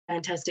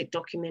fantastic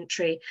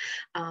documentary,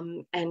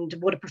 and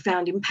what a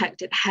profound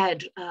impact it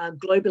had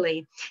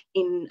globally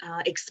in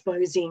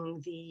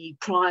exposing the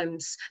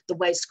crimes, the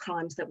waste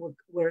crimes that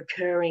were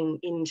occurring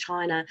in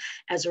China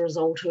as a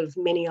result of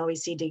many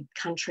OECD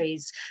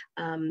countries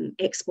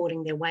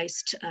exporting their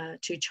waste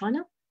to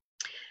China.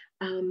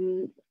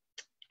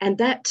 And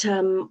that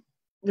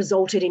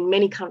resulted in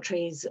many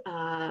countries,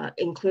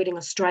 including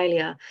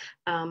Australia,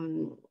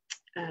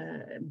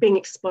 being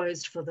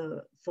exposed for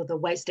the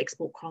waste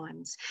export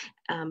crimes,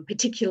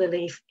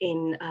 particularly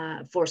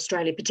for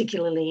Australia,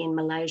 particularly in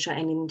Malaysia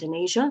and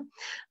Indonesia,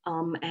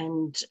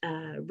 and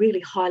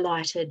really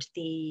highlighted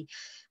the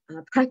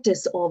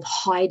practice of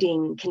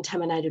hiding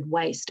contaminated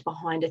waste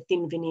behind a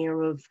thin veneer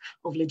of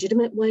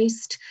legitimate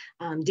waste.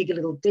 Dig a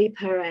little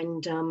deeper,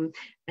 and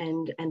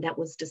that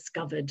was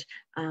discovered.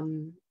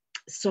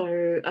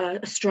 So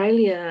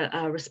Australia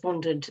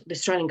responded, the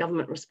Australian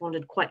government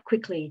responded quite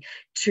quickly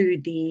to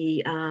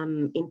the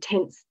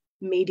intense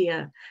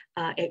media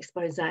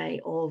expose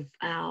of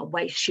our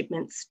waste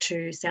shipments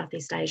to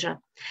Southeast Asia.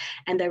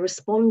 And they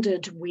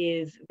responded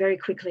very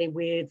quickly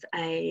with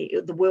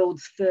the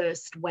world's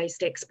first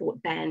waste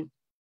export ban.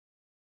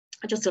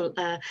 Just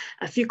a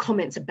few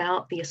comments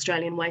about the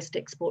Australian waste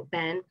export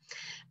ban.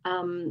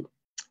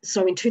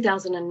 So in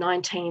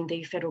 2019,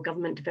 the federal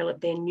government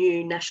developed their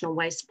new National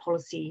Waste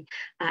Policy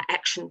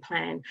Action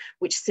Plan,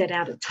 which set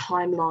out a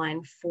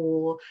timeline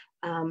for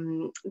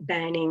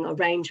banning a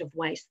range of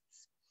wastes.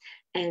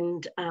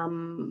 And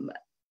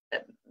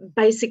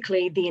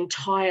basically, the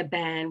entire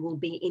ban will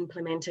be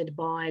implemented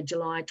by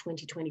July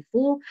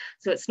 2024.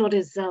 So it's not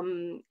as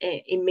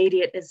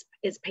immediate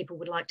as people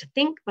would like to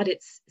think, but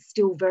it's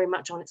still very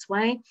much on its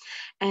way.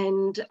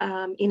 And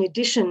in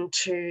addition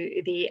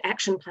to the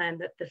action plan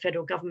that the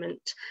federal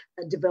government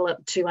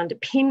developed to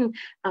underpin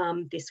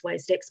this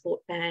waste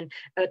export ban,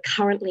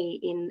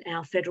 currently in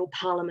our federal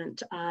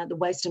parliament, the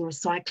Waste and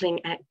Recycling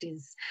Act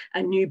is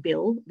a new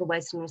bill. The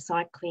Waste and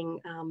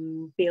Recycling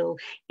Bill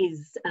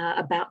is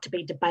about to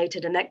be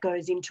debated, and that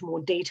goes into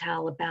more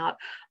detail about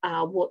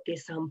what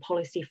this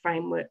policy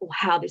framework, or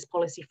how this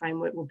policy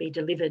framework will be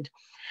delivered.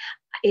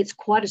 It's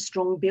quite a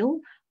strong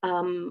bill.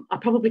 I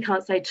probably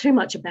can't say too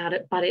much about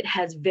it, but it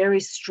has very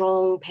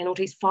strong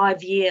penalties,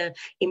 5-year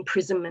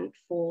imprisonment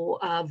for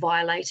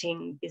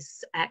violating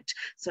this act.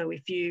 So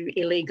if you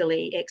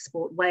illegally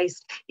export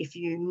waste, if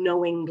you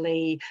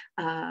knowingly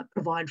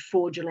provide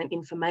fraudulent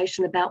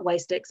information about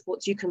waste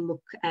exports, you can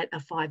look at a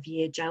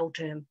 5-year jail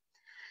term.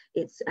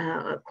 It's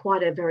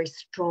quite a very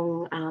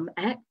strong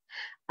act.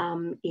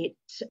 It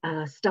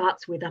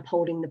starts with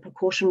upholding the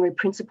precautionary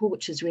principle,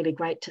 which is really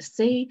great to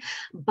see,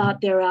 but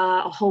there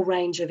are a whole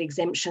range of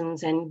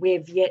exemptions, and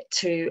we've yet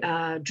to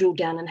drill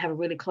down and have a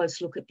really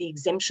close look at the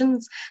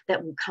exemptions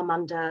that will come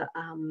under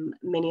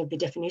many of the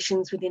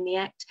definitions within the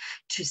Act,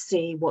 to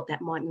see what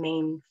that might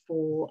mean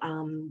for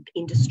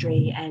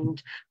industry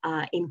and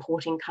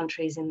importing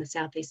countries in the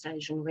Southeast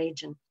Asian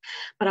region.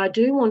 But I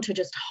do want to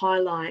just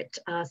highlight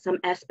some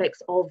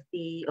aspects of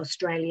the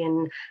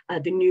Australian,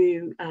 the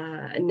new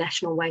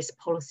National Waste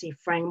Policy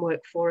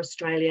Framework for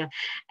Australia,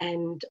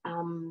 and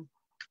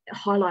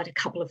highlight a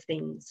couple of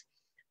things.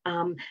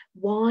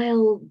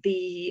 While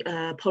the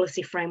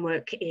policy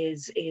framework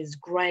is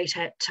great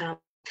at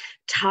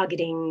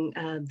targeting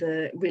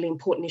the really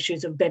important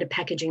issues of better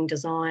packaging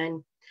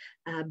design,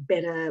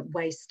 better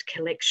waste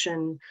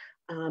collection,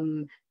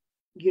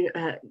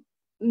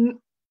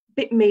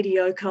 bit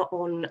mediocre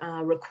on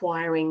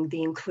requiring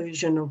the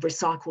inclusion of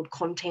recycled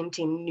content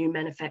in new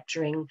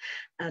manufacturing,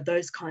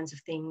 those kinds of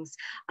things.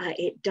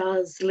 It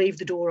does leave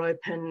the door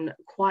open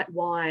quite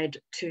wide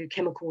to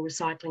chemical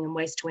recycling and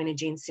waste to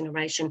energy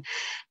incineration.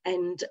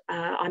 And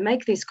I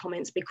make these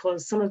comments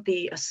because some of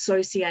the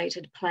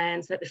associated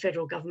plans that the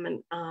federal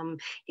government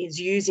is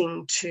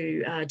using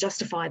to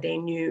justify their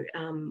new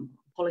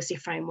policy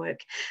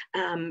framework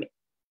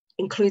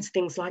includes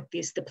things like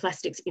this, the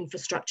Plastics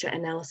Infrastructure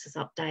Analysis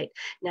Update.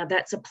 Now,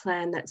 that's a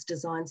plan that's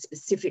designed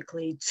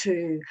specifically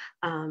to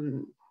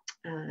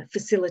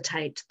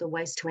facilitate the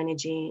waste to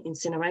energy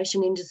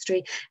incineration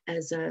industry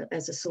as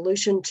a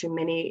solution to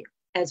many,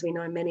 as we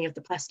know, many of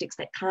the plastics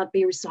that can't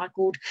be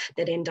recycled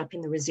that end up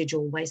in the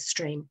residual waste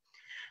stream.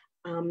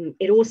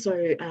 It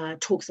also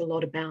talks a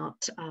lot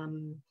about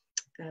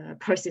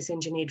process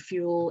engineered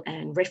fuel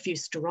and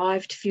refuse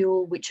derived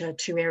fuel, which are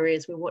two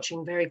areas we're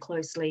watching very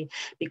closely,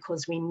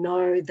 because we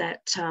know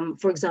that,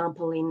 for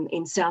example,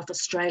 in South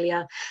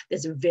Australia,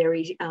 there's a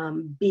very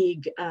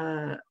big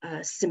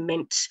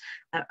cement,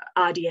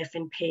 RDF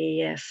and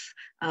PEF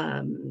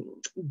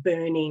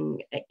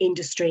burning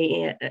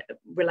industry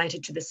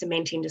related to the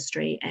cement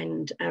industry,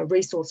 and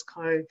Resource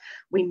Co,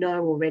 we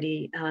know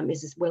already,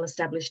 is well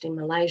established in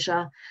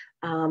Malaysia,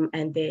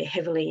 and they're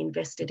heavily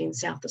invested in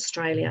South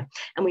Australia.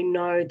 And we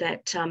know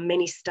that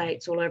many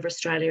states all over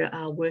Australia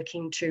are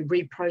working to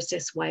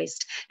reprocess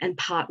waste and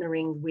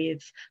partnering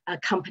with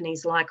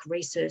companies like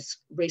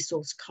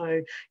Resource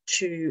Co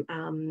to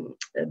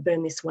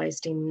burn this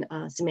waste in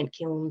cement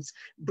kilns,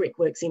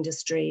 brickworks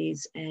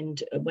industries,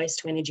 and waste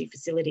to energy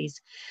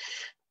facilities.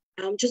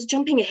 Just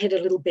jumping ahead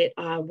a little bit,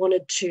 I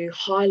wanted to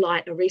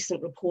highlight a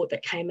recent report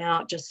that came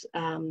out just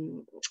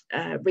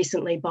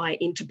recently by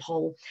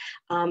Interpol,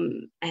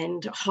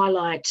 and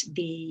highlight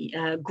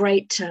the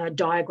great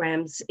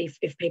diagrams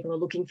if people are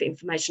looking for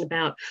information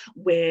about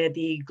where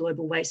the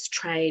global waste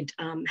trade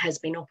has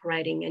been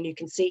operating. And you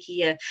can see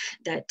here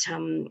that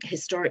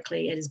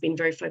historically it has been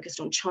very focused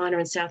on China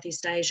and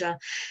Southeast Asia.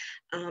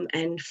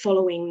 And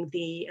following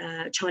the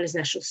China's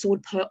national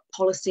sword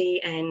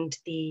policy and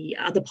the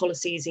other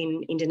policies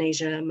in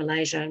Indonesia,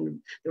 Malaysia, and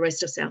the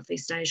rest of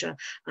Southeast Asia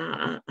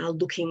are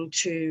looking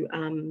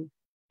to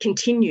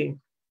continue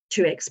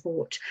to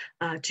export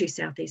to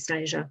Southeast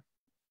Asia.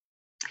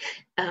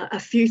 A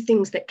few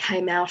things that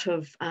came out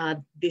of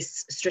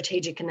this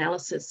strategic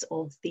analysis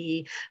of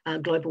the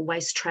global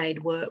waste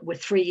trade were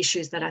three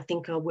issues that I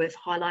think are worth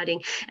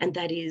highlighting, and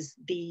that is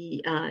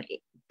the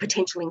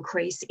potential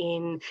increase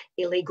in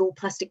illegal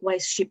plastic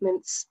waste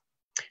shipments,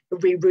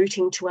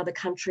 rerouting to other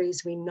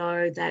countries. We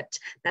know that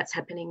that's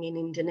happening in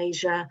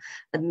Indonesia.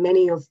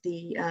 Many of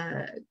the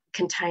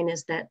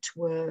containers that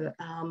were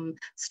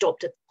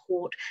stopped at the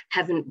port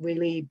haven't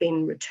really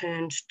been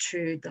returned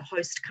to the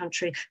host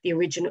country,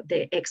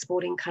 the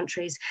exporting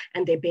countries,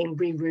 and they're being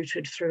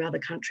rerouted through other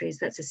countries.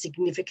 That's a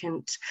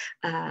significant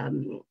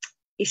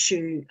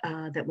issue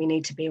that we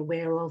need to be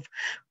aware of.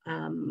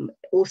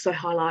 Also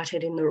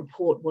highlighted in the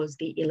report was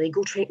the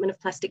illegal treatment of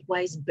plastic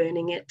waste,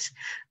 burning it,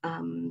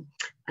 and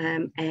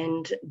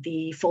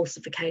the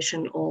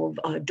falsification of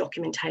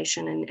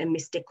documentation and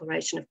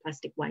misdeclaration of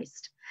plastic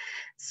waste.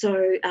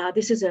 So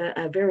this is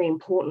a very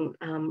important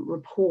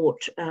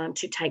report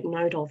to take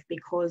note of,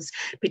 because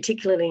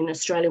particularly in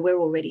Australia, we're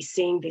already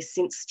seeing this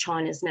since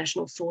China's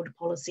national sword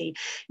policy.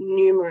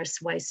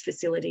 Numerous waste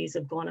facilities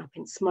have gone up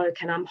in smoke,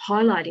 and I'm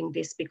highlighting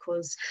this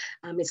because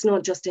it's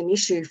not just an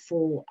issue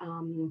for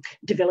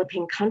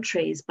developing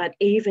countries, but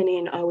even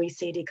in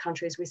OECD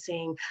countries, we're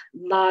seeing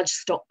large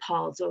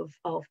stockpiles of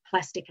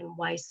plastic and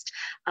waste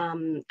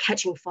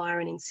catching fire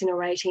and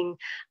incinerating.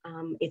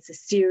 It's a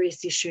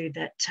serious issue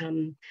that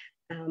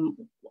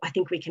I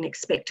think we can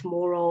expect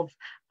more of.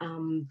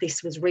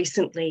 This was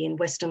recently in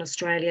Western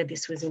Australia,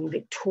 this was in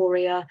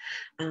Victoria,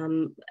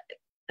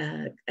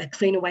 a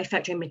clean away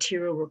factory and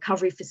material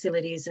recovery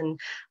facilities, and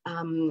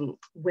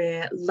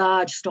where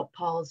large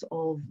stockpiles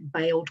of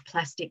baled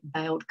plastic,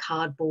 baled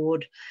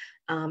cardboard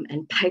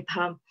and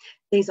paper.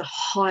 These are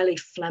highly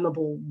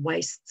flammable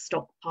waste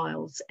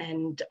stockpiles,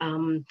 and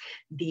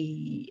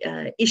the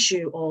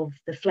issue of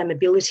the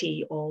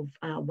flammability of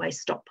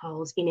waste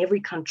stockpiles in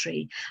every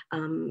country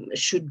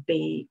should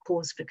be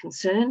cause for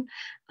concern.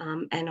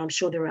 And I'm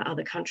sure there are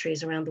other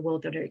countries around the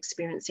world that are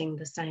experiencing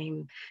the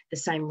same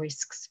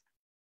risks.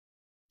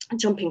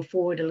 Jumping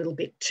forward a little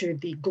bit to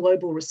the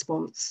global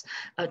response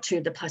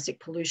to the plastic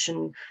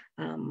pollution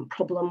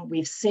problem,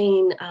 we've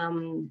seen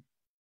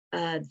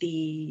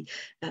the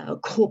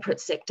corporate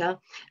sector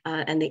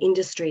and the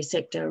industry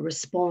sector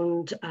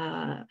respond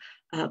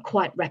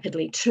quite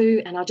rapidly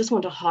too. And I just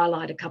want to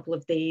highlight a couple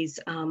of these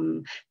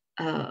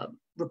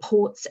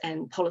reports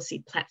and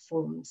policy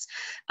platforms.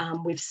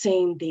 We've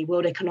seen the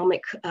World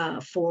Economic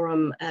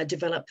Forum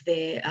develop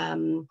their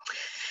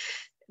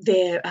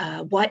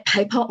white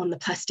paper on the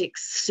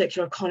plastics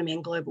circular economy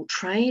and global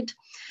trade.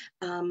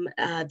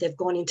 They've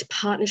gone into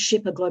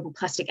partnership, a global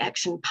plastic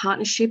action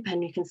partnership,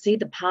 and you can see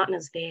the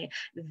partners there,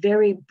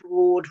 very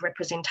broad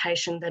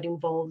representation that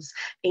involves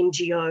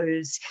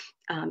NGOs,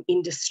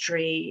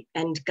 industry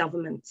and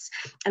governments.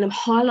 And I'm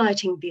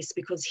highlighting this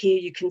because here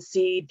you can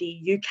see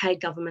the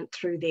UK government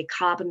through their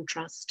Carbon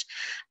Trust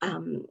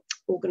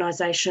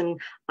organisation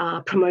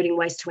promoting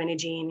waste to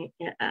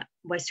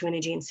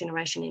energy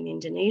incineration in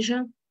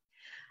Indonesia.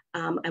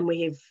 And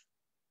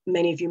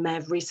many of you may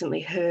have recently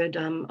heard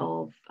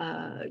of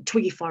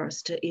Twiggy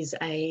Forrest is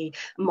a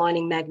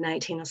mining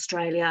magnate in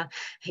Australia.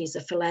 He's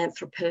a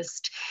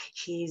philanthropist.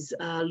 He's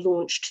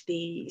launched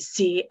the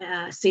See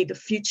the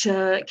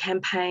Future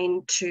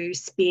campaign to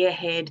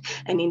spearhead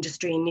an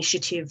industry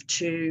initiative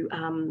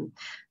to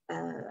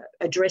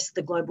address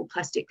the global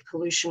plastic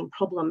pollution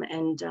problem,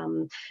 and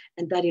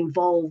that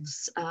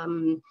involves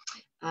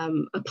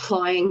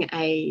applying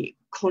a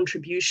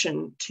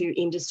contribution to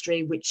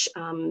industry, which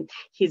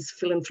his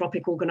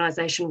philanthropic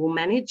organisation will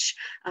manage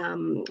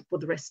for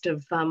the rest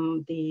of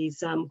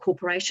these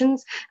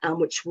corporations,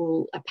 which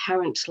will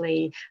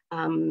apparently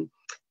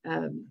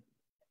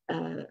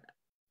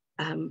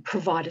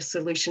provide a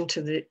solution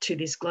to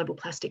this global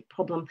plastic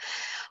problem.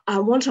 I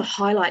want to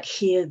highlight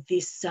here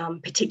this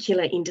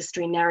particular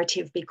industry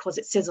narrative because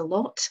it says a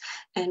lot,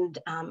 and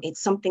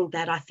it's something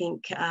that I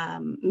think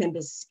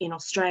members in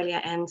Australia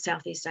and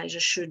Southeast Asia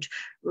should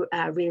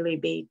really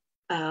be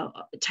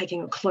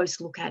taking a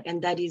close look at,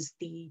 and that is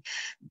the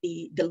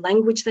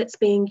language that's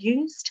being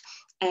used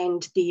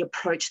and the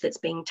approach that's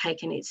being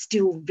taken. It's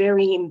still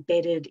very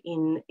embedded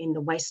in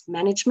the waste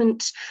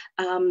management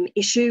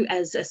issue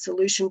as a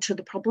solution to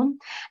the problem.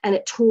 And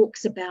it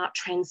talks about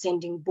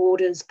transcending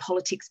borders,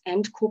 politics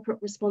and corporate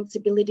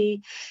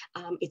responsibility.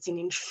 It's an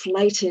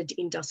inflated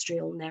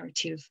industrial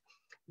narrative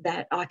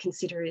that I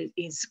consider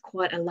is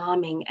quite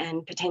alarming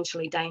and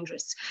potentially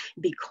dangerous,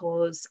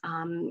 because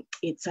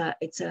it's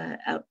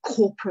a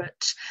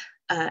corporate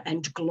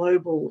and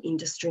global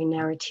industry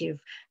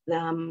narrative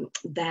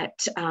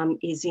that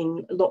is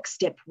in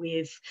lockstep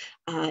with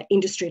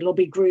industry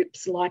lobby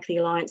groups like the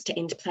Alliance to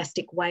End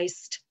Plastic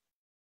Waste.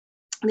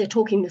 They're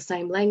talking the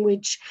same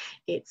language.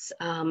 It's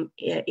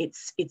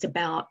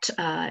about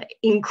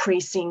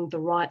increasing the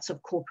rights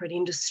of corporate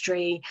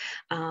industry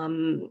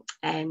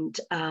and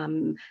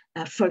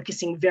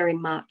focusing very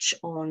much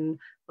on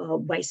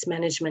waste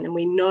management. And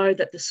we know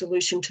that the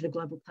solution to the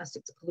global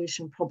plastics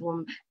pollution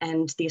problem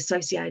and the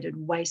associated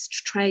waste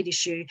trade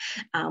issue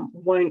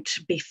won't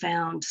be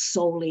found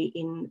solely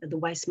in the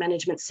waste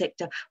management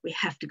sector. We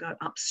have to go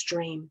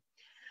upstream.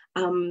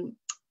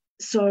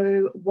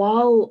 So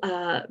while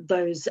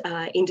those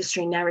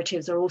industry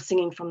narratives are all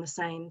singing from the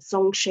same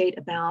song sheet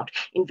about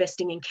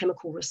investing in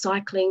chemical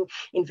recycling,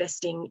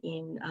 investing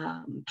in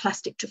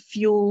plastic to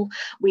fuel,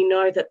 we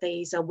know that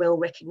these are well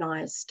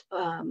recognised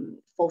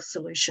false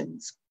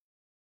solutions.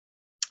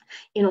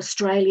 In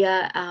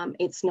Australia,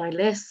 it's no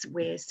less.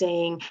 We're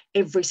seeing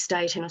every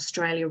state in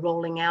Australia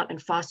rolling out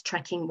and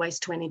fast-tracking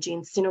waste-to-energy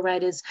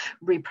incinerators,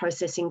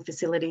 reprocessing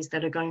facilities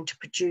that are going to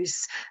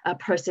produce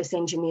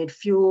process-engineered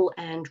fuel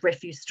and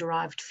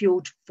refuse-derived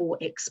fuel for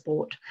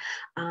export.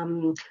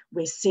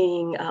 We're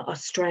seeing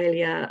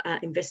Australia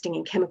investing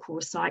in chemical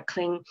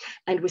recycling,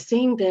 and we're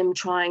seeing them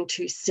trying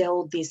to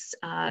sell this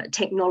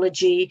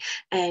technology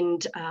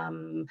and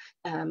an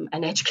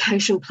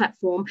education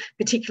platform,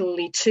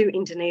 particularly to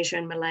Indonesia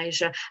and Malaysia,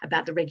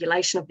 about the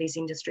regulation of these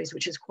industries,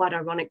 which is quite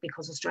ironic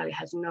because Australia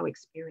has no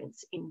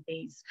experience in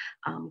these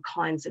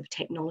kinds of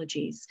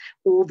technologies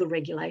or the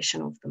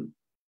regulation of them.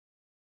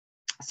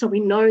 So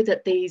we know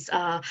that these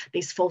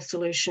false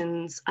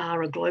solutions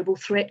are a global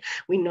threat.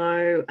 We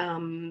know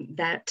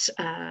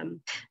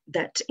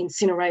that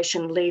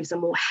incineration leaves a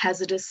more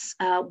hazardous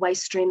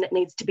waste stream that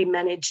needs to be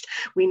managed.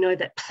 We know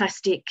that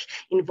plastic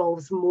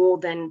involves more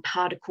than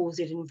particles,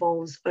 it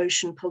involves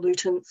ocean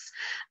pollutants.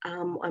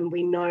 And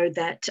we know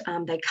that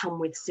they come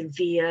with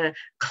severe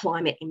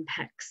climate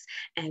impacts.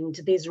 And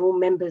these are all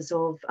members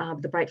of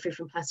the Break Free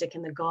from Plastic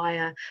and the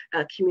GAIA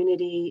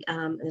community.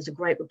 There's a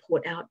great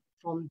report out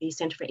from the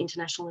Centre for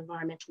International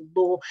Environmental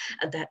Law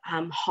that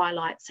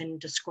highlights and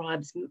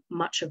describes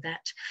much of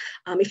that.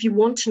 If you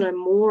want to know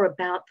more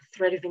about the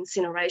threat of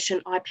incineration,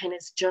 IPEN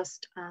has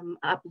just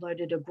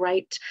uploaded a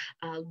great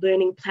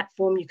learning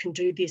platform. You can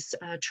do this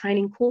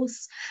training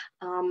course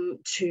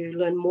to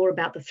learn more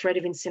about the threat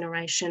of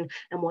incineration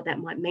and what that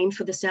might mean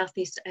for the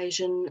Southeast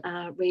Asian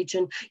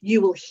region.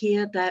 You will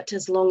hear that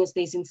as long as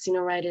these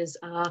incinerators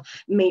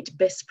meet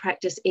best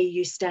practice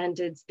EU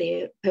standards,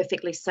 they're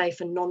perfectly safe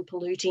and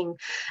non-polluting.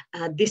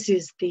 This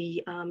is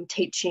the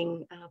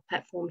teaching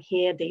platform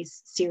here.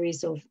 These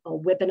series of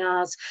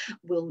webinars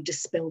will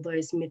dispel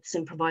those myths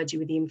and provide you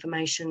with the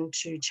information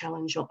to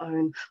challenge your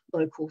own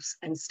local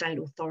and state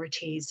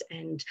authorities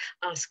and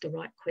ask the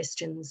right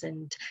questions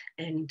and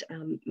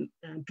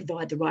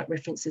provide the right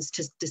references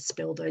to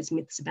dispel those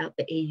myths about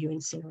the EU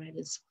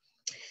incinerators.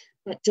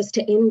 But just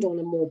to end on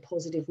a more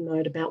positive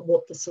note about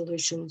what the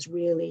solutions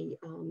really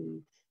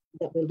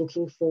that we're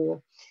looking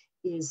for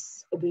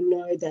is, we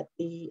know that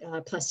the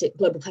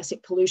global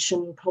plastic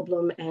pollution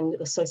problem and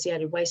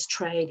associated waste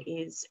trade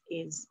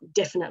is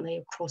definitely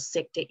a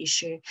cross-sector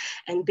issue,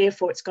 and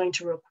therefore it's going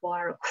to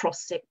require a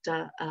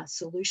cross-sector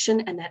solution,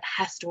 and that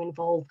has to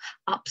involve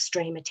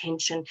upstream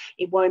attention.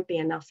 It won't be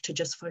enough to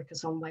just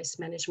focus on waste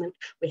management.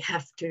 We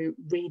have to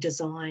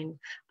redesign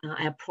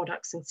our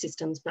products and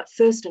systems, but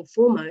first and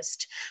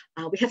foremost,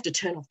 we have to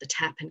turn off the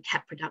tap and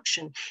cap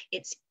production.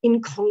 It's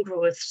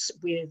incongruous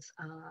with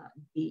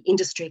the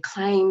industry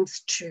claims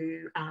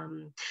to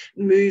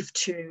move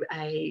to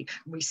a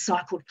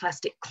recycled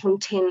plastic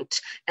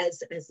content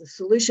as a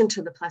solution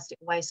to the plastic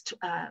waste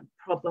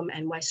problem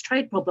and waste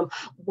trade problem,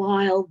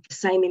 while the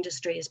same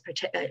industry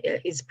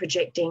is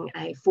projecting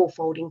a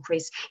fourfold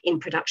increase in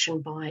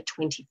production by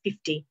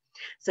 2050.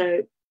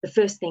 So the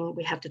first thing,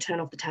 we have to turn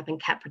off the tap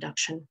and cap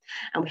production,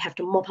 and we have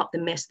to mop up the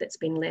mess that's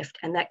been left.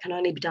 And that can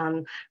only be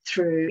done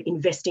through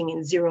investing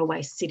in zero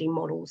waste city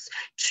models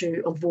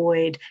to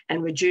avoid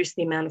and reduce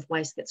the amount of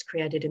waste that's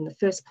created in the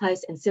first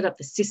place, and set up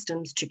the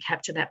systems to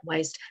capture that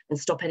waste and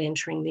stop it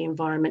entering the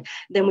environment.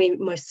 Then we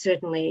most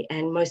certainly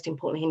and most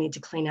importantly need to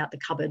clean out the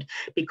cupboard,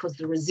 because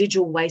the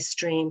residual waste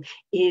stream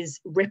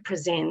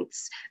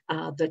represents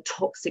the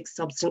toxic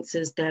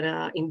substances that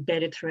are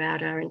embedded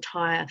throughout our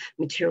entire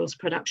materials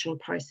production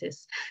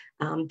process.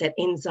 That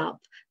ends up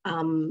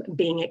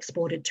being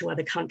exported to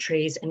other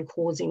countries and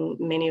causing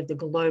many of the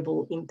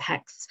global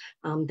impacts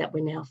that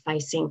we're now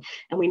facing.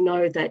 And we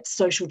know that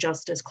social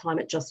justice,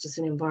 climate justice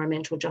and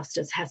environmental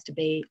justice has to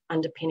be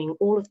underpinning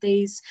all of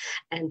these,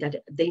 and that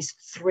these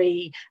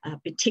three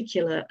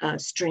particular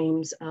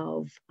streams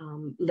of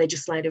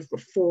legislative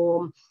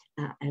reform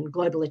and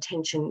global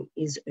attention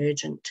is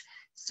urgent.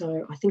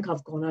 So I think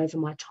I've gone over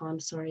my time,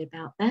 sorry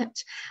about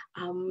that.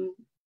 And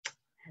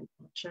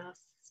I'll just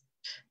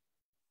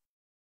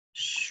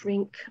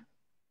shrink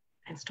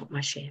and stop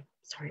my share.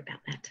 Sorry about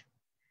that.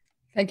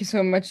 Thank you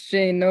so much,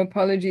 Jane. No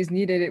apologies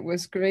needed. It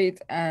was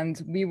great.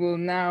 And we will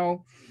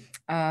now,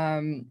 I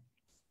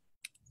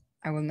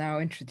will now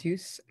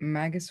introduce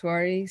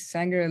Mageswari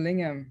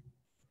Sangaralingam.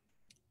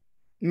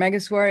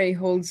 Mageswari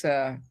holds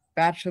a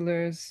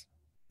bachelor's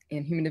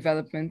in human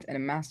development and a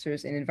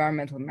master's in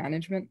environmental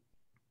management.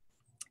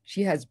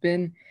 She has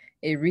been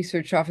a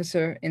research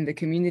officer in the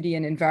Community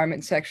and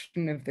Environment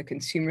section of the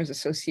Consumers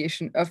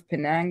Association of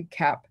Penang,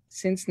 CAP,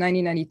 since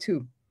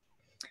 1992.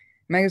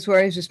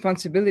 Mageswari's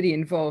responsibility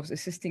involves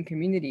assisting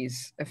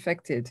communities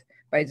affected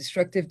by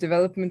destructive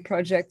development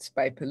projects,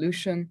 by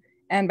pollution,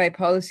 and by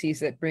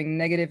policies that bring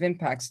negative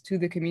impacts to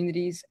the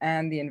communities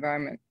and the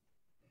environment.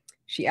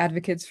 She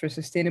advocates for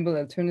sustainable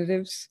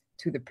alternatives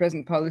to the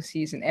present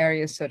policies in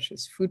areas such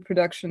as food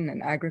production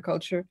and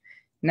agriculture,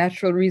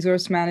 natural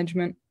resource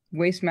management,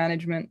 waste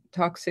management,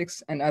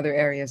 toxics, and other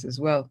areas as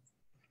well.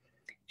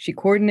 She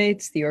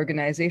coordinates the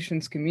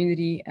organization's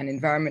community and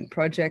environment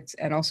projects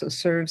and also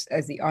serves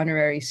as the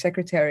honorary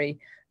secretary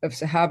of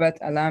Sahabat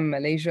Alam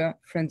Malaysia,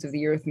 Friends of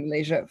the Earth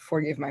Malaysia.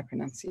 Forgive my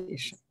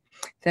pronunciation.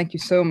 Thank you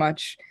so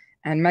much.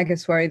 And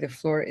Mageswari, the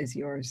floor is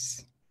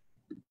yours.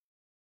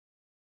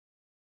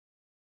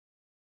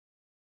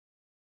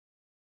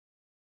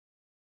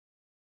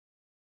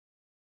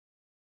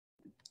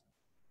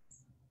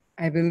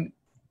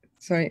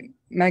 Sorry,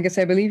 Magus,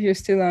 I believe you're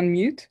still on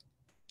mute.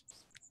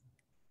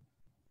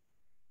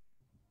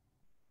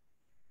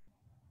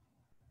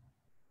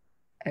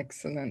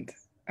 Excellent.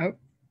 Oh,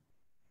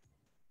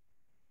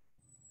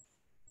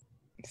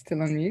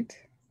 still on mute.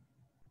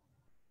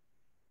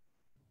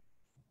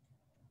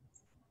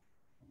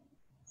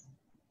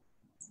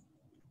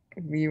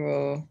 We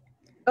will.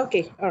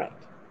 Okay, all right.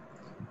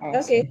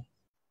 Awesome. Okay.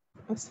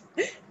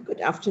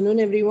 Good afternoon,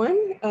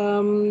 everyone.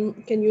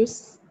 Can you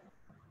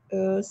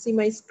see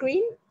my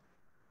screen?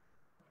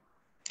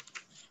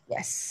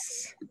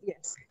 Yes.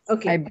 Yes.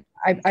 Okay.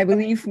 I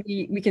believe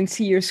we can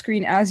see your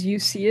screen as you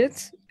see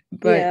it,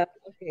 but yeah,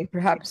 okay.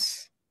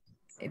 Perhaps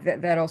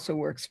that also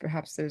works.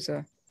 Perhaps there's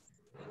a.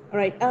 All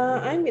right.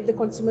 I'm with the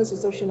Consumers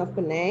Association of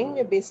Penang.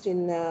 We're based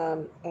in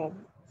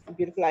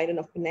beautiful island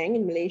of Penang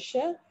in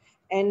Malaysia.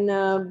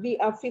 And we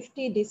are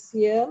 50 this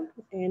year,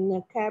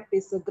 and CAP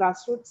is a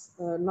grassroots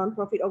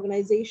non-profit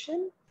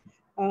organization.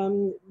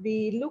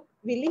 We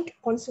link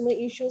consumer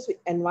issues with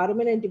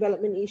environment and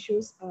development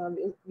issues.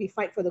 We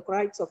fight for the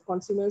rights of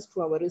consumers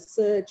through our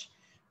research.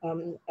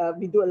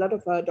 We do a lot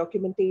of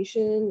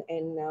documentation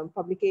and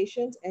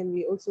publications, and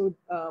we also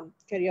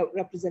carry out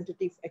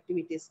representative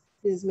activities.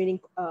 This is meaning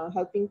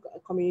helping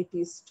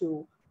communities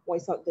to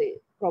voice out the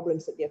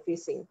problems that they're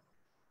facing.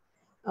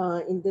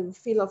 In the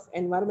field of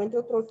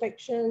environmental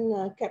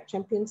protection, CAP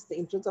champions the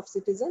interests of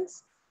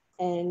citizens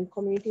and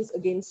communities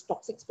against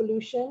toxic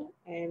pollution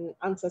and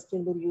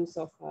unsustainable use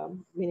of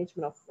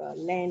management of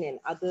land and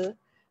other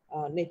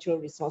natural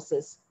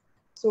resources.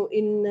 So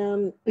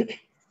in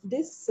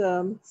this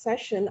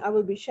session, I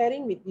will be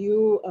sharing with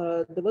you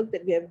the work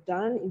that we have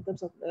done in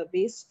terms of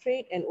waste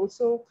trade, and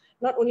also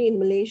not only in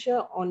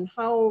Malaysia on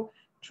how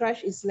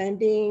trash is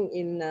landing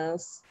in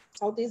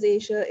Southeast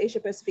Asia,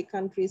 Asia Pacific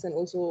countries, and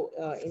also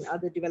in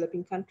other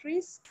developing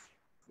countries.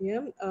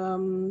 Yeah.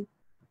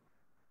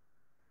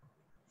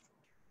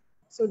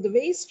 So the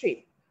waste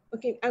trade.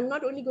 Okay, I'm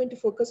not only going to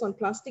focus on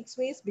plastics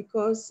waste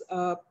because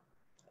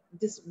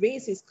this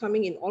waste is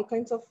coming in all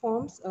kinds of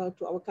forms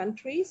to our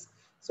countries.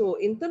 So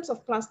in terms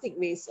of plastic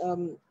waste,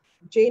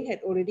 Jane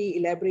had already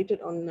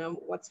elaborated on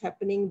what's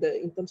happening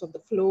in terms of the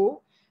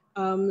flow.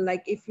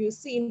 Like if you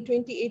see in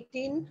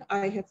 2018,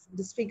 I have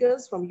these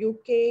figures from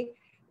UK.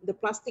 The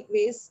plastic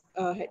waste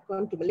had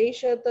gone to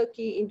Malaysia,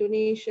 Turkey,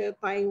 Indonesia,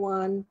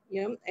 Taiwan,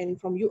 yeah,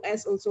 and from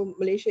US also,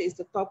 Malaysia is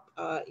the top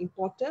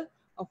importer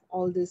of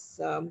all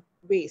this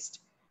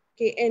waste.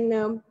 Okay,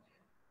 and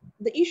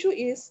the issue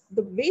is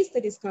the waste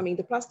that is coming,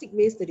 the plastic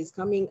waste that is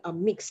coming are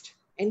mixed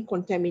and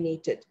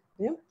contaminated.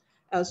 Yeah?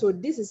 So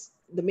this is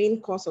the main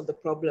cause of the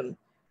problem.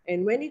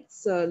 And when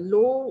it's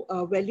low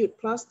valued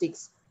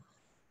plastics,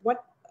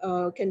 what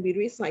can be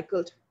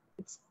recycled?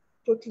 It's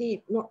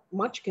totally not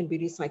much can be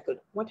recycled.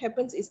 What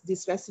happens is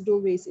this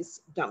residual waste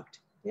is dumped.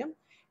 Yeah.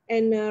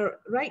 And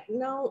right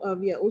now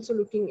we are also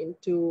looking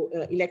into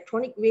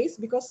electronic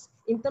waste, because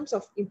in terms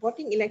of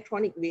importing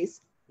electronic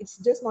waste, it's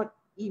just not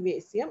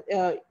e-waste.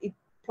 Yeah.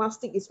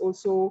 Plastic is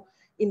also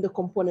in the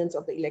components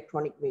of the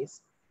electronic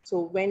waste. So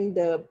when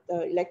the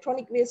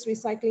electronic waste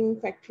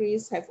recycling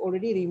factories have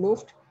already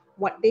removed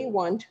what they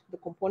want, the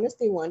components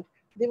they want,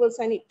 they will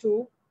send it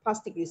to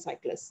plastic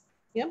recyclers,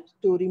 yeah,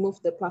 to remove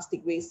the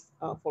plastic waste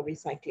for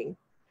recycling.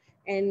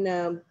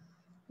 And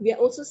we are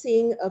also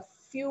seeing a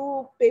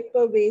few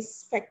paper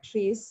waste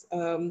factories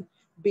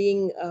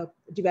being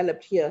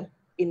developed here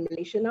in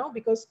Malaysia now,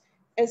 because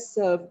as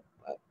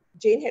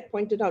Jane had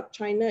pointed out,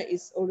 China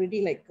is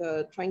already like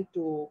trying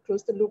to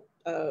close the loop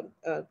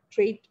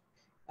trade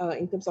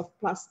in terms of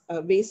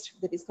waste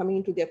that is coming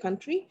into their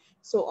country.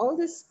 So all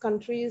these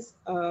countries,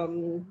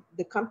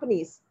 the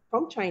companies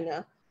from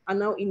China are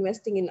now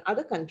investing in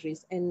other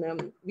countries.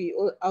 And we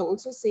are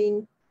also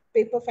seeing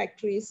paper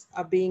factories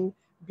are being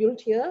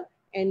built here,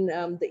 and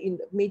the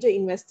major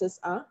investors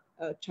are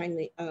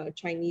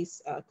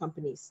Chinese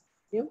companies.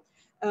 Yeah.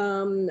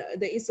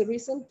 There is a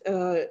recent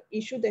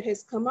issue that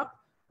has come up.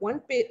 One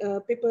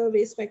paper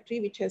waste factory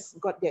which has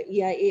got their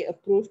EIA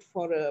approved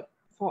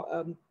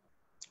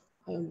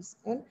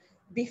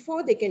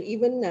before they can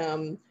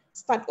even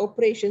start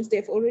operations,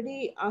 they've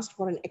already asked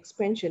for an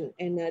expansion,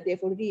 and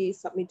they've already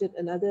submitted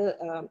another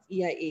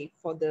EIA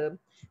for the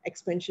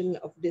expansion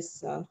of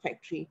this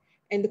factory.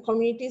 And the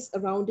communities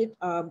around it,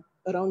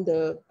 around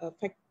the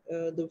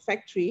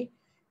factory,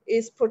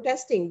 is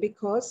protesting,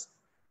 because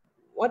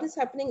what is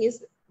happening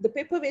is the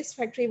paper waste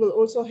factory will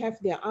also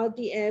have their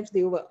RDFs.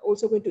 They were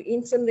also going to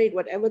incinerate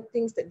whatever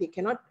things that they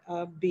cannot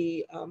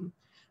be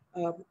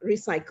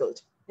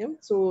recycled. Yeah?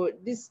 So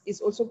this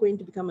is also going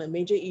to become a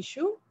major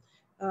issue.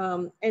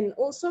 And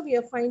also we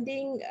are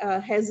finding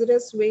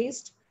hazardous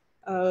waste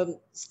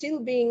still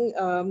being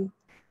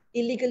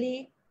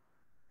illegally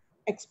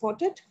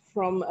exported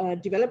from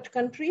developed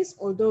countries.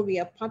 Although we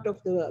are part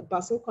of the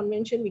Basel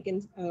Convention,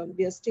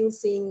 we are still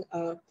seeing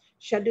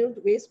scheduled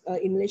waste.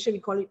 In Malaysia, we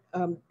call it,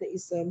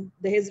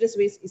 the hazardous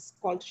waste is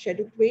called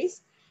scheduled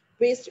waste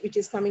which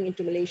is coming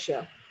into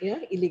Malaysia, yeah,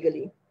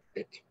 illegally.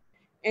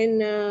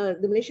 And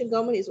the Malaysian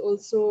government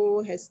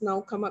has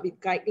now come up with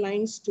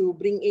guidelines to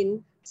bring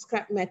in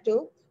scrap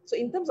metal. So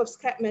in terms of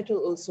scrap metal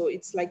also,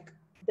 it's like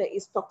there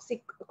is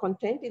toxic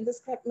content in the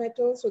scrap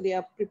metal. So they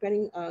are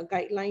preparing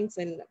guidelines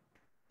and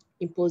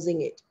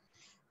imposing it.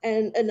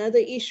 And another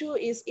issue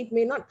is it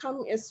may not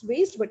come as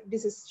waste, but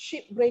this is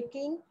ship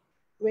breaking.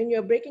 When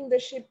you're breaking the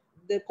ship,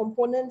 the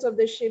components of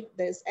the ship,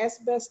 there's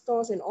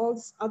asbestos and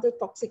all other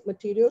toxic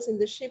materials in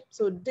the ship.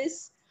 So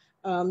this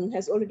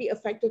has already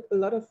affected a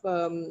lot of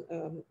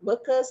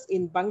workers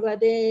in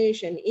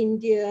Bangladesh and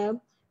India.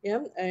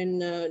 Yeah,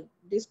 and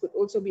this could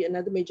also be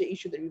another major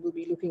issue that we will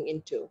be looking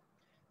into.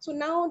 So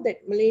now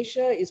that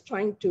Malaysia is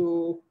trying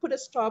to put a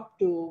stop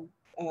to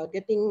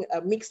getting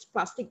mixed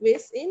plastic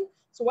waste in,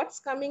 so what's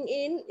coming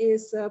in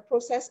is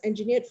process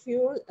engineered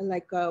fuel,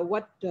 like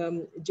what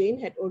Jane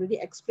had already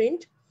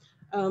explained.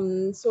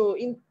 So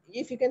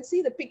if you can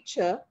see the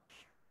picture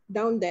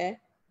down there,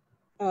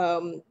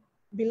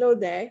 below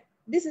there,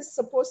 this is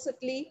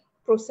supposedly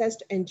process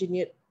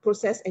engineered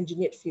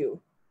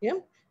fuel. Yeah,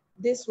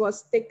 this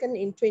was taken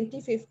in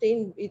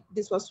 2015.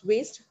 This was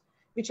waste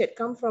which had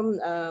come from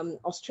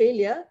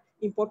Australia,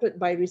 imported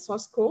by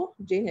Resourceco.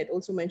 Jane had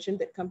also mentioned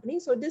that company.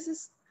 So this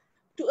is,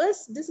 to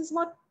us, this is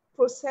not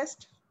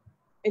processed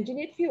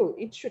engineered fuel.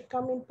 It should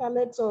come in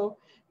pellets or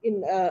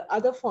in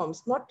other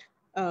forms, not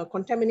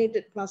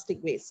contaminated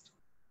plastic waste.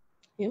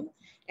 Yeah.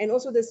 And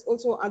also there's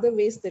also other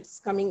waste that's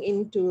coming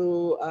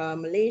into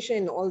Malaysia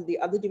and all the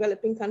other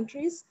developing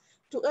countries.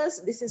 To us,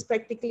 this is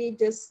practically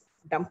just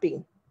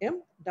dumping, yeah?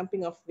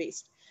 Dumping of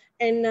waste.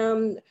 And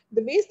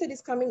the waste that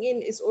is coming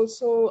in is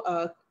also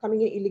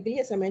coming in illegally,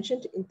 as I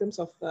mentioned, in terms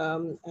of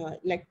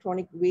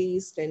electronic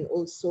waste and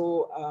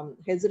also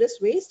hazardous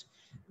waste.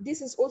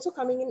 This is also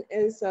coming in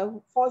as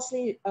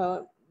falsely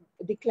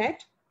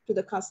declared to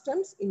the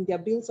customs. In their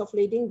bills of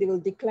lading, they will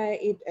declare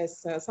it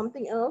as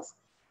something else.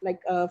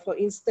 Like for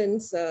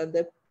instance,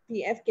 the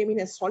PF came in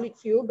as solid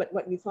fuel, but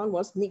what we found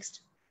was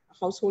mixed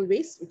household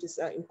waste, which is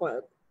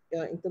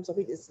in terms of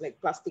it is like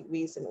plastic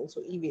waste, and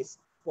also e-waste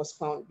was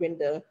found when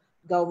the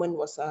government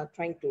was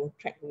trying to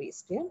track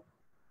waste. Yeah.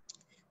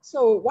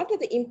 So what are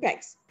the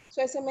impacts?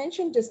 So as I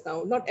mentioned just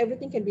now, not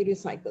everything can be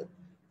recycled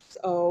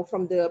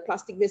from the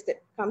plastic waste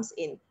that comes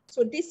in.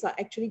 So these are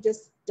actually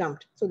just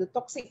dumped. So the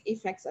toxic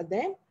effects are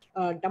there,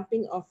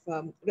 dumping of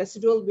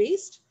residual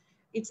waste.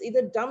 It's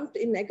either dumped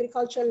in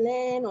agricultural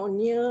land or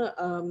near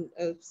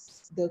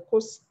the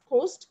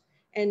coast,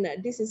 and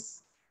this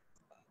is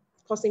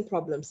causing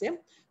problems. Yeah,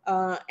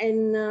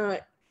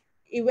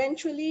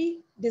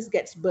 eventually this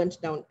gets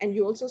burnt down. And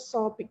you also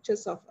saw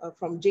pictures of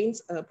from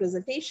Jane's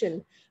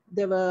presentation.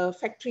 There were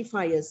factory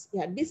fires.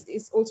 Yeah, this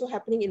is also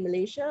happening in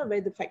Malaysia,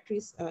 where the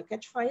factories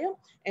catch fire,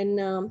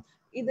 and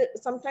either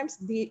sometimes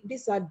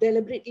these are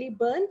deliberately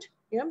burnt.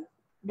 Yeah.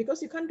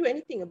 Because you can't do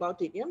anything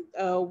about it. Yeah,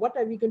 what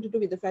are we going to do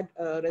with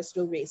the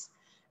residual waste?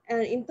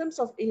 And in terms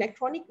of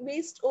electronic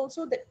waste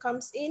also that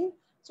comes in,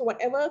 so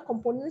whatever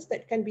components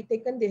that can be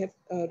taken, they have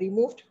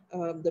removed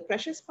the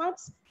precious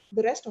parts.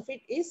 The rest of it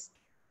is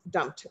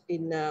dumped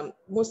in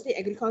mostly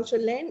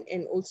agricultural land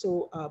and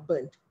also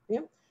burnt.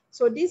 Yeah,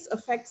 so this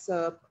affects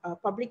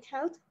public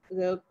health.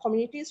 The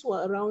communities who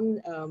are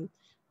around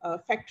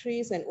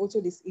factories and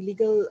also these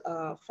illegal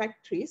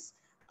factories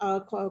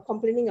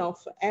complaining of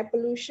air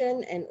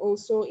pollution, and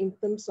also in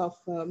terms of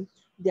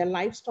their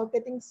livestock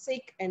getting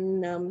sick,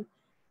 and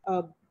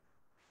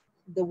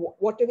the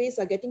waterways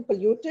are getting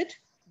polluted,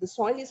 the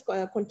soil is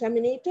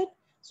contaminated.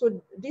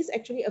 So this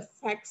actually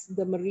affects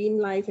the marine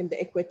life and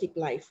the aquatic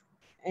life.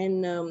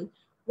 And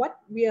what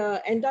we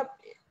end up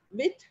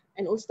with,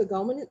 and also the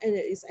government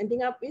is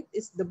ending up with,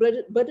 is the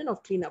burden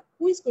of cleanup.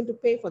 Who is going to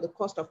pay for the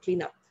cost of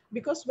cleanup?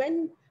 Because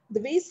when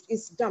the waste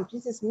is dumped,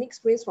 this is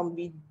mixed waste from,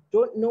 we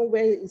don't know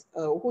where is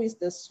who is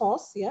the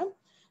source. Yeah.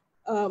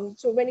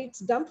 So when it's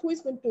dumped, who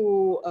is going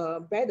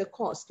to bear the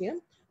cost? Yeah.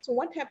 So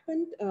what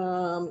happened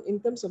in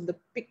terms of the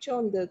picture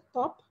on the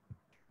top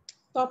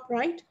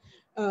right,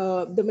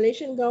 the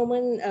Malaysian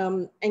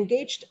government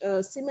engaged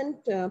a cement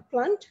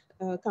plant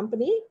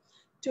company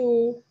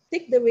to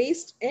take the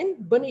waste and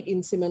burn it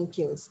in cement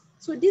kilns.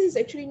 So this is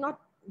actually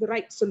not the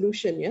right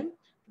solution. Yeah,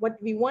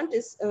 what we want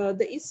is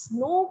there is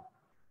no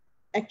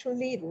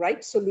actually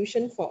right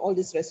solution for all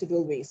this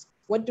residual waste.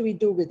 What do we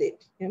do with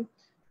it? Yeah?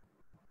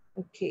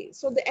 Okay,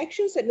 so the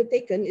actions that were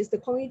taken is the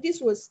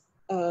communities was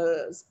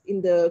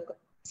in the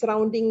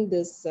surrounding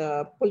this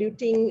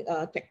polluting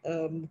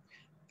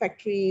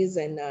factories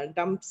and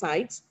dump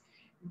sites.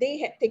 They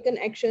had taken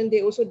action.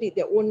 They also did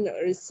their own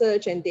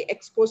research and they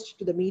exposed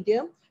to the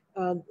media.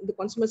 The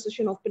Consumer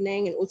Association of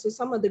Penang and also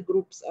some other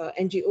groups,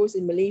 NGOs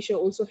in Malaysia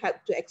also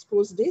helped to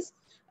expose this.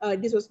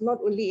 This was not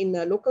only in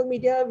local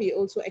media, we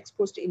also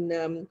exposed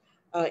in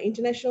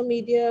international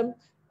media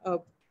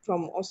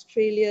from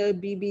Australia,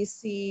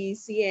 BBC,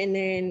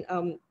 CNN,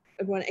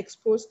 everyone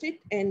exposed it.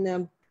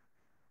 And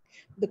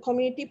the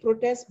community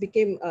protests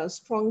became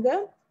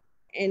stronger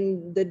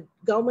and the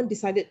government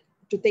decided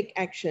to take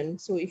action.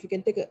 So if you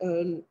can take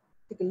a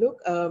look,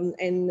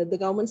 and the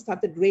government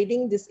started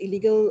raiding these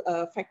illegal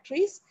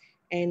factories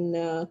and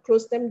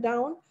closed them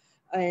down.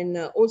 And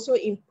also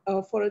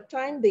for a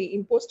time, they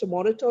imposed a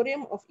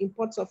moratorium of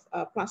imports of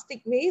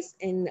plastic waste.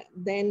 And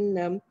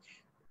then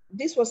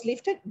this was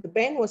lifted, the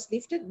ban was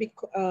lifted,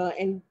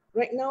 and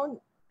right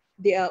now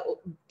they are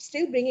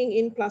still bringing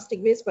in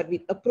plastic waste, but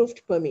with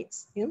approved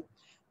permits. Yeah?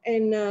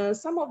 And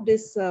some of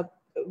this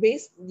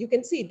waste, you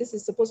can see this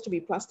is supposed to be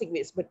plastic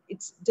waste, but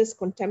it's just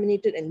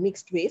contaminated and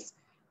mixed waste.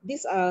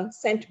 These are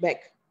sent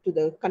back to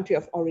the country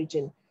of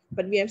origin.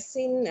 But we have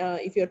seen,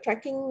 if you're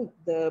tracking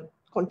the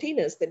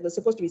containers that were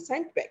supposed to be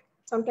sent back,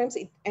 sometimes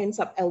it ends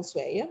up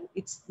elsewhere. Yeah,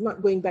 it's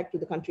not going back to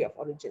the country of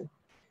origin.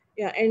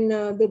 Yeah, and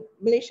the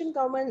Malaysian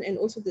government and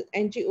also the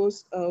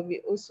NGOs,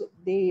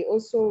 they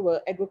also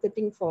were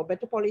advocating for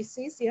better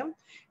policies, yeah,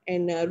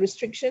 and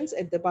restrictions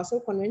at the Basel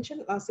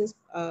Convention, last year's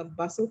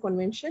Basel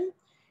Convention,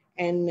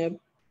 and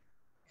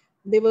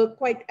they were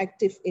quite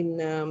active in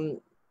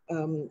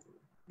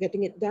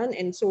getting it done.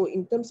 And so,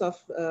 in terms of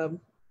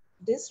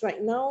this,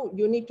 right now,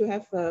 you need to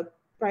have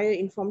prior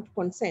informed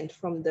consent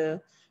from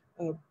the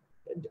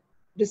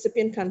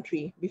recipient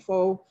country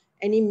before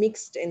any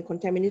mixed and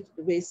contaminated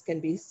waste can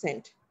be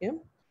sent. Yeah.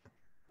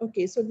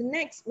 Okay. So the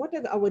next, what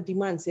are our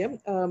demands? Yeah.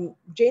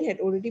 Jane had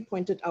already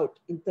pointed out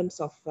in terms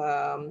of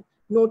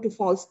no to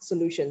false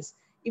solutions.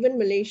 Even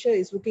Malaysia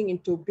is looking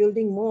into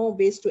building more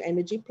waste to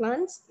energy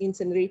plants,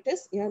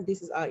 incinerators. Yeah.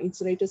 This is our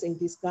incinerators in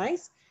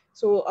disguise.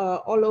 So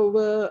all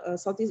over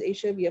Southeast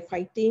Asia, we are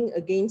fighting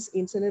against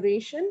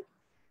incineration.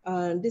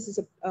 This is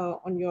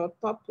on your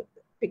top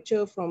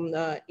picture from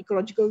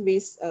Ecological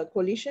Waste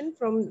Coalition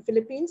from the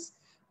Philippines.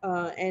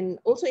 And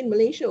also in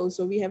Malaysia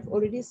also, we have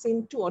already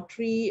seen 2 or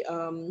 3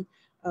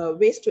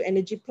 waste to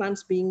energy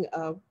plants being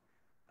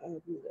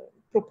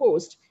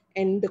proposed,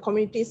 and the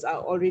communities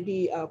are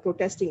already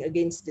protesting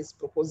against these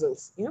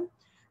proposals. Yeah?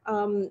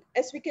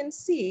 As we can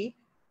see,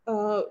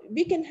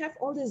 we can have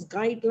all these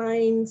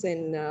guidelines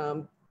and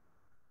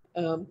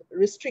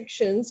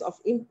restrictions of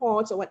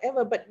imports or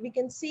whatever, but we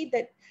can see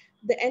that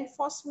the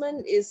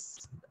enforcement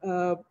is,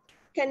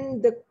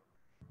 can the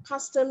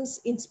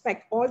customs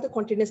inspect all the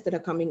containers that are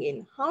coming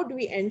in? How do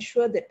we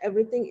ensure that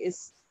everything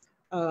is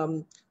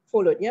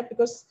followed? Yeah,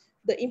 because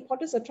the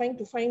importers are trying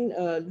to find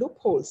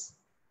loopholes.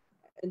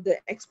 The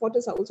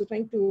exporters are also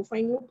trying to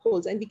find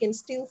loopholes, and we can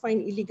still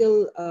find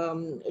illegal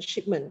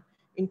shipment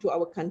into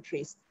our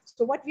countries.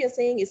 So what we are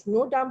saying is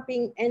no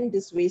dumping and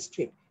this waste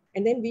trade.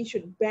 And then we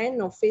should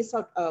ban or phase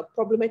out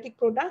problematic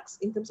products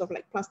in terms of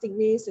like plastic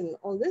waste and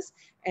all this.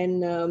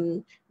 And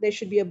there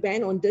should be a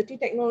ban on dirty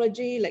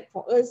technology. Like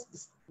for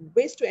us,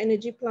 waste to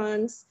energy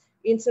plants,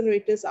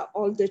 incinerators are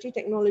all dirty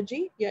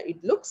technology. Yeah,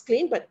 it looks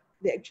clean, but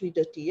they're actually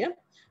dirty,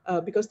 yeah,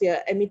 because they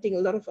are emitting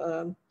a lot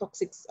of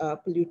toxic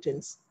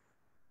pollutants.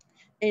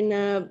 And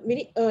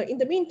in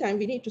the meantime,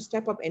 we need to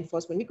step up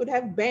enforcement. We could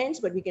have bans,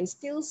 but we can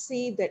still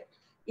see that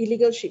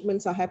illegal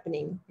shipments are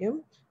happening.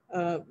 Yeah?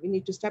 We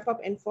need to step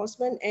up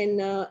enforcement.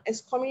 And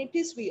as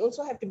communities, we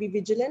also have to be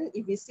vigilant.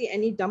 If we see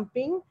any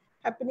dumping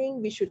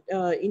happening, we should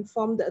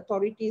inform the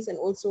authorities and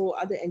also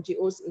other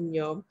NGOs in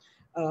your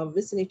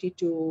vicinity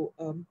to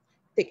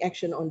take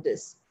action on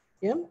this.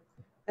 Yeah,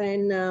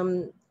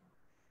 and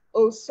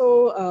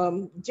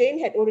also Jane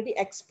had already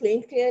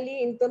explained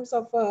clearly in terms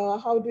of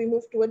how do we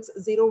move towards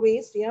zero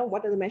waste. Yeah,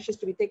 what are the measures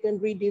to be taken?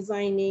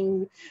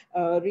 Redesigning,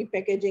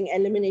 repackaging,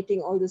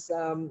 eliminating all this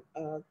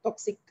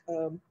toxic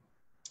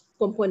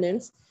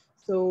components.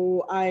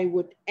 So I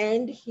would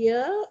end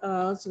here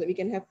so that we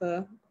can have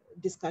a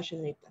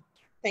discussion later.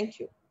 Thank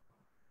you.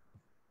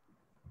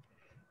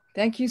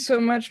 Thank you so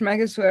much,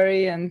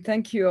 Mageswari, and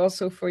thank you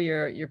also for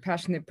your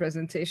passionate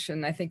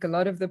presentation. I think a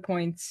lot of the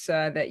points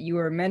that you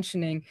were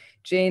mentioning,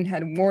 Jane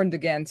had warned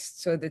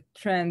against. So the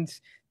trend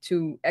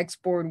to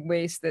export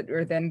waste that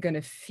are then going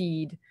to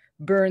feed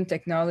burn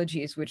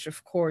technologies, which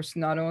of course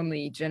not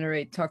only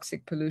generate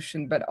toxic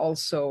pollution, but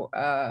also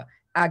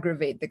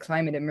aggravate the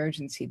climate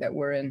emergency that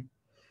we're in.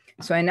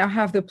 So I now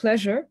have the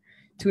pleasure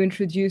to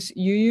introduce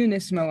Yuyun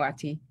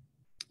Ismawati.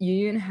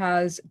 Yuyun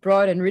has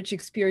broad and rich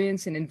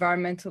experience in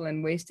environmental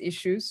and waste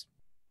issues.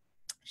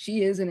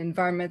 She is an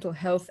environmental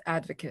health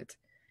advocate,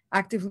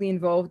 actively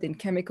involved in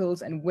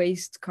chemicals and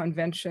waste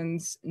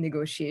conventions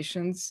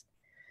negotiations.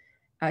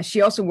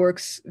 She also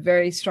works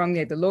very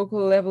strongly at the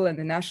local level and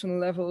the national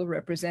level,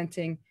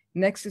 representing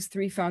Nexus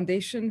 3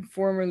 Foundation,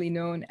 formerly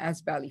known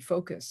as Bali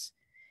Focus.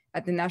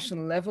 At the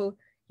national level,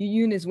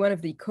 Yuyun is one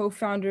of the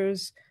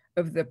co-founders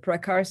of the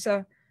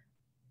Prakarsa,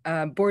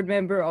 board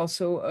member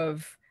also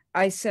of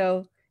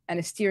ICEL, and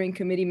a steering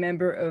committee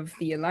member of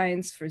the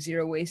Alliance for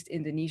Zero Waste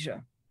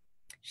Indonesia.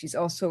 She's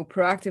also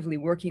proactively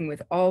working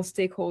with all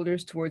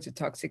stakeholders towards a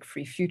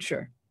toxic-free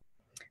future.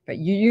 But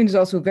Yuyun is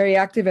also very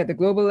active at the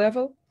global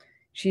level.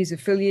 She's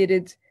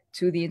affiliated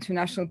to the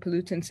International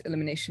Pollutants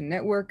Elimination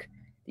Network,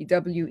 the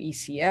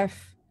WECF,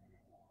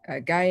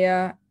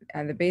 GAIA,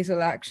 and the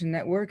Basel Action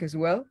Network as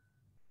well.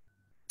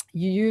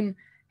 Yuyun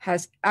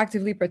has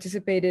actively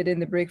participated in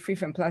the Break Free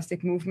from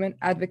Plastic movement,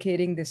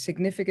 advocating the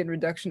significant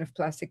reduction of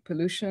plastic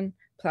pollution,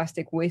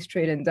 plastic waste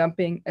trade and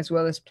dumping, as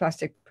well as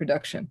plastic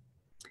production.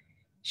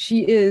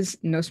 She is,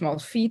 no small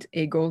feat,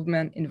 a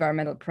Goldman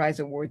Environmental Prize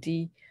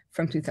awardee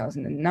from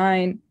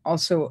 2009,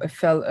 also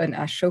an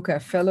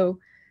Ashoka Fellow,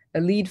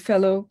 a LEED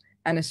Fellow,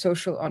 and a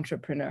social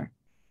entrepreneur.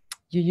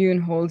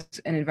 Yuyun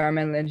holds an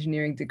environmental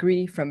engineering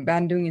degree from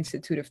Bandung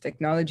Institute of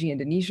Technology,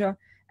 Indonesia,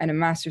 and a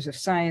Master's of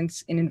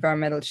Science in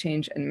Environmental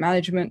Change and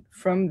Management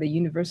from the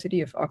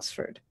University of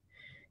Oxford.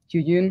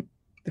 Yuyun,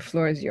 the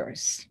floor is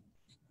yours.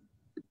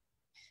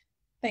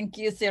 Thank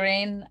you,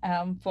 Sirine,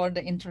 for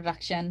the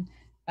introduction.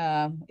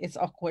 It's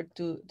awkward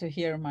to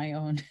hear my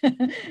own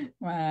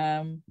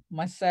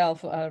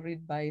myself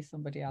read by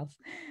somebody else.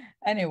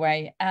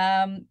 Anyway,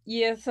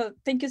 yeah, so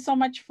thank you so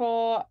much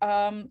for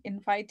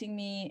inviting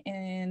me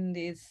in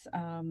this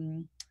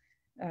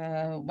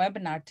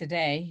webinar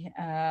today.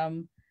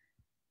 Hang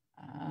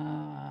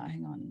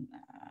on,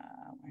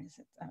 where is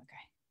it?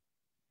 Okay.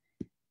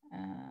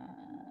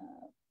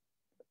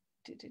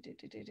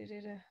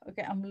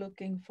 Okay, I'm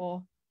looking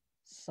for,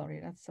 sorry,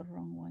 that's the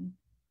wrong one.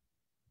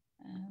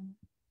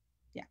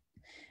 Yeah,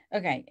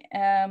 okay.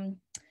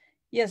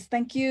 Yes,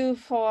 thank you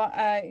for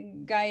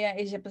GAIA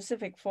Asia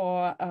Pacific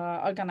for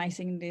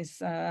organizing this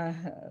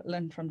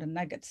Learn from the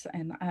Nuggets.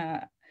 And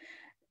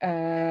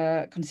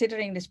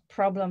considering this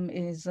problem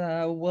is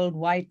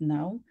worldwide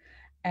now,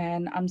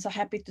 and I'm so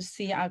happy to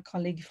see our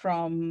colleague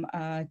from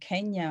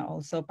Kenya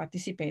also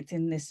participate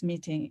in this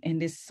meeting, in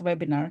this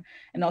webinar,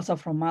 and also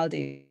from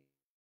Maldives.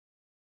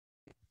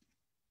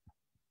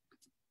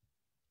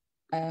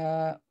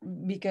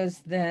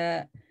 Because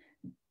the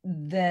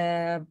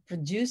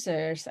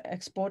producers,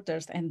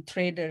 exporters, and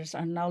traders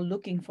are now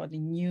looking for the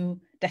new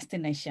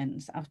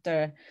destinations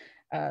after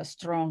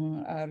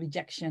strong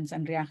rejections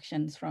and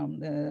reactions from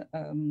the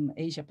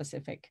Asia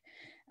Pacific.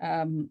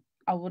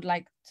 I would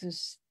like to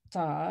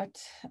start.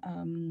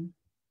 Hang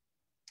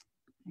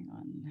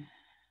on,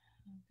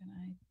 how can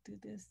I do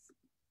this?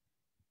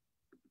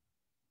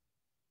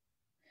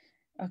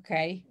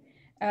 Okay.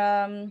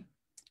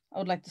 I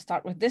would like to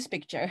start with this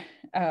picture.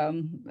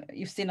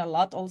 You've seen a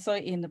lot also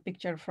in the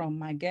picture from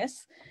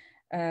Mages,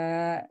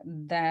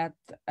 that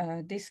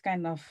this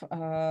kind of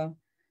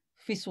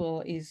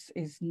visual is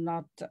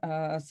not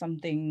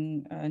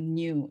something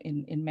new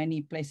in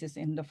many places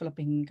in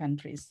developing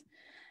countries.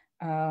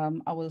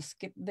 I will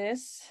skip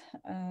this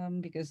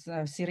because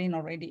Sirine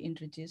already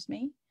introduced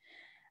me.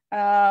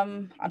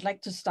 I'd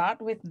like to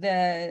start with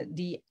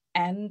the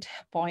end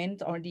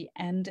point or the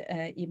end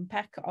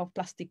impact of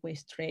plastic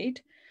waste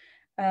trade.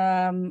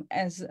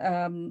 As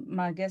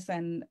Mages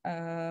and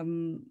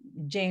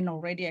Jane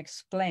already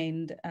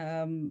explained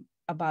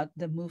about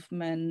the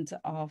movement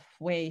of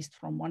waste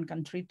from one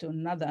country to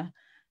another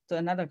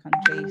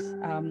countries,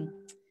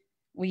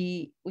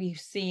 we've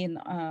seen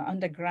on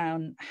the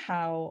ground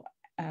how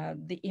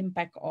the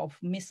impact of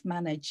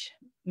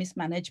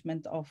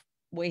mismanagement of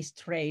waste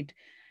trade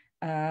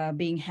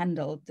being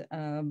handled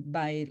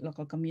by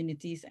local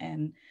communities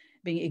and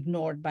being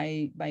ignored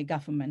by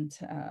government,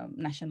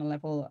 national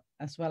level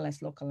as well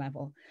as local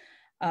level.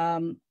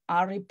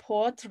 Our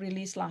report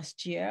released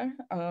last year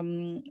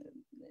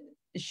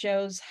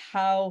shows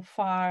how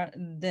far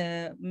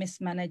the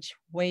mismanaged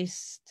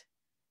waste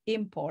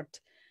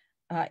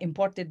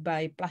imported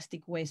by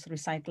plastic waste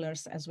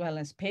recyclers as well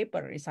as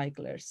paper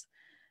recyclers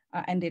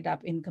ended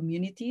up in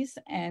communities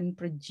and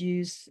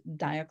produced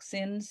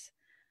dioxins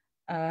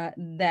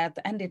that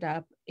ended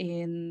up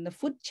in the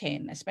food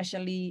chain,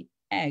 especially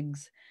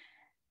eggs.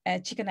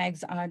 Chicken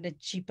eggs are the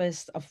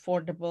cheapest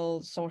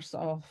affordable source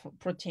of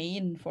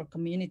protein for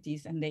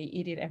communities, and they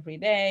eat it every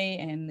day,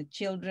 and the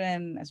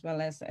children as well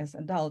as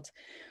adults.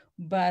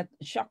 But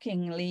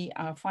shockingly,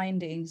 our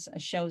findings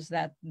shows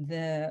that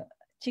the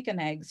chicken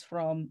eggs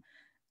from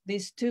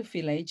these two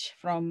villages,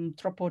 from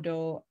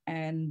Tropodo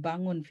and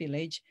Bangun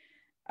village,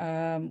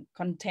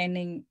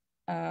 containing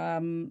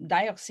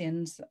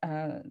dioxins,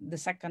 the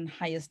second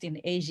highest in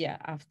Asia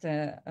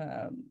after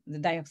the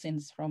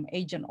dioxins from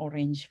Agent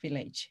Orange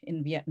village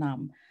in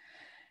Vietnam.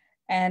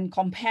 And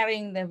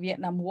comparing the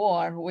Vietnam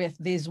War with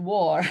this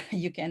war,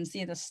 you can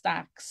see the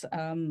stacks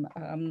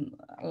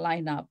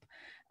line up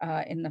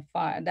in the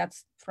fire.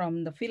 That's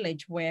from the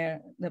village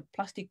where the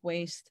plastic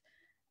waste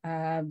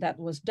that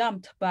was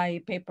dumped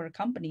by paper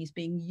companies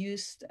being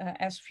used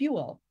as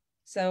fuel.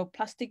 So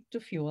plastic to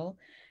fuel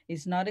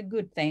is not a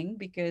good thing,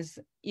 because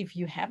if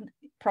you have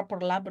proper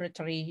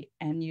laboratory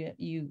and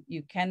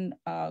you can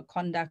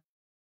conduct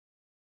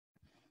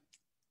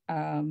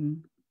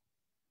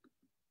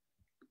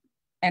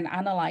and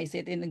analyze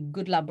it in a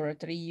good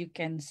laboratory, you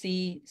can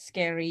see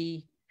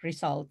scary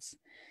results.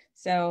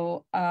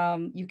 So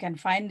you can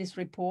find this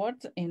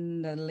report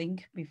in the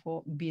link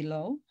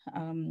below.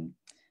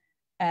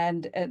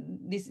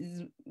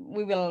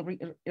 We will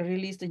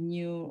release the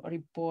new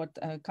report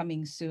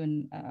coming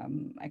soon,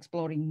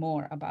 exploring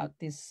more about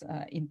this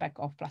impact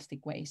of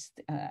plastic waste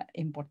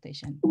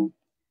importation.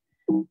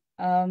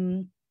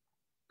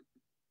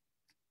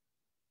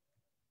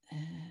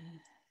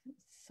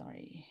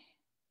 Sorry.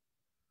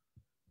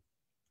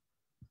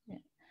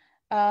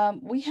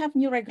 We have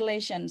new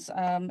regulations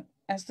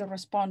as the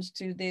response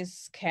to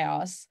this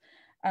chaos.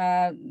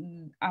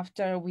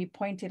 After we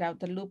pointed out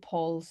the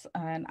loopholes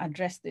and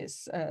addressed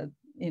this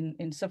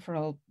in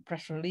several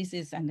press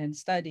releases and then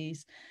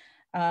studies,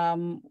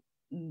 the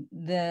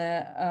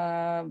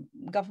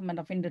government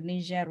of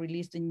Indonesia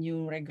released the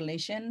new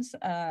regulations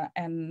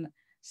and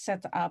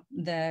set up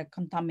the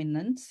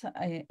contaminants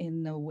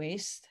in the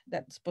waste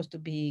that's supposed to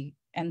be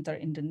enter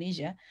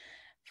Indonesia.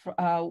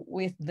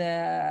 With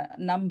the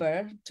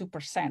number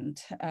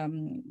 2%.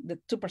 The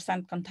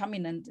 2%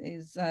 contaminant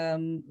is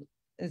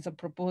a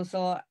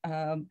proposal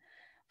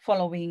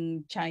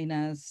following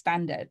China's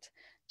standard.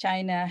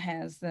 China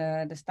has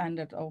the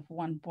standard of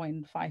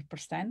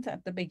 1.5%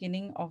 at the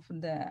beginning of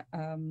the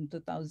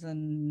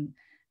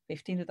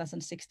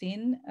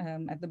 2015-2016,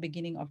 at the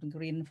beginning of the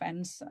Green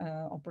Fence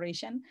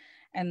operation.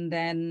 And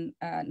then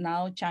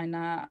now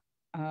China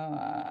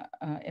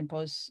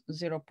impose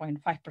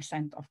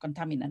 0.5% of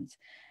contaminants.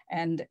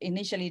 And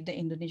initially the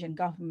Indonesian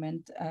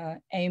government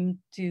aimed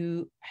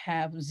to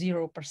have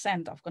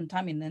 0% of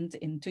contaminant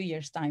in 2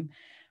 years' time.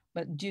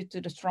 But due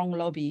to the strong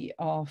lobby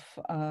of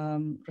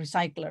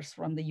recyclers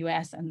from the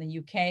US and the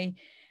UK,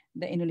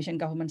 the Indonesian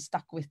government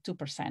stuck with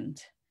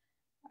 2%.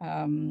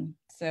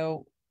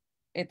 So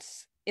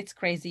it's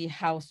crazy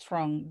how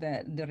strong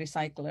the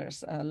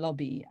recyclers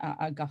lobby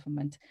our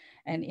government.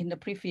 And in the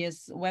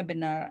previous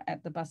webinar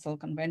at the Basel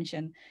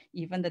Convention,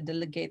 even the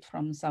delegate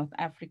from South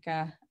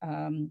Africa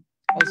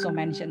also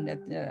mentioned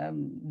that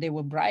they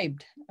were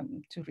bribed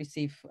to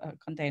receive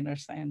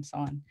containers and so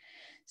on.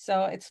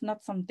 So it's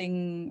not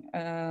something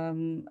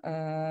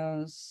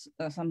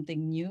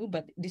something new,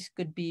 but this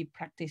could be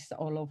practiced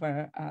all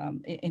over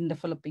in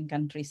developing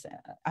countries,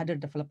 other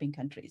developing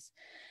countries.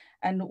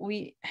 And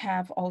we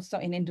have also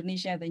in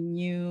Indonesia the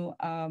new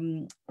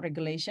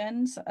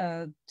regulations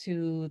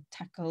to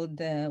tackle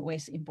the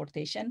waste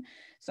importation.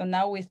 So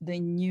now with the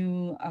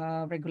new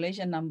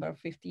regulation number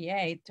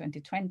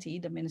 58/2020,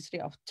 the Ministry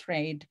of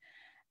Trade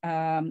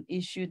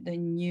issued the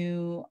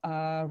new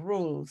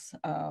rules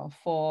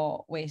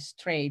for waste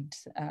trade,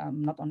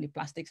 not only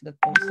plastics, but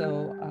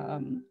also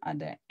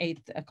other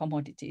 8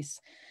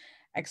 commodities.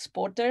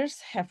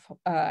 Exporters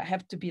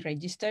have to be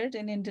registered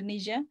in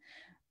Indonesia.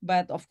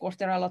 But of course,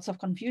 there are lots of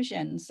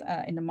confusions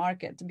in the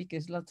market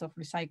because lots of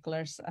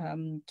recyclers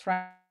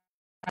try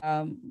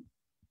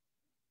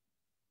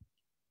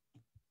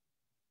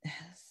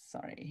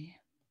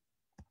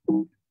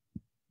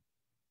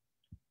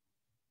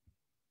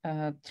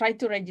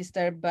to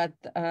register, but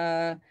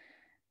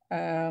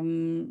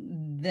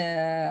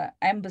the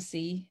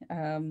embassy,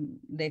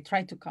 they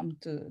try to come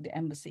to the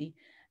embassy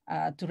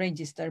to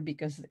register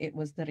because it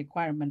was the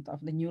requirement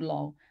of the new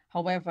law.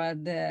 However,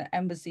 the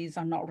embassies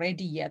are not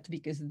ready yet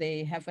because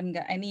they haven't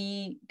got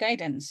any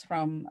guidance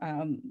from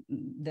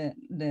the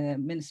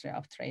Ministry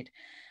of Trade.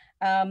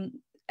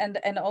 And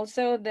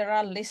also there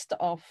are lists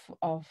of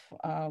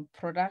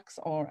products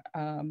or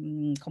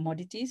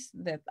commodities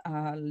that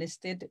are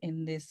listed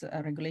in these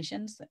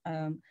regulations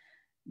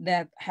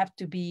that have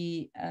to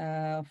be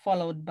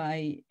followed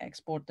by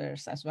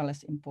exporters as well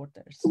as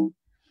importers.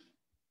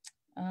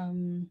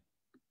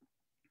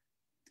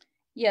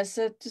 Yes,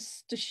 so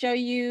to show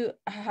you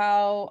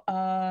how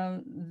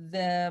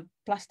the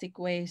plastic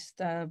waste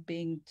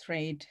being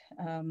traded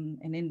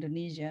in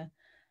Indonesia.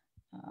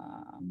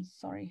 I'm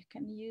sorry,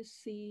 can you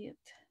see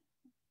it?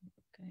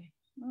 Okay,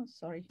 oh,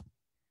 sorry.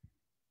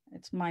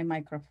 It's my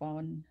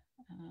microphone.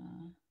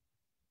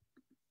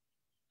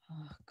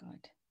 Oh,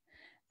 God.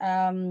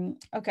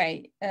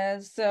 Okay,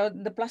 so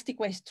the plastic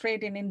waste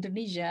trade in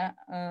Indonesia,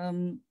 I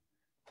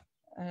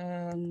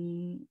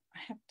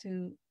have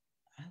to,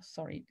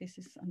 sorry, this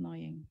is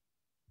annoying.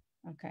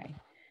 Okay,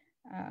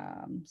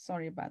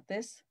 sorry about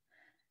this.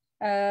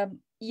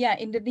 Yeah,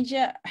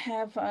 Indonesia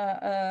have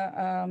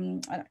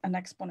an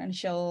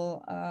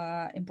exponential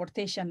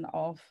importation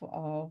of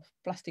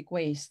plastic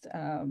waste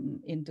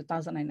in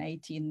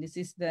 2018. This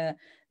is the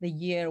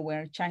year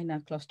where China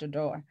closed the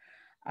door.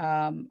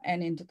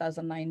 And in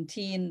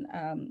 2019,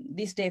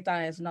 this data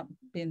has not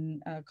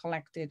been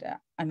collected.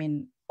 I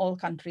mean, all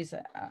countries,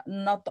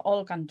 not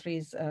all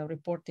countries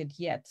reported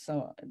yet.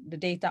 So the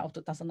data of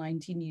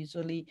 2019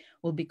 usually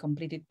will be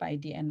completed by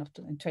the end of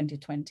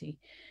 2020.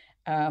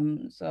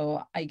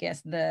 So I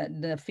guess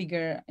the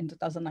figure in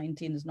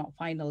 2019 is not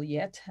final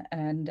yet,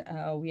 and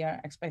we are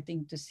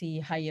expecting to see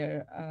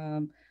higher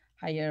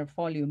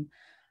volume.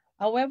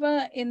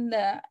 However, in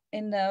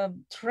the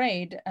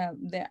trade,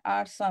 there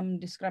are some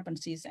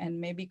discrepancies, and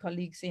maybe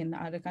colleagues in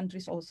other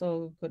countries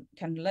also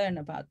can learn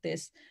about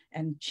this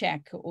and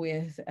check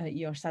with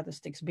your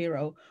statistics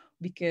bureau,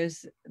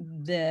 because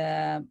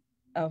the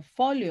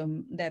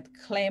volume that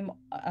claim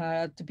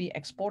to be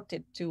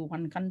exported to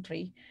one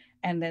country,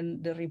 and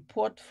then the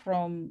report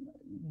from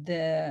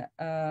the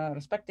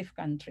respective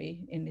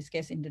country, in this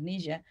case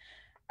Indonesia,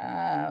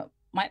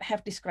 might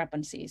have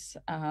discrepancies.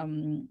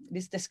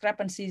 These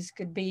discrepancies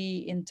could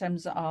be in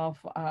terms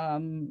of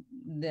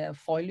the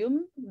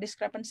volume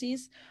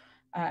discrepancies,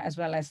 as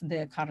well as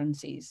the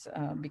currencies,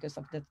 because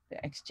of the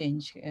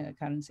exchange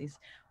currencies.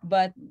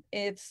 But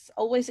it's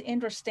always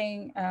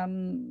interesting.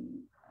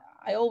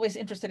 I always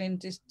interested in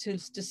to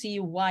see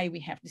why we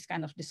have this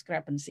kind of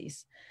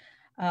discrepancies.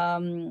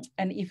 And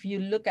if you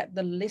look at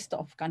the list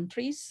of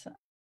countries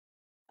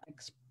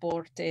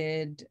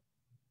exported,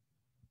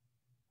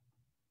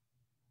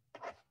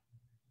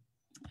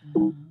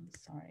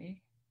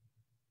 sorry.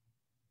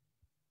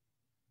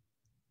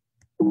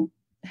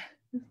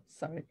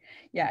 Sorry.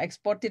 Yeah,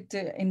 exported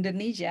to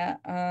Indonesia.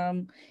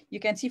 You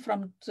can see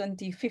from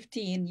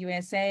 2015,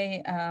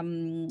 USA,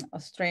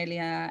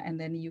 Australia, and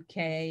then UK.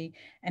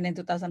 And in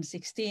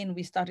 2016,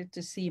 we started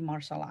to see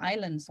Marshall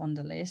Islands on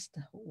the list.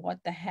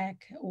 What the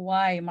heck?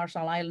 Why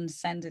Marshall Islands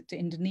sent it to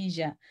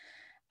Indonesia?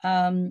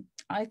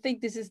 I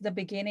think this is the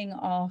beginning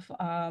of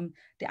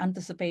the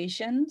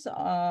anticipations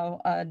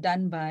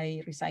done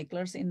by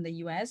recyclers in the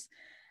US,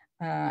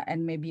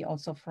 and maybe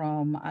also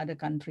from other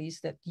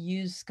countries that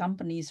use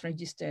companies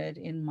registered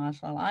in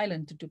Marshall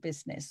Island to do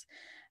business.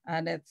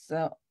 That's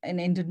in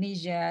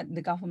Indonesia,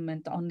 the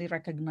government only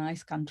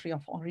recognizes country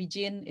of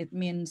origin. It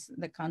means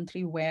the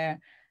country where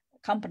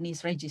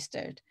companies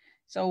registered.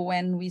 So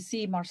when we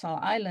see Marshall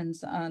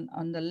Islands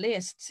on the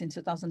list since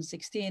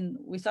 2016,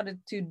 we started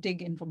to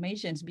dig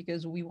information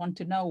because we want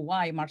to know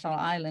why Marshall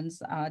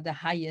Islands are the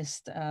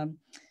highest,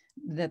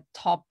 the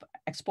top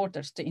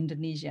exporters to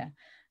Indonesia,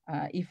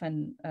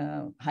 even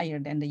higher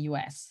than the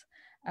US.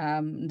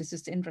 This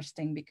is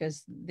interesting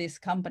because this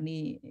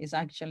company is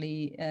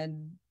actually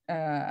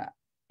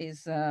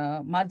is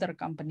a mother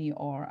company,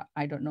 or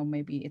I don't know,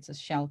 maybe it's a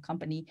shell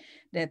company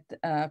that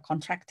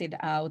contracted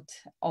out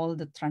all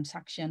the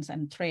transactions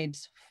and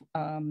trades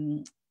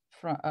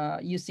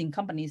using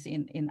companies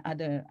in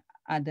other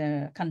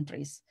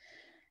countries.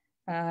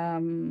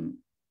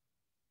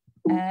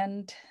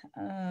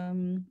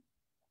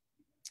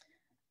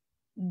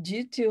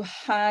 Due to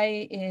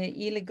high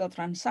illegal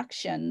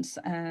transactions,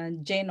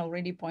 Jane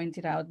already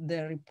pointed out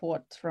the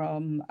report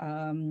from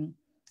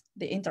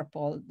the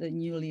Interpol, the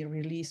newly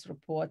released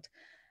report,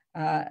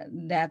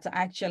 that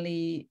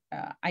actually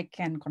I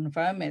can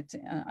confirm it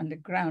on the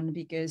ground,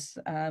 because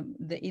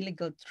the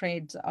illegal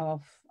trades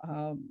of,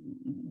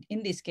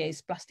 in this case,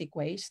 plastic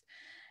waste,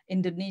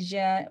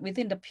 Indonesia,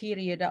 within the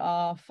period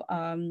of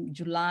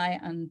July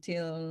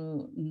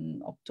until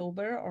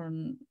October, or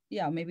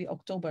yeah, maybe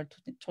October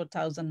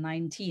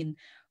 2019,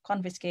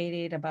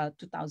 confiscated about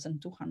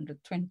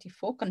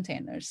 2,224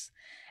 containers,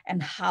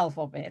 and half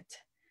of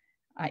it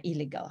are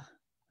illegal.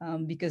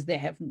 Because they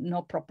have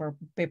no proper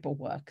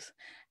paperwork.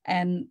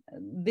 And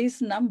this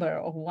number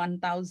of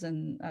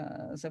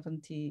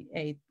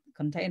 1,078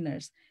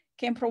 containers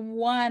came from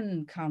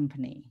one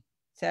company.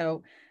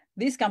 So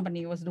this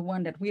company was the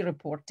one that we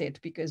reported,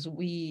 because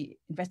we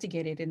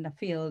investigated in the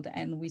field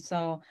and we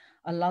saw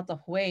a lot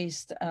of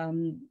waste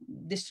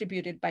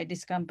distributed by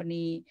this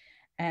company,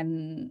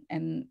 and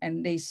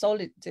they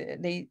sold it.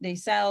 They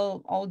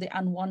sell all the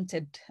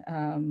unwanted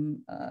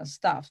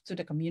stuff to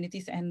the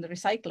communities and the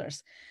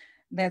recyclers.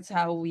 That's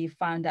how we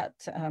found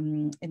out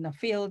in the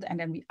field. And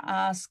then we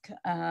asked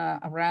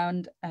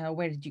around,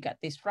 where did you get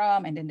this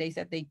from? And then they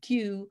said they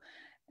queue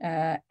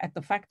at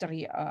the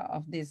factory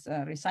of this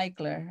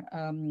recycler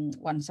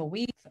once a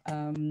week.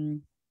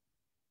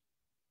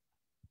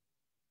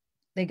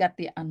 They got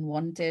the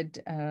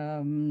unwanted,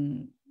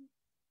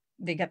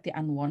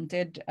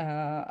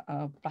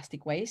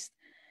 plastic waste,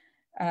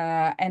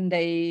 and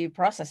they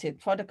process it.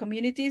 For the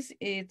communities,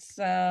 it's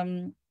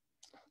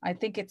I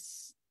think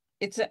it's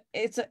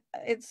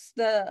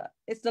the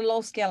low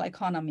scale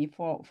economy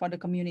for the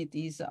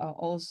communities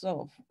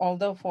also,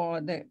 although for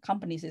the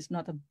companies it's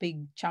not a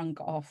big chunk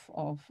of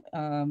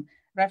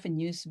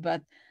revenues,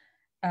 but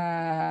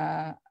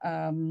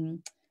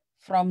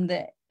from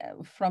the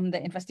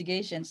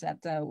investigations that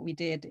we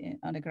did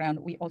on the ground,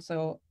 we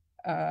also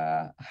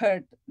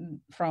heard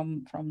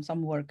from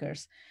some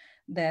workers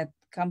that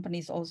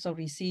companies also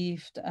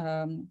received,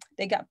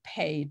 they got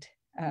paid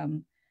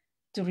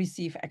to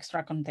receive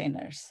extra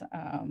containers.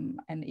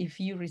 And if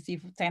you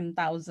receive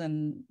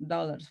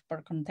 $10,000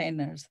 per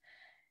containers,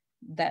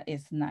 that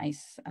is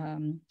nice.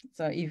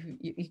 So if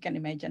you can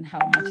imagine how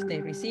much they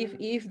receive,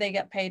 if they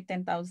get paid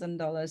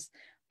 $10,000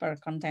 per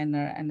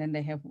container and then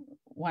they have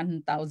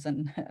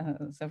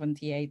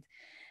 1,078,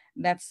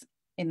 that's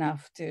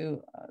enough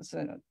to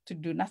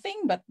do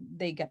nothing, but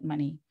they get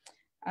money.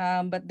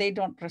 But they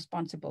don't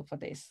responsible for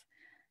this.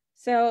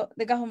 So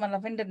the government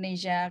of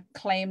Indonesia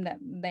claimed that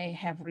they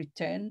have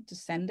returned to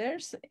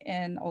senders,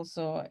 and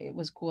also it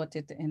was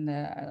quoted in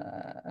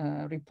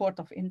the report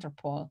of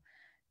Interpol.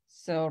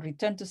 So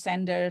return to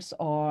senders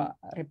or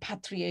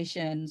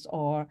repatriations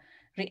or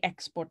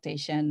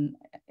re-exportation,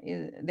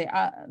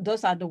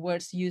 those are the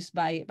words used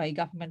by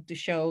government to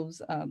show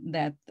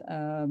that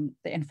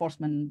the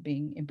enforcement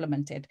being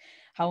implemented.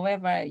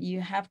 However,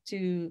 you have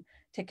to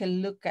take a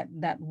look at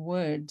that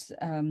words,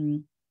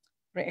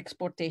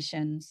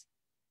 re-exportations,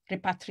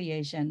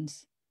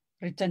 repatriations,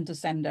 return to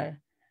sender.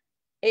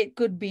 It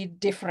could be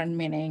different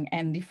meaning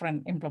and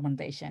different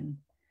implementation.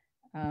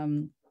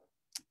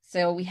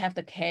 So we have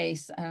the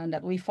case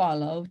that we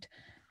followed.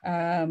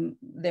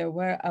 There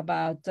were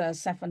about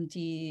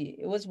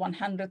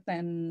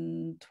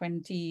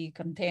 120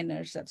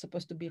 containers that's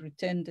supposed to be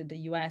returned to the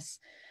US.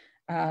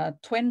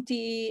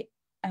 20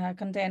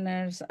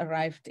 containers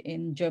arrived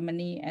in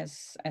Germany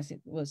as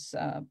it was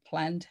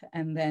planned,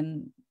 and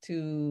then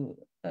to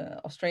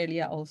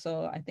Australia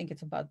also, I think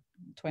it's about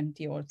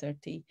 20 or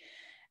 30.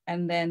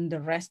 And then the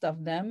rest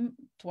of them,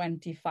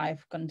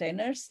 25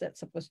 containers that's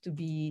supposed to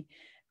be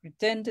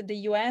returned to the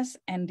US,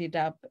 ended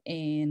up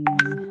in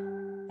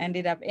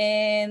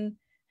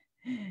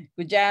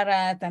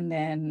Gujarat and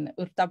then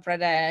Uttar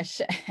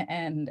Pradesh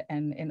and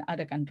in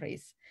other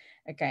countries.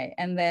 Okay,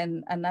 and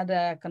then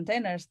another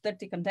containers,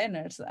 30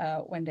 containers,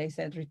 when they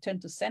said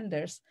return to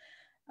senders,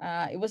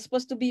 it was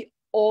supposed to be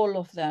all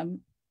of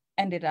them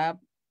ended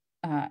up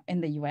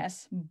in the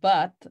US,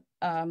 but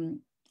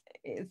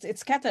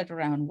it's scattered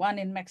around, one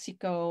in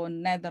Mexico,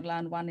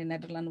 Netherlands, one in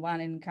Netherlands,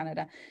 one in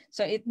Canada.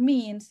 So it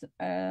means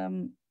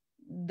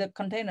the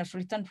containers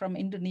returned from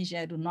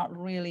Indonesia do not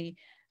really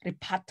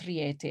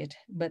repatriated,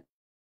 but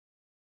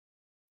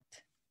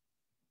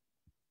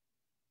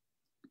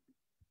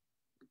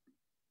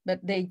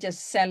they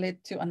just sell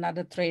it to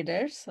another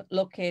traders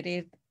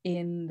located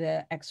in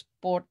the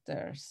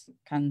exporters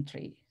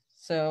country.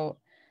 So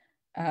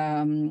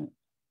they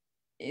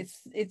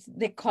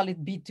call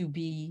it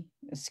B2B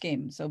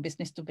scheme, so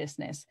business to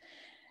business.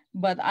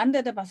 But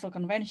under the Basel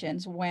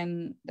Conventions,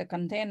 when the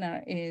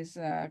container is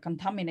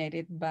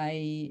contaminated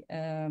by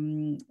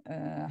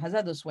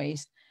hazardous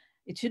waste,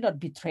 it should not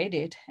be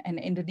traded. And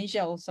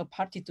Indonesia also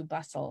party to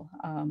Basel,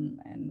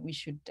 and we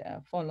should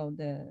follow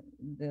the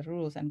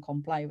rules and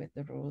comply with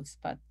the rules.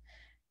 But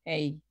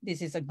hey,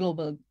 this is a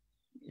global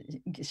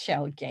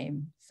shell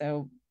game.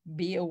 So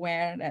be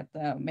aware that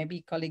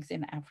maybe colleagues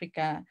in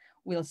Africa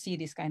will see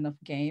this kind of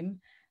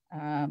game.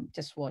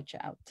 Just watch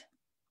out.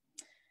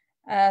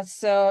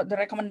 So the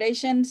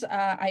recommendations,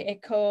 I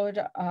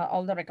echoed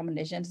all the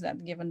recommendations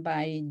that given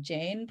by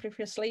Jane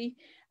previously.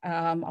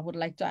 I would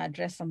like to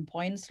address some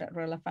points that are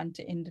relevant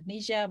to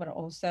Indonesia, but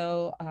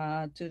also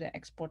to the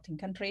exporting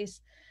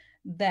countries,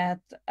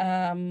 that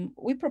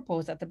we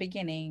proposed at the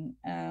beginning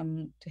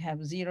to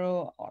have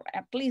 0 or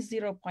at least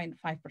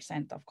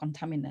 0.5% of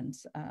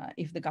contaminants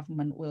if the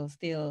government will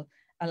still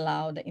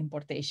allow the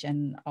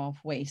importation of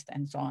waste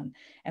and so on.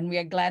 And we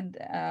are glad,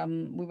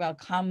 we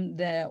welcome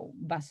the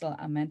Basel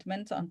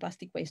Amendment on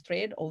plastic waste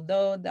trade,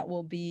 although it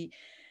will be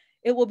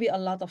a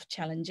lot of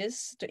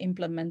challenges to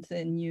implement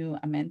the new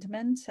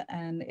amendment,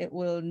 and it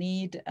will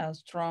need a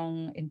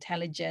strong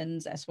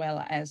intelligence as well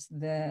as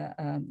the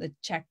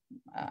check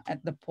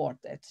at the port,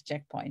 at the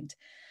checkpoint.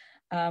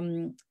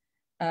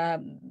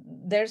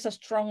 There's a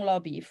strong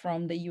lobby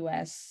from the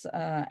US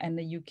and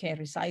the UK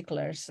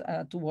recyclers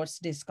towards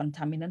this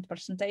contaminant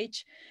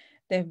percentage.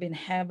 They've been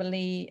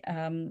heavily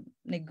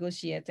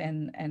negotiate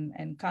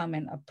and come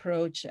and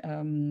approach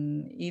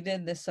either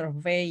the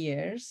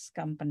surveyors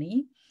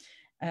company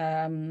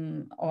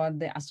or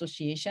the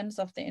associations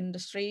of the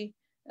industry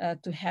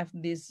to have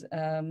this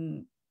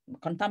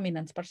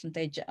contaminants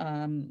percentage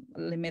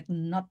limit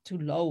not too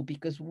low,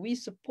 because we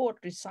support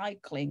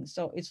recycling.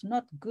 So it's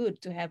not good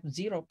to have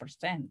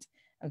 0%.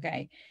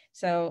 Okay,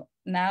 so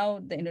now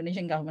the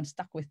Indonesian government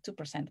stuck with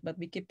 2%, but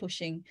we keep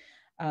pushing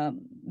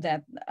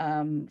that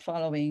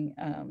following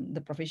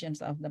the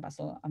provisions of the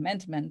Basel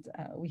Amendment,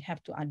 we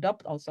have to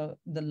adopt also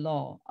the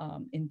law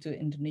into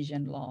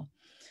Indonesian law.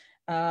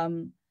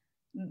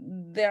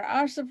 There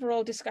are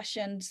several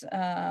discussions,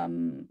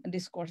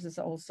 discourses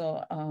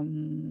also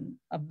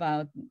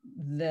about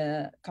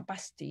the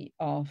capacity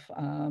of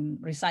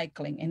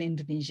recycling in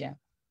Indonesia.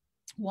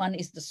 One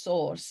is the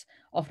source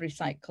of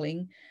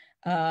recycling.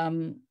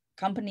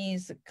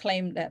 Companies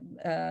claim that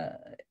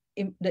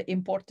the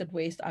imported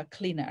waste are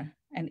cleaner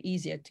and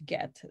easier to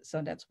get,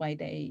 so that's why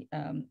they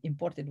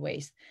imported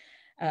waste.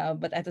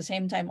 But at the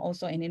same time,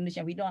 also in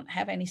Indonesia, we don't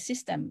have any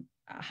system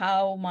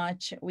how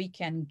much we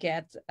can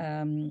get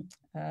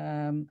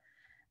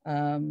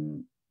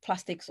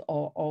plastics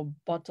or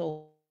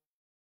bottles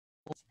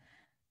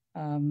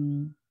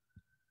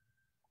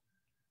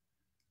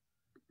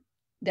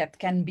that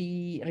can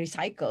be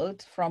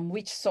recycled from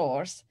which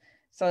source.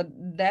 So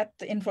that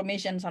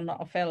informations are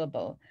not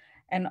available.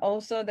 And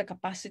also the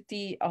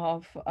capacity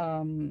of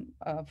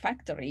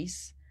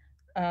factories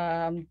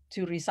to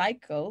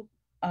recycle,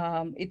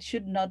 it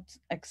should not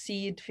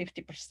exceed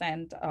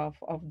 50% of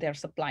their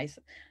supplies.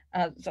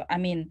 So I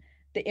mean,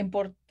 the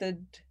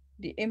imported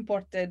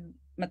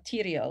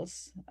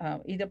materials,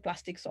 either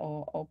plastics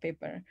or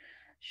paper,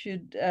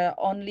 should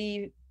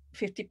only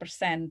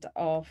 50%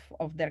 of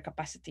their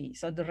capacity.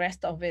 So the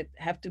rest of it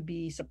have to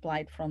be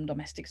supplied from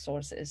domestic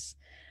sources.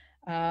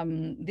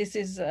 This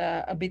is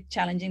a bit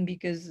challenging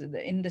because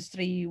the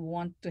industry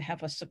want to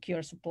have a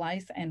secure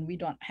supplies, and we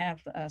don't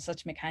have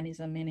such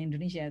mechanism in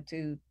Indonesia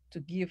to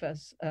give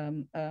us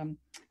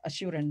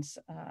assurance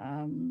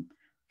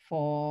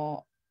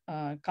for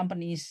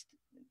companies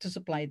to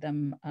supply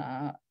them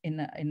in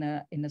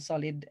a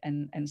solid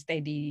and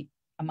steady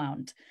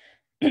amount.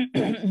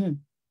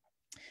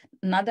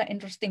 Another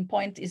interesting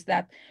point is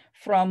that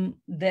from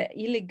the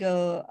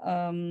illegal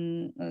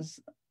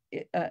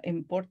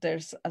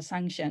importers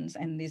sanctions,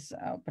 and this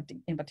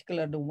in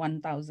particular the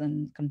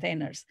 1,000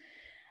 containers,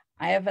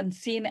 I haven't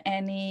seen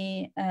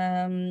any,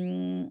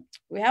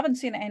 we haven't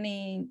seen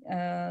any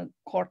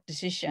court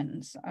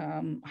decisions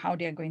how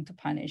they are going to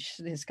punish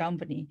this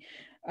company.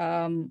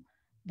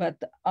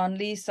 But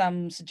only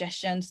some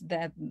suggestions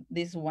that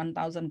these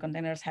 1,000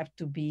 containers have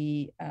to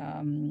be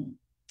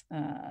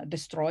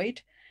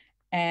destroyed.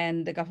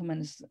 And the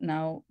government is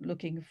now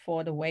looking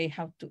for the way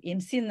how to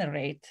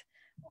incinerate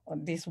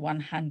these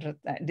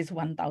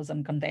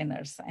 1,000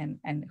 containers,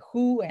 and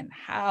who and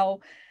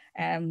how.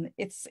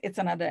 It's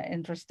another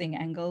interesting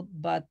angle,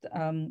 but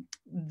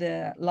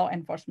the law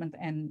enforcement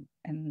and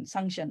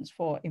sanctions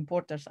for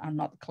importers are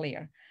not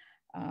clear.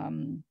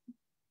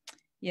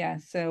 Yeah,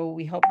 so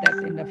we hope that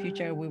in the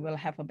future we will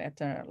have a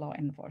better law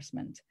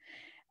enforcement.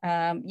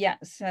 Yeah,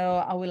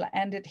 so I will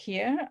end it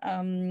here.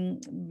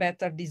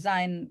 Better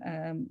design,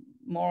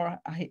 more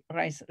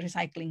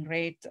recycling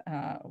rate,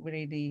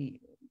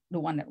 really the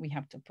one that we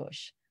have to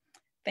push.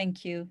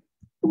 Thank you.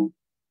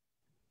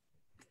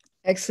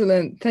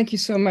 Excellent. Thank you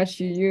so much,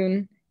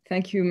 Yuyun.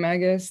 Thank you,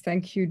 Magus.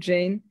 Thank you,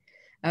 Jane.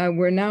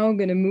 We're now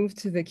going to move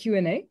to the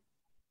Q&A.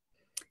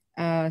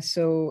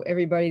 So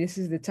everybody, this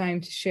is the time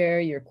to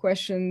share your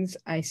questions.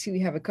 I see we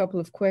have a couple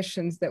of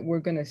questions that we're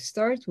going to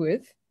start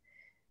with.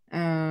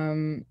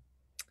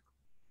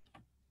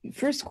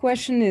 First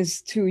question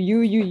is to you,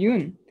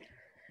 Yuyun.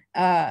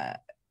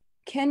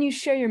 Can you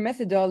share your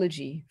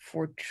methodology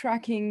for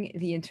tracking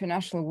the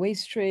international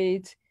waste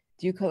trade?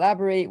 Do you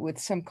collaborate with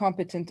some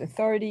competent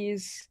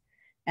authorities?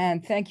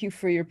 And thank you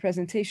for your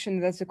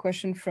presentation. That's a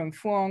question from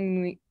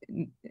Phuong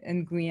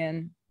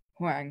Nguyen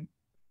Huang.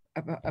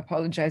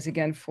 Apologize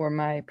again for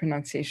my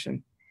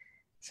pronunciation.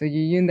 So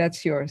Yuyun,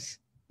 that's yours.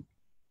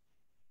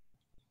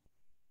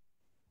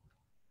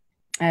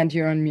 And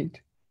you're on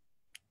mute.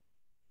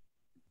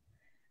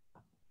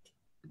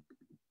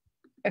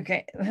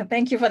 Okay,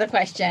 thank you for the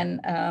question.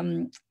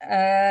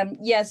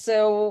 Yeah,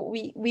 so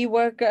we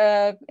work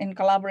in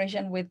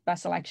collaboration with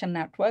Basel Action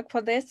Network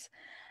for this.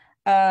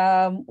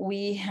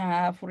 We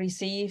have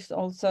received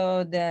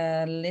also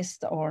the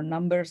list or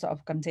numbers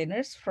of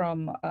containers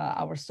from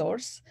our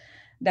source.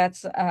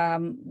 That's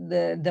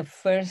the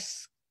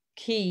first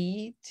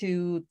key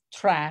to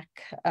track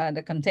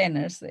the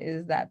containers,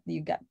 is that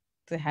you got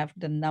to have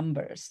the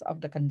numbers of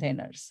the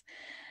containers.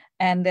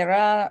 And there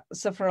are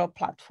several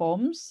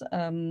platforms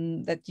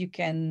that you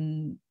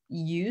can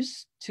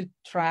use to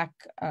track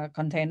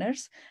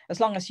containers.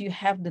 As long as you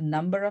have the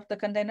number of the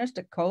containers,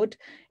 the code,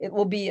 it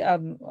will be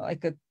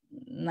like a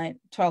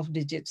 12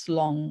 digits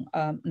long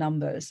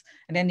numbers.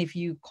 And then if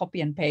you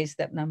copy and paste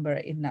that number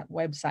in that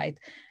website,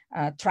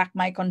 track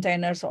my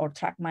containers or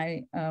track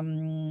my,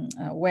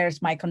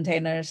 where's my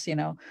containers, you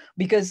know,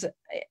 because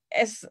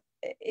as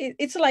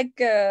it's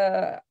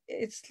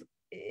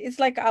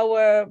like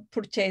our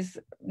purchase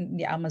in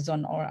the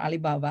Amazon or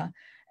Alibaba.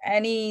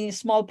 Any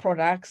small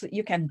products,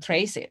 you can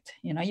trace it,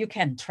 you know, you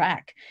can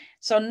track.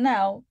 So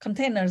now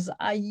containers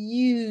are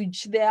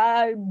huge, they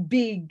are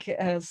big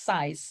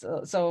size,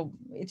 so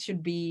it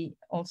should be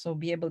also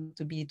be able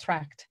to be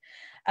tracked.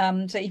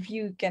 So if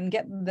you can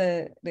get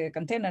the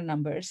container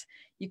numbers,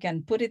 you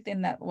can put it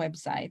in that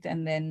website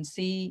and then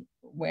see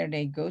where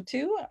they go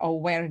to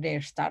or where they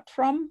start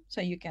from,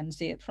 so you can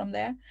see it from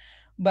there.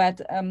 But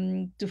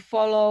to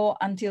follow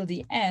until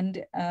the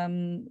end,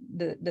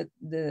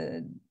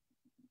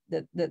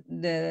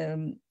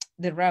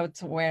 the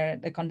route where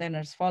the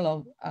containers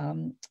follow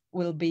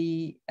will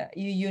be,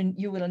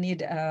 you will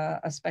need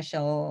a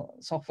special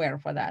software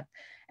for that.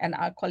 And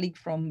our colleague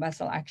from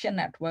Basel Action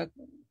Network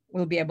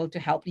will be able to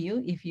help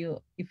you if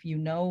you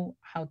know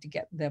how to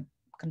get the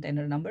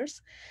container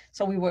numbers.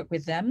 So we work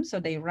with them, so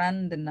they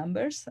run the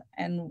numbers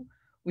and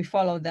we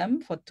follow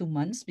them for 2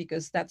 months,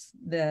 because that's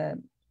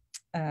the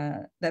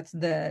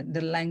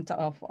length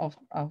of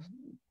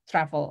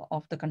travel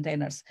of the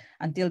containers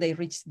until they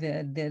reach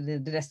the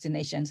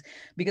destinations.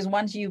 Because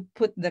once you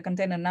put the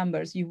container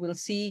numbers, you will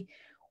see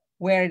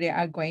where they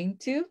are going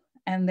to,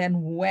 and then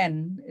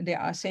when they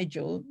are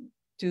scheduled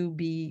to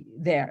be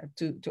there,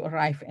 to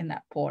arrive in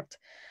that port.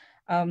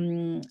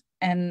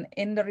 And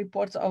in the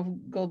reports of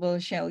Global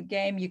Shell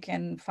Game, you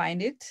can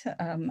find it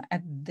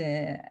at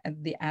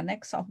the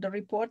annex of the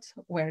reports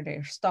where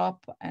they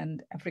stop,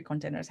 and every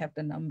containers have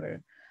the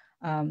number.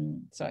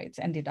 So it's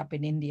ended up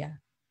in India.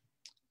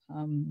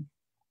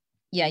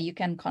 Yeah, you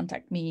can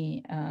contact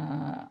me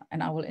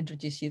and I will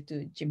introduce you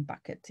to Jim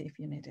Bucket if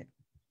you need it.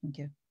 Thank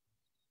you.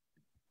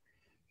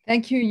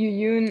 Thank you,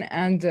 Yuyun,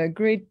 and a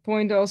great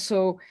point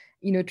also,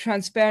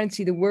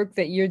 transparency, the work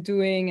that you're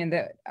doing and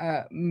that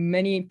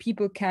many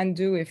people can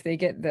do if they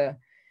get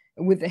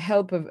with the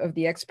help of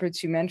the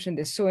experts you mentioned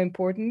is so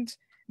important,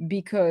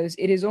 because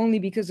it is only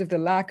because of the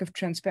lack of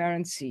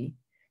transparency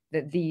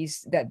that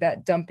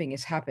that dumping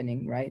is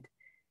happening, right?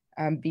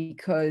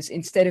 Because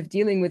instead of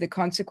dealing with the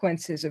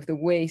consequences of the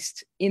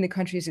waste in the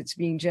countries it's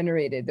being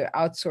generated, they're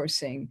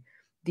outsourcing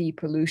the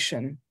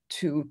pollution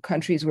to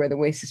countries where the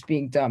waste is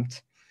being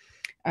dumped.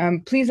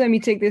 Please let me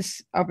take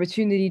this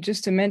opportunity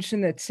just to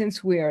mention that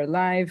since we are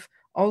live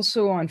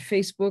also on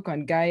Facebook,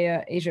 on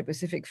GAIA Asia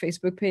Pacific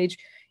Facebook page,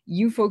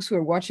 you folks who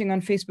are watching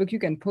on Facebook, you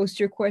can post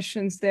your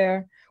questions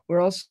there.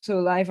 We're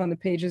also live on the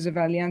pages of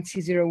Aliansi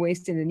Zero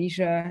Waste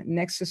Indonesia,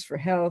 Nexus for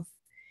Health,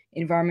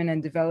 Environment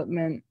and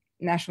Development,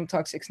 National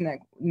Toxics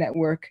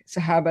Network,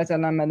 Sahabat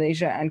Alam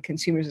Malaysia, and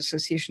Consumers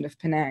Association of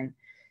Penang.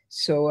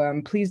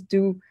 So please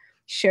do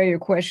share your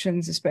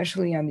questions,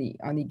 especially on the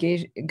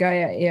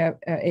GAIA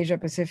Asia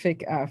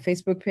Pacific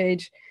Facebook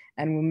page,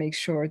 and we'll make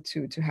sure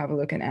to have a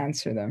look and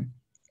answer them.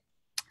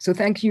 So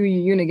thank you,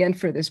 Yuyun, again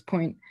for this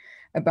point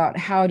about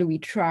how do we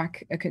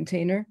track a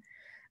container.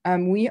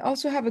 We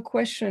also have a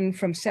question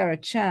from Sarah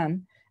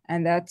Chan,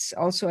 and that's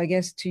also, I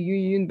guess, to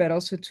Yuyun, but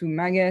also to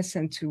Mages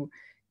and to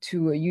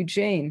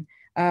Eugene.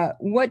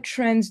 What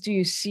trends do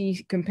you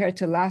see compared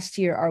to last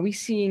year? Are we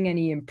seeing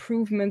any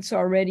improvements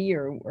already,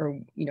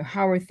 or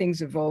how are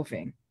things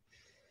evolving?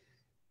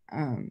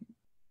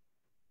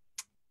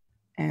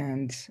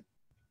 And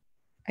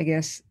I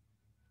guess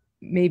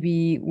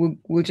maybe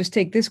we'll just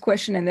take this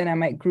question, and then I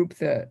might group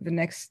the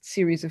next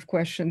series of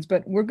questions.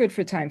 But we're good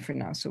for time for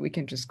now, so we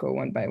can just go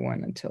one by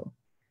one until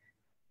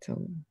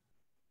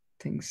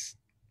things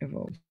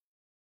evolve.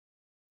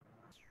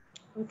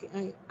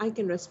 Okay, I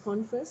can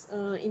respond first.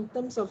 In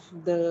terms of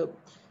the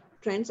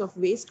trends of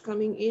waste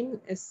coming in,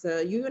 as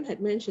Yuyun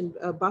had mentioned,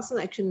 Basel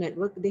Action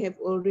Network, they have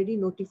already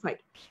notified.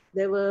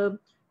 There were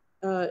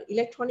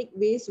electronic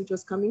waste which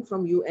was coming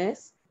from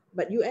US,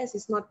 but US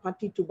is not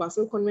party to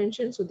Basel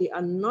Convention, so they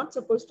are not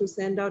supposed to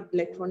send out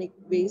electronic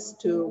waste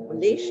to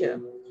Malaysia.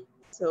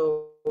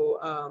 So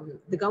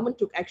the government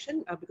took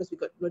action because we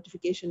got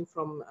notification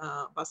from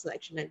Basel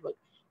Action Network.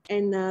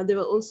 And we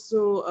were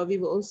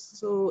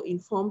also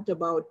informed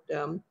about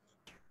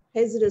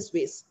hazardous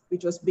waste,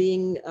 which was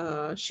being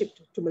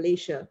shipped to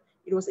Malaysia.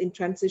 It was in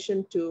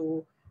transition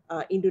to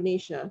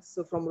Indonesia.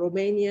 So from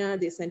Romania,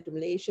 they sent to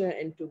Malaysia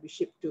and to be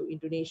shipped to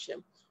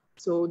Indonesia.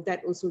 So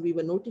that also we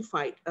were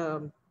notified.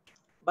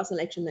 Basel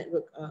Action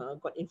Network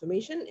got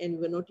information and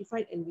we were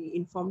notified, and we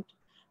informed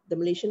the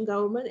Malaysian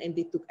government, and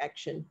they took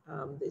action.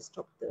 They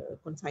stopped the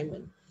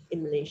consignment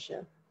in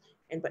Malaysia.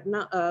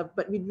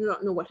 But we do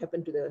not know what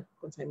happened to the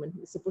consignment.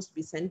 It's supposed to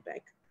be sent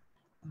back.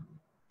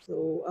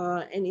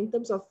 And in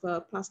terms of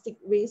plastic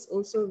waste,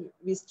 also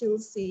we still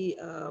see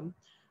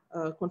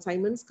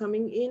consignments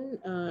coming in.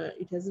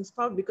 It hasn't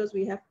stopped because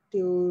we have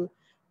till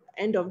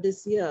end of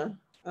this year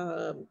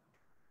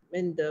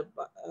when the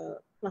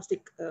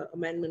plastic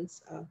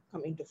amendments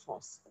come into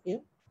force,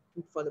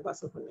 for the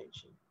Basel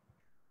Convention.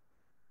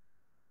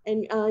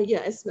 And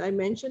as I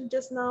mentioned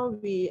just now,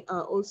 we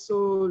are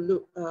also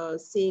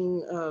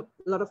seeing a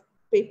lot of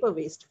paper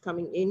waste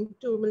coming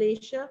into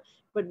Malaysia,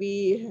 but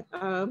we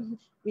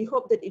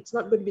hope that it's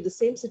not going to be the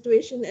same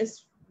situation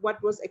as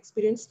what was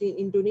experienced in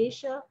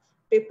Indonesia.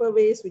 Paper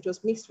waste, which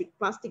was mixed with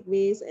plastic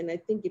waste, and I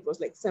think it was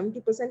like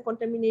 70%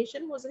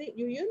 contamination, wasn't it,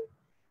 Yuyun?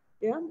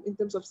 Yeah, in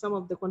terms of some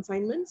of the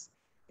consignments.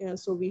 Yeah,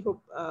 so we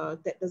hope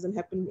that doesn't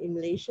happen in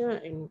Malaysia,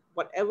 and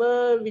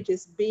whatever which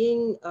is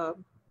being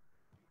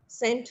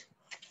sent,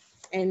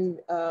 and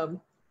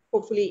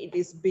hopefully it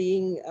is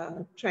being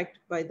tracked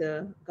by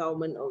the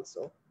government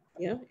also,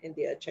 and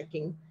they are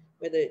checking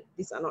whether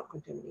these are not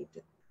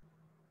contaminated.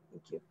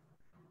 Thank you.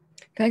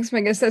 Thanks,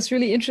 Mages. That's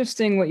really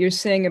interesting what you're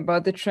saying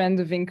about the trend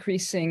of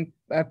increasing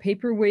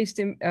paper waste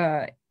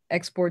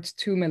exports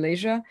to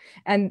Malaysia.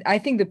 And I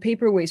think the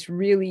paper waste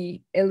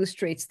really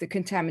illustrates the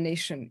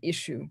contamination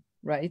issue,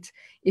 right?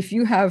 If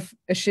you have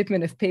a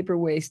shipment of paper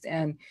waste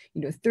and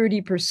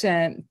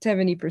 30%,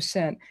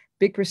 70%,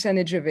 big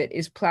percentage of it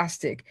is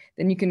plastic,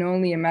 then you can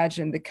only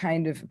imagine the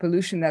kind of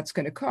pollution that's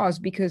going to cause,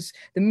 because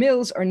the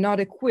mills are not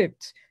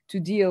equipped to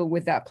deal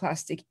with that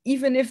plastic,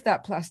 even if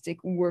that plastic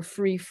were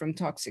free from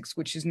toxics,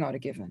 which is not a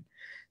given.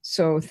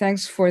 So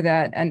thanks for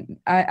that. And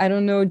I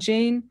don't know,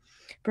 Jane,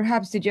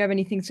 perhaps did you have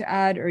anything to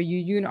add, or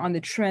Yuyun, on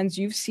the trends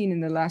you've seen in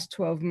the last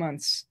 12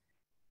 months?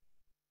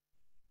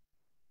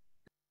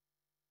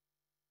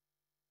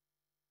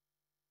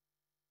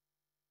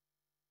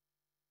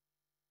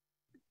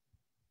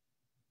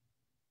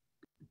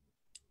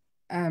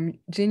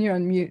 Jane, you're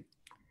on mute.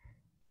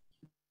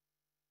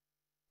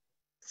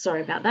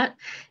 Sorry about that.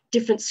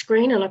 Different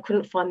screen, and I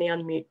couldn't find the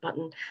unmute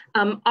button.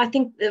 I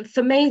think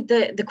for me,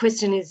 the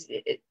question is,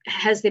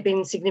 has there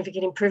been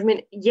significant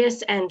improvement?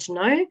 Yes and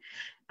no.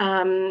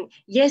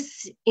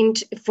 Yes,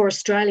 for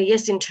Australia,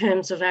 yes, in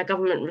terms of our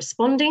government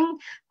responding,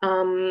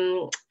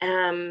 but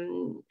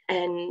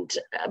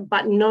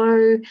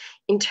no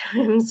in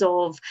terms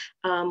of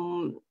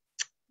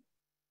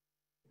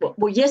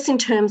well, yes, in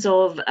terms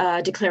of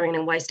declaring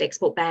a waste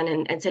export ban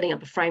and setting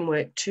up a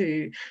framework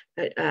to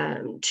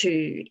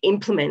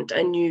implement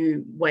a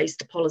new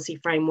waste policy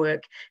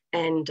framework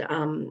and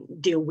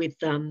deal with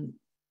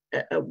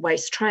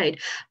waste trade,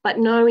 but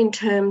no in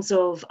terms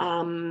of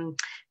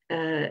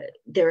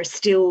we're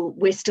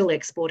still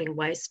exporting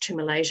waste to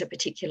Malaysia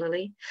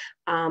particularly.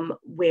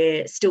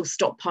 We're still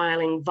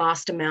stockpiling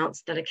vast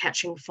amounts that are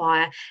catching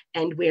fire,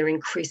 and we're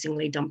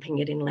increasingly dumping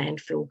it in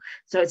landfill.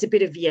 So it's a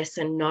bit of yes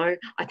and no.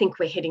 I think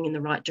we're heading in the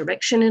right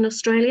direction in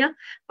Australia,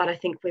 but I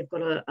think we've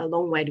got a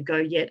long way to go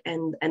yet,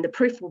 and the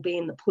proof will be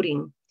in the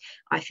pudding,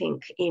 I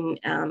think, in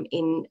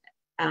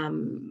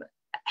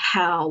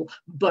how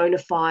bona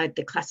fide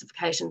the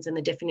classifications and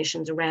the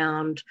definitions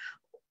around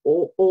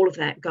all of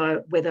that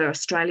go, whether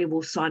Australia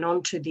will sign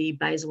on to the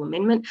Basel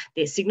Amendment.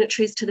 They're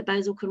signatories to the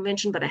Basel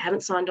Convention, but they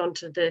haven't signed on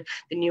to the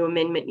new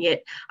amendment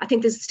yet. I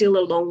think there's still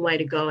a long way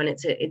to go, and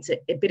it's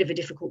a bit of a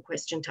difficult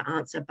question to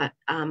answer, but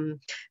a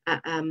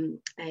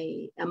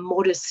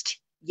modest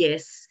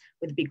yes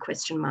with a big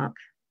question mark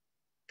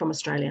from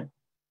Australia.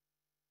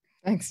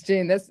 Thanks,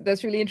 Jane.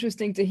 That's really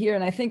interesting to hear.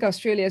 And I think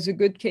Australia is a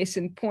good case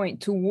in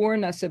point to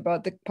warn us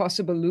about the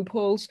possible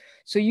loopholes.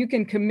 So you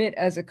can commit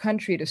as a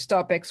country to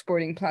stop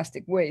exporting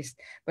plastic waste,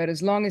 but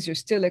as long as you're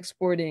still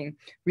exporting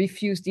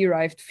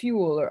refuse-derived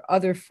fuel or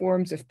other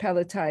forms of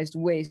pelletized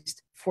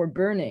waste for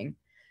burning,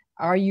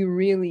 are you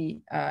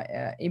really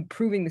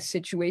improving the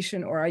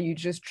situation, or are you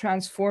just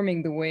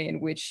transforming the way in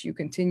which you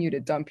continue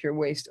to dump your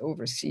waste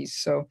overseas?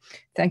 So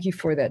thank you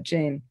for that,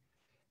 Jane.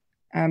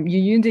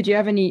 Yuyun, did you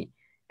have any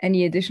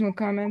additional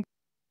comments?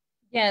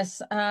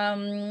 Yes,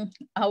 I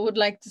would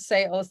like to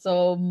say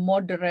also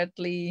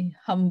moderately,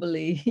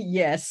 humbly,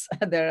 yes,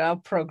 there are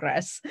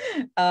progress,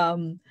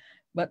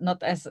 but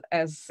not as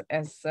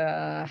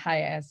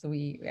high as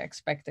we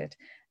expected.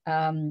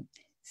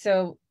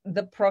 So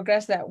the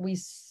progress that we've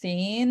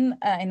seen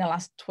in the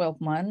last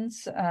 12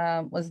 months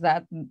was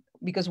that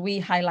because we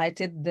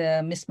highlighted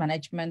the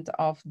mismanagement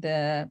of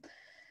the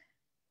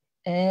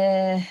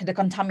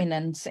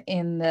contaminants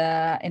in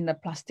the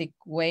plastic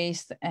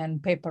waste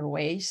and paper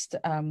waste,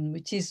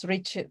 which is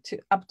reached to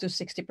up to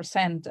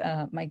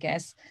 60%, my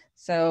guess.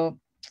 So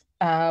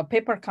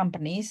paper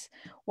companies,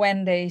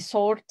 when they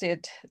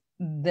sorted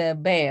the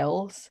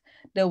bales,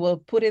 they will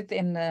put it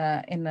in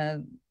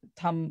a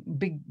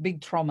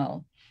big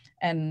trommel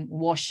and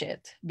wash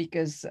it,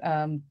 because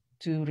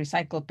to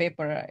recycle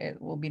paper,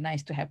 it will be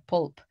nice to have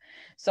pulp.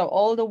 So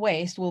all the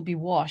waste will be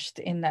washed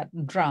in that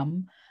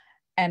drum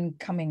and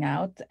coming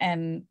out,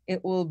 and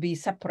it will be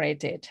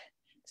separated.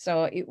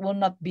 So it will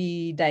not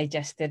be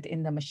digested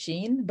in the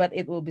machine, but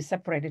it will be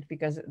separated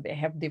because they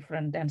have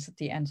different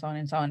density and so on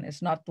and so on.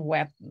 It's not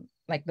wet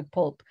like the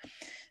pulp.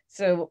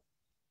 So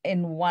at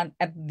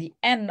the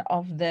end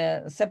of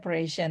the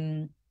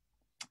separation,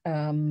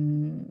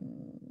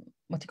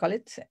 what do you call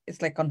it?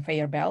 It's like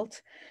conveyor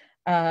belt.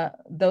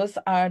 Those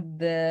are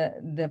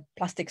the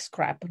plastic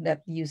scrap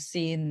that you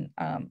see in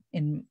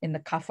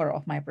the cover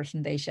of my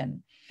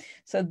presentation.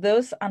 So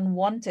those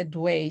unwanted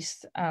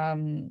waste,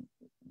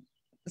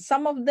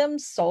 some of them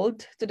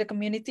sold to the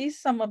communities,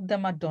 some of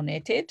them are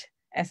donated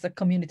as a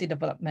community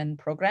development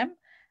program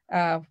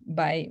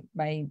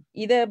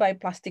either by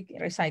plastic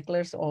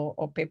recyclers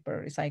or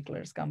paper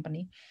recyclers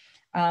company.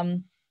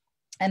 And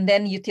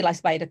then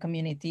utilized by the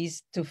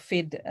communities to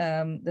feed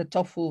the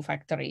tofu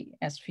factory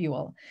as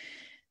fuel.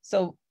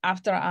 So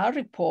after our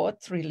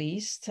report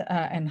released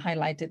and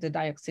highlighted the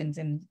dioxins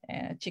in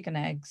chicken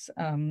eggs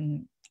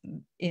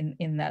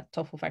in that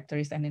tofu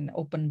factories and in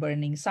open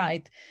burning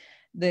site,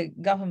 the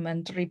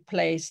government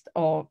replaced,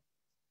 or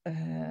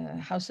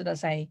how should I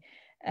say,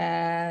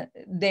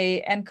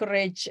 they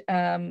encourage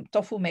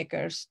tofu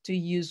makers to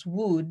use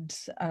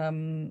woods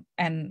and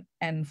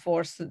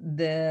force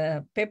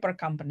the paper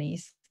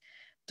companies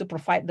to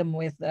provide them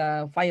with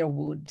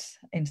firewood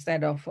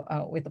instead of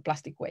with the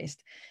plastic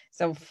waste.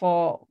 So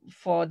for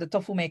the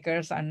tofu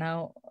makers are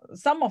now,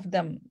 some of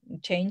them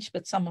changed,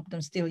 but some of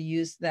them still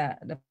use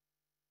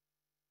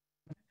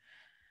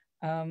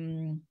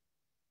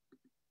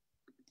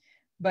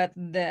but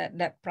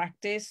that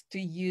practice to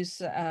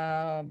use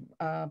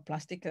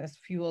plastic as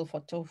fuel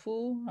for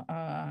tofu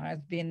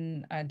has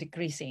been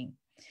decreasing.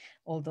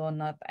 although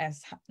not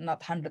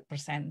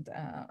 100%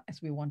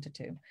 as we wanted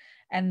to.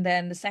 And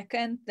then the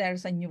second,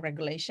 there's a new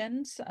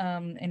regulations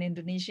in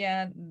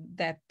Indonesia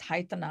that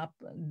tighten up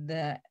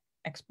the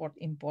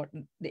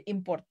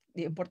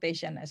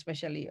importation,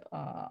 especially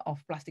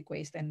of plastic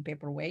waste and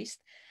paper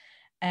waste.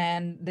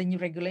 And the new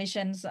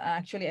regulations,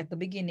 actually at the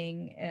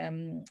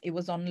beginning, it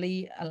was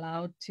only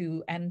allowed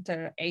to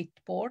enter 8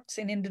 ports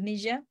in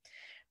Indonesia,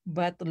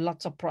 but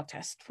lots of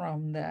protest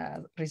from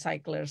the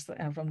recyclers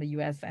from the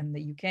US and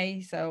the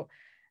UK. So,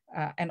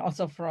 and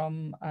also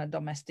from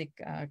domestic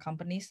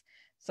companies.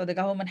 So the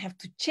government have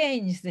to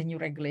change the new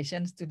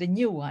regulations to the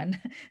new one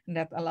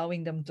that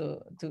allowing them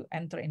to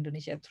enter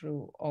Indonesia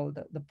through all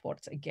the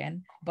ports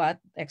again. But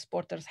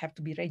exporters have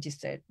to be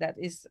registered. That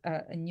is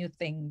a new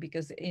thing,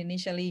 because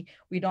initially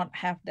we don't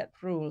have that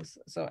rules.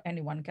 So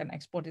anyone can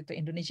export it to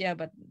Indonesia,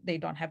 but they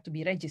don't have to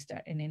be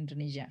registered in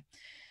Indonesia.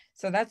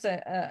 So that's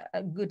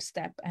a good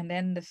step. And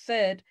then the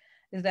third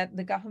is that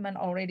the government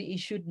already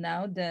issued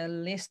now the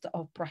list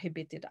of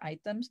prohibited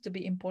items to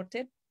be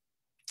imported.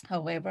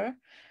 However,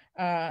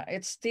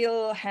 it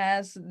still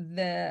has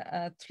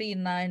the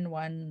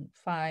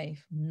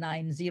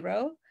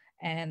 391590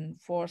 and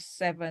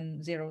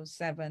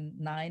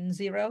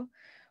 470790,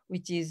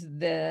 which is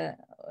the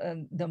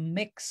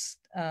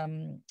mixed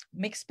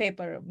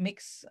paper,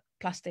 mixed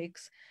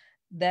plastics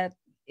that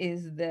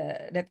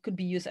could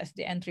be used as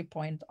the entry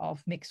point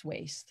of mixed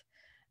waste.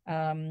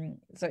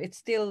 So it's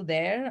still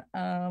there.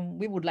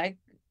 We would like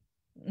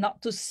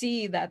not to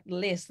see that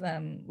list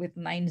with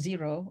 90,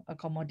 a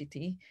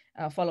commodity,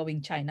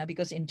 following China,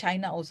 because in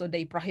China also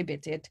they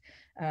prohibited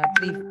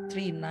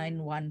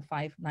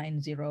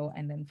 391590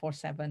 and then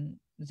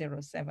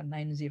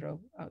 470790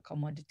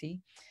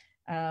 commodity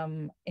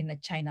in a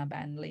China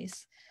ban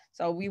list.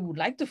 So we would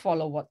like to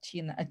follow what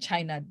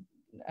China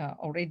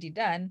already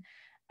done.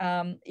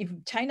 If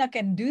China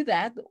can do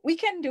that, we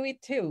can do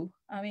it too.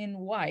 I mean,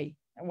 why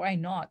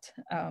not?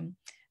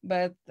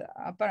 But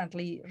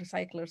apparently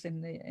recyclers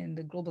in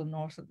the global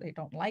north, they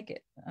don't like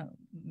it,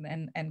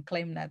 and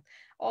claim that,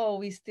 oh,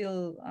 we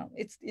still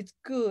it's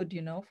good,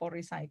 you know, for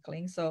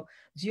recycling, so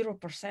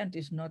 0%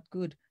 is not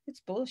good. It's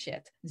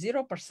bullshit.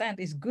 0%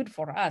 is good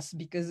for us,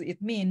 because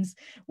it means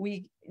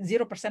 0%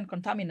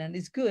 contaminant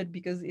is good,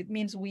 because it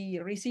means we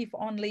receive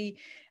only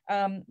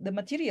the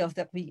materials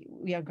that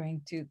we are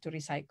going to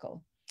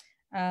recycle.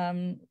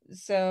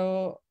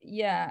 So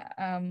yeah,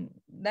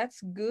 that's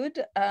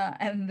good.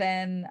 And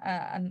then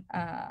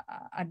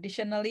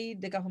additionally,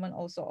 the government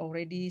also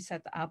already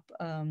set up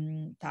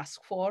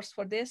task force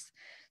for this.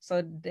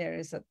 So there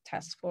is a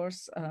task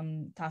force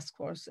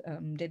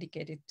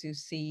dedicated to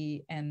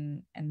see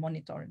and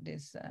monitor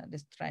this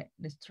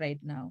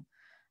trade now,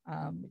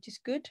 which is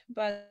good.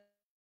 But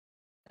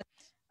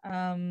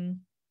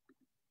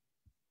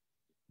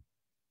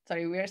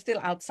sorry, we are still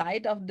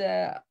outside of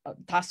the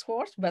task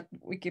force, but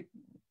we keep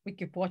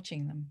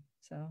watching them.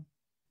 So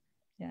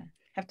yeah,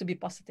 have to be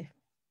positive.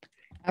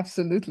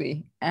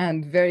 Absolutely.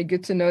 And very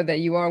good to know that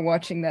you are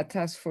watching that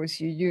task force,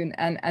 Yuyun.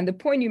 And the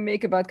point you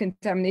make about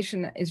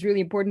contamination is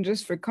really important,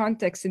 just for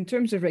context in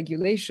terms of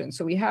regulation.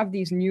 So we have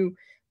these new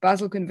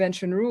Basel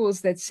Convention rules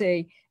that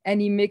say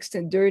any mixed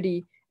and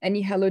dirty,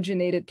 any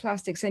halogenated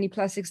plastics, any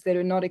plastics that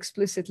are not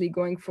explicitly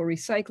going for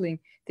recycling,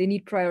 they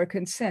need prior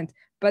consent.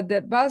 But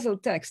the Basel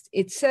text,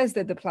 it says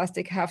that the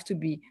plastic have to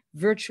be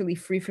virtually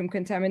free from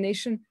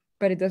contamination,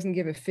 but it doesn't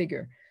give a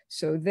figure.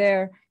 So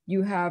there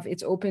you have,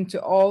 it's open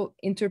to all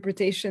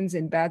interpretations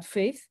in bad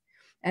faith.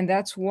 And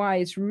that's why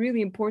it's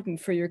really important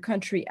for your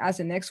country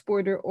as an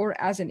exporter or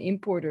as an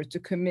importer to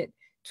commit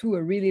to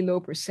a really low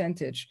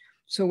percentage.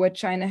 So what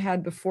China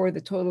had before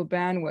the total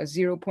ban was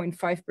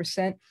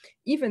 0.5%.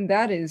 Even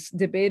that is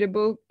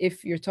debatable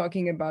if you're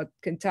talking about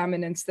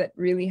contaminants that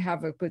really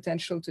have a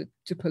potential to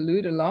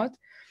pollute a lot.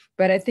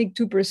 But I think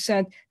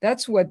 2%,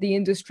 that's what the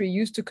industry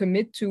used to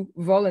commit to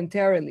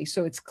voluntarily.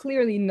 So it's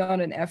clearly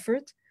not an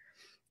effort.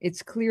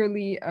 It's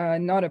clearly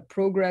not a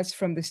progress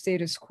from the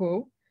status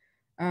quo.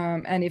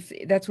 And if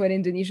that's what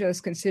Indonesia is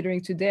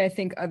considering today, I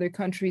think other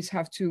countries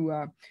have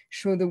to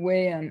show the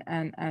way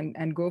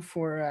and go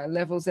for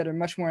levels that are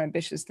much more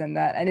ambitious than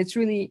that. And it's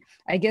really,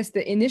 I guess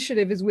the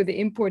initiative is with the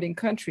importing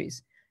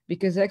countries,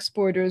 because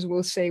exporters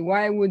will say,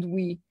 why would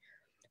we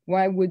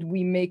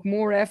make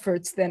more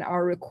efforts than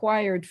are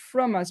required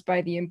from us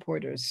by the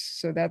importers?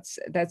 So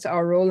that's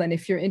our role. And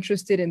if you're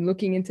interested in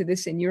looking into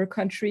this in your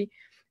country,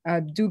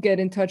 do get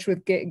in touch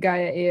with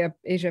GAIA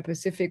Asia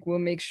Pacific. We'll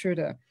make sure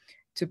to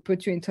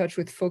put you in touch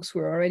with folks who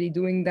are already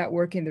doing that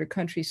work in their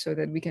country, so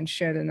that we can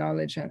share the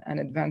knowledge and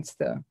advance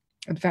the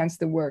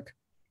work.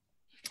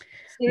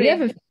 We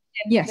have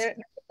yes. There's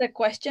a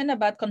question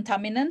about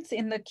contaminants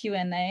in the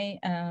Q&A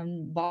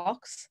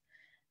box.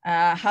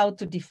 How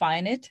to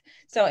define it.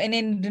 So in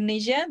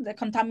Indonesia, the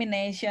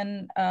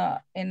contamination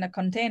in a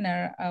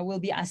container will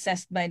be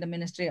assessed by the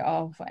Ministry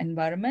of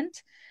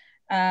Environment.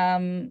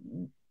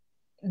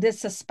 The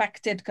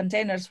suspected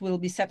containers will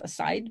be set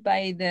aside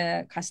by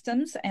the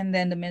customs, and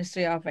then the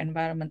Ministry of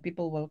Environment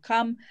people will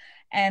come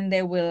and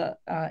they will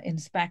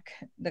inspect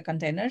the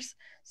containers.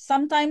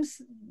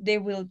 Sometimes they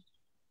will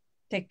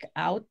take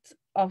out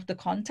of the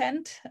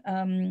content.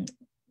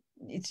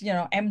 It's, you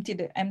know, empty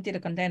the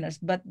containers,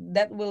 but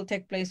that will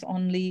take place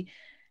only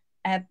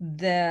at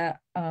the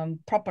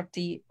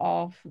property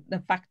of the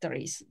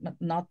factories, but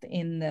not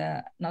in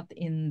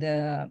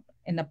the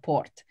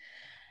port.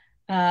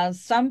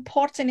 Some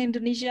ports in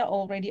Indonesia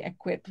already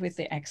equipped with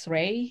the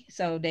X-ray,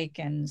 so they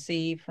can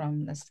see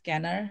from the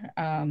scanner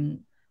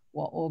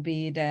what will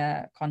be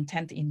the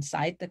content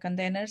inside the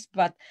containers,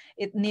 but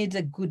it needs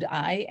a good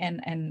eye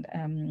and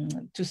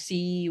to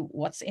see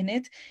what's in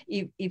it.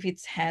 If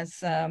it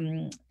has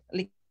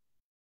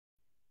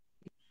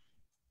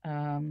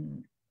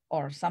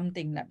or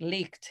something that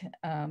leaked,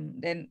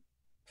 then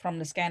from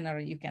the scanner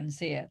you can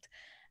see it.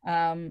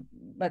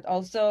 But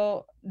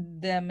also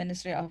the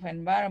Ministry of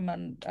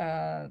Environment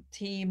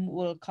team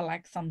will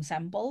collect some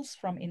samples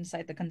from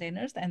inside the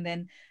containers, and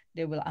then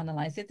they will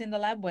analyze it in the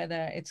lab,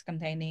 whether it's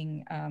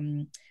containing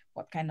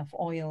what kind of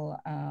oil,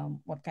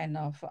 what kind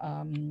of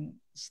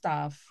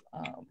stuff,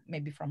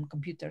 maybe from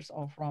computers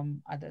or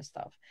from other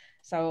stuff.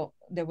 So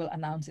they will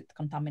announce it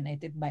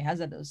contaminated by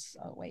hazardous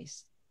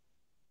waste.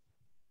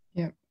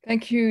 Yeah,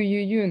 thank you,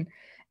 Yuyun.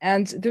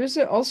 And there's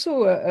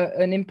also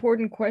an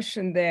important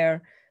question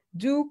there.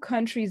 Do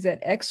countries that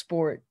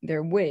export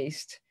their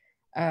waste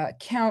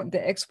count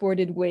the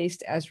exported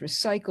waste as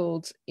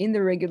recycled in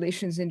the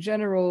regulations in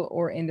general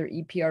or in their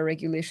EPR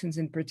regulations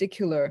in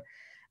particular?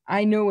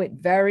 I know it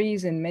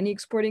varies in many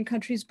exporting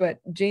countries, but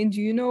Jane,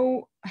 do you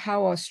know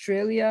how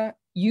Australia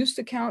used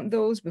to count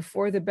those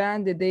before the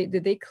ban? Did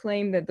they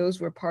claim that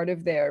those were part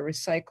of their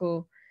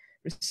recycled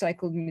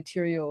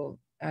material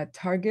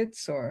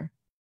targets, or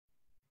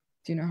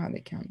do you know how they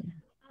count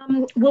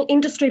them? Well,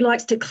 industry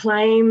likes to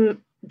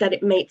claim that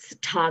it meets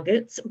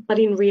targets, but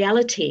in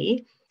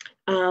reality,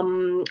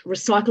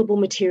 recyclable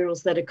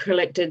materials that are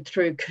collected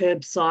through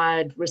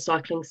curbside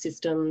recycling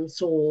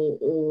systems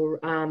or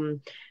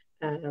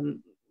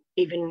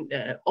even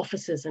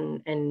offices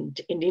and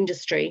in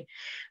industry,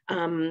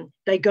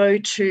 they go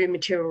to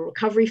material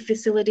recovery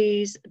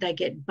facilities, they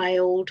get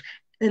baled,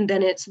 and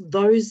then it's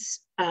those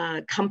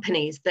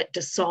companies that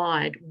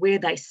decide where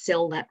they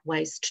sell that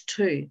waste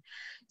to.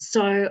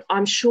 So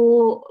I'm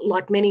sure,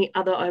 like many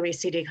other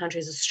OECD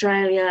countries,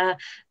 Australia,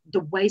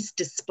 the waste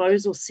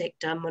disposal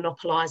sector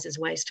monopolises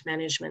waste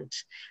management.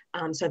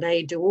 So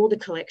they do all the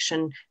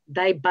collection,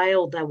 they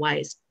bale their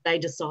waste, they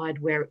decide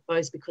where it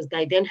goes because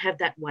they then have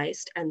that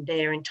waste and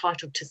they're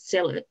entitled to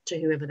sell it to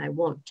whoever they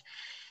want.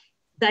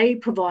 They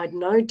provide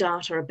no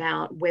data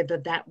about whether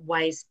that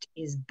waste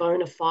is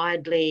bona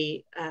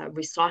fidely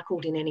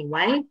recycled in any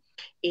way.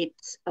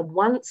 It's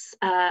once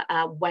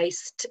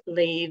waste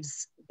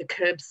leaves the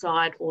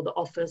curbside or the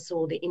office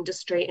or the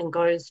industry and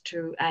goes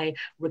to a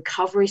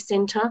recovery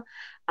centre,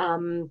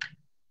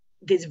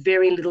 there's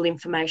very little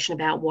information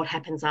about what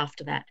happens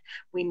after that.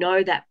 We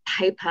know that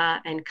paper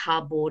and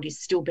cardboard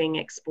is still being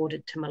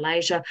exported to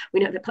Malaysia.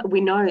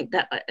 We know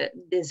that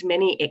there's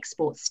many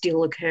exports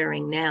still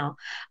occurring now.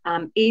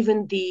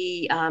 Even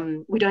we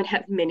don't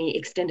have many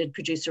extended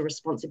producer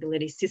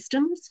responsibility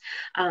systems,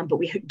 but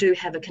we do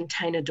have a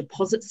container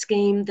deposit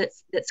scheme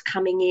that's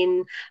coming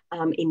in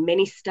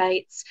many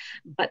states.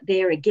 But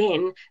there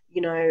again, you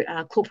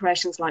know,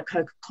 corporations like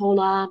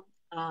Coca-Cola,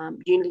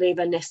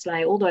 Unilever,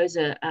 Nestle, all those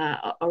are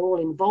all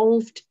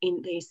involved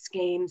in these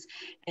schemes,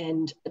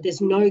 and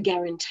there's no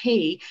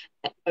guarantee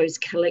that those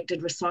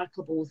collected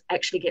recyclables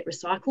actually get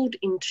recycled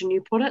into new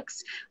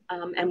products.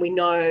 And we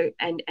know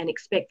and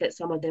expect that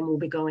some of them will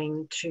be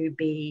going to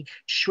be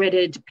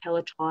shredded,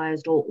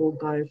 pelletized, or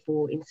go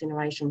for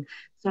incineration.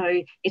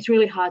 So it's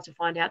really hard to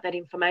find out that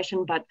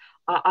information, but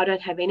I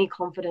don't have any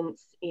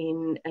confidence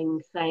in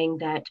saying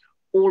that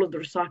all of the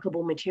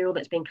recyclable material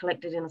that's been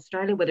collected in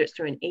Australia, whether it's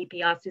through an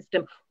EPR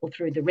system or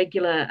through the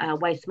regular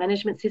waste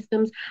management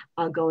systems,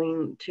 are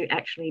going to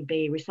actually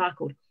be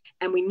recycled.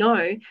 And we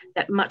know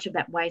that much of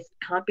that waste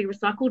can't be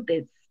recycled.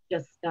 There's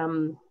just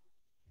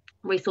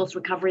resource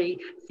recovery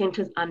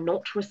centres are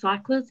not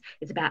recyclers.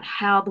 It's about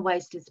how the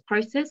waste is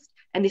processed.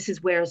 And this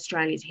is where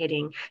Australia's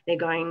heading. They're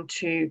going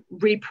to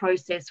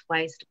reprocess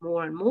waste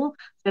more and more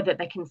so that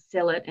they can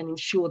sell it and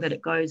ensure that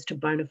it goes to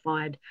bona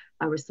fide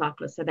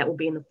recyclers. So that will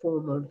be in the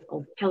form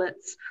of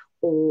pellets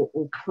or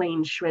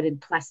clean shredded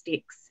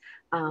plastics.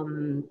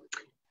 But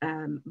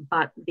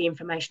the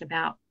information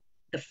about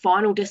the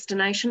final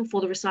destination for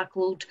the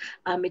recycled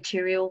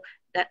material,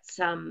 that's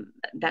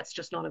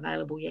just not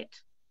available yet.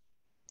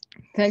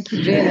 Thank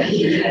you,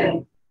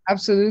 Jane.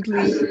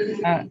 Absolutely.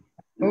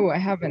 Oh, I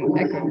have an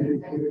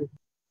echo.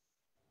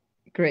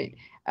 Great.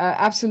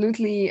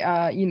 Absolutely,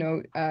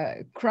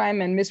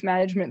 crime and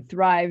mismanagement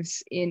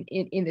thrives in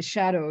the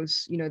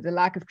shadows. You know, the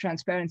lack of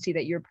transparency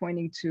that you're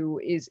pointing to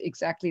is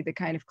exactly the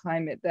kind of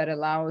climate that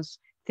allows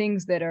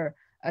things that are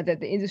that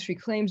the industry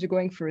claims are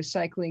going for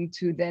recycling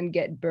to then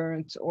get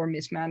burnt or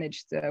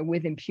mismanaged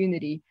with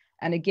impunity.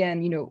 And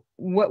again, you know,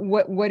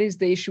 what is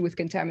the issue with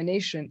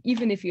contamination?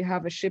 Even if you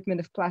have a shipment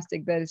of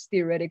plastic that is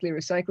theoretically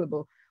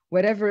recyclable,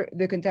 whatever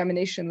the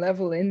contamination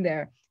level in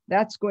there,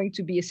 that's going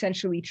to be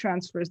essentially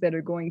transfers that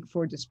are going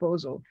for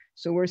disposal.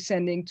 So we're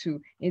sending to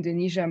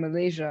Indonesia,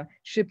 Malaysia,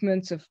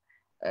 shipments of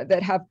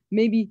that have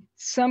maybe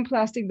some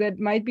plastic that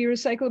might be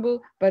recyclable,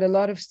 but a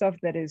lot of stuff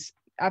that is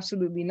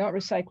absolutely not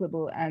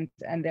recyclable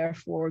and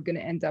therefore going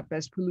to end up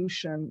as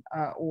pollution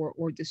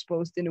or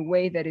disposed in a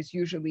way that is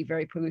usually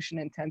very pollution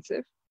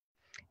intensive.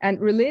 And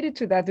related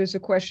to that, there's a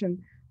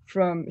question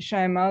from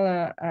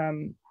Shyamala.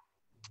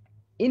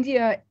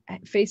 India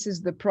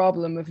faces the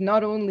problem of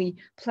not only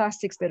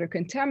plastics that are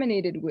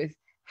contaminated with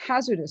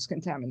hazardous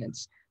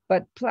contaminants,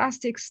 but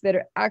plastics that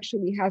are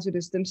actually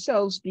hazardous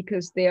themselves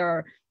because they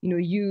are,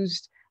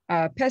 used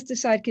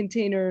pesticide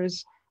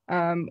containers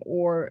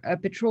or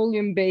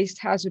petroleum-based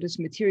hazardous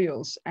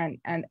materials, and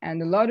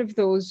a lot of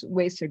those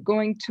wastes are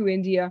going to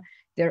India.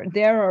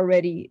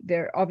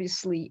 They're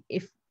obviously,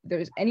 if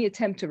there's any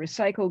attempt to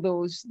recycle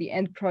those, the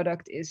end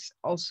product is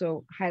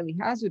also highly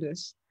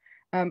hazardous.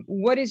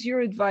 What is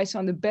your advice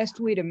on the best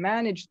way to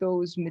manage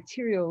those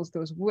materials,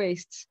 those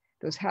wastes,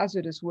 those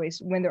hazardous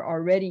wastes when they're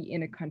already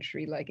in a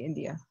country like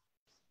India?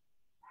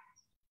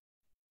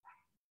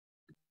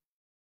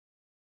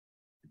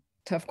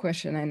 Tough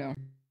question, I know.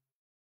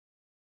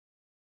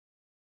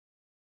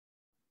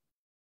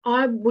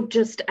 I would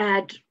just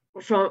add,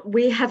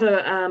 we have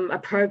a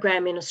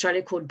program in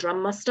Australia called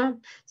Drum Muster.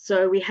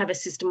 So we have a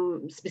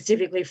system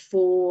specifically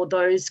for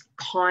those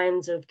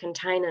kinds of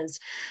containers.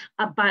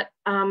 But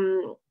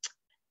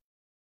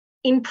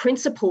in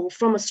principle,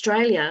 from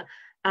Australia,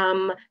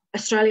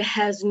 Australia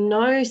has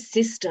no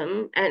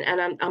system,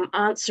 and I'm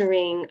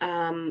answering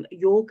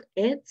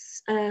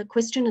Ed's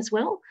question as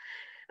well.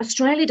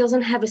 Australia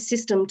doesn't have a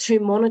system to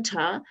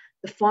monitor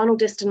the final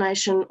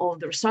destination of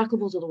the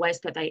recyclables or the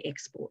waste that they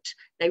export.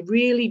 They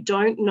really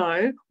don't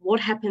know what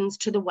happens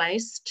to the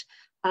waste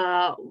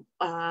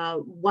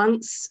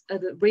once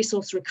the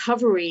resource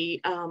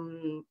recovery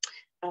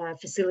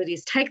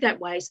facilities take that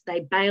waste,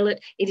 they bale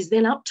it. It is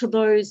then up to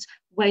those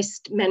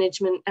waste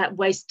management,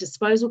 waste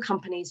disposal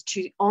companies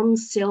to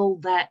on-sell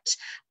that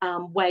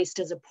waste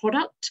as a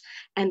product.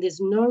 And there's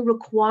no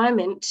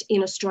requirement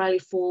in Australia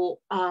for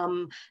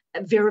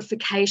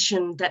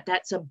verification that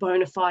that's a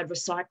bona fide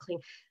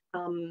recycling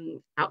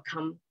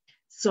outcome.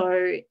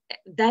 So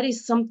that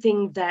is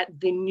something that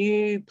the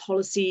new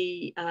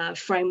policy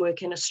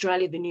framework in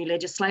Australia, the new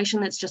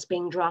legislation that's just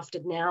being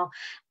drafted now,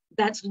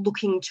 that's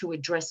looking to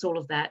address all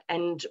of that.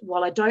 And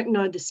while I don't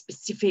know the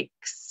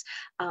specifics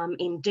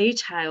in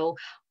detail,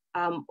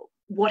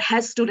 what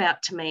has stood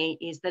out to me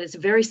is that it's a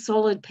very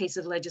solid piece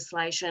of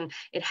legislation.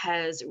 It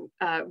has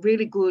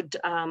really good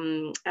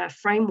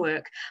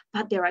framework,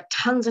 but there are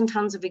tons and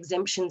tons of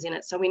exemptions in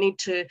it. So we need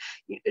to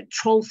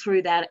troll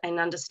through that and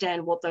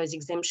understand what those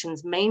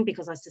exemptions mean,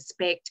 because I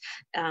suspect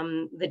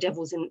the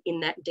devil's in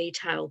that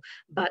detail.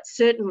 But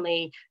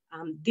certainly,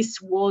 this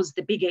was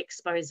the big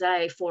expose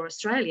for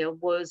Australia,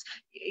 was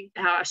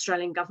our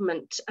Australian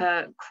government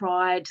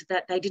cried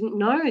that they didn't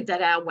know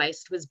that our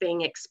waste was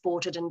being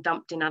exported and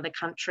dumped in other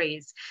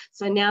countries.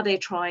 So now they're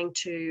trying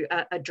to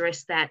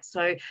address that.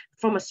 So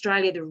from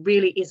Australia, there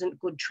really isn't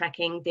good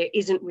tracking. There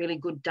isn't really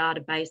good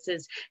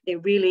databases. There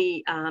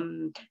really,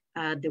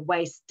 the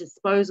waste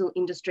disposal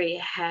industry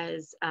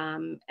has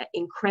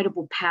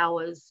incredible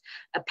powers,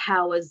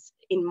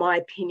 in my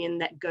opinion,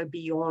 that go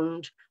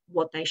beyond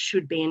what they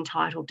should be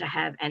entitled to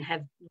have, and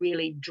have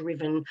really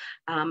driven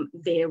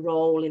their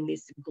role in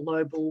this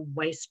global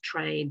waste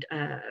trade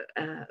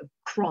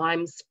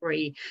crime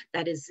spree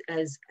that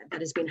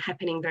has been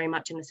happening very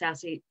much in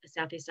the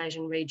Southeast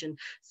Asian region.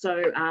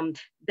 So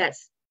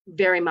that's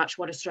very much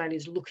what Australia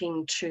is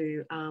looking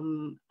to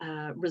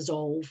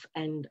resolve,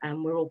 and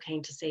we're all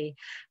keen to see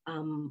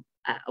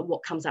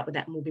what comes up with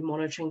that, and we'll be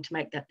monitoring to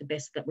make that the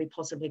best that we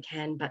possibly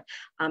can. But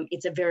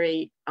it's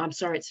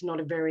it's not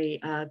a very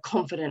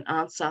confident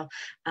answer.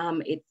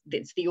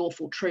 It's the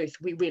awful truth.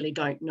 We really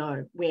don't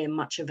know where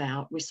much of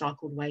our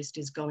recycled waste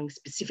is going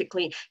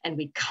specifically, and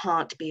we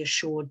can't be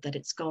assured that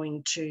it's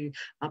going to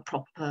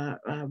proper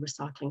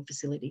recycling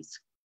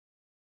facilities.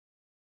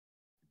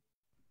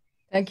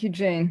 Thank you,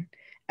 Jane.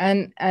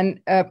 And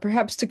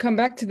perhaps to come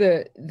back to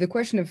the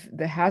question of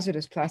the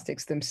hazardous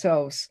plastics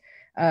themselves,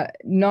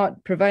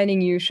 not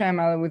providing you,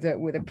 Shyamala,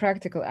 with a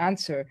practical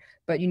answer,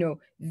 but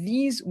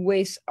these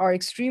wastes are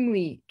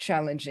extremely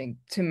challenging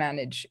to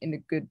manage in a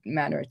good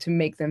manner, to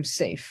make them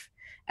safe.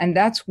 And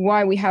that's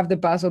why we have the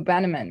Basel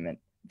Ban Amendment.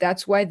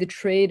 That's why the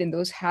trade in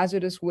those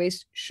hazardous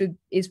wastes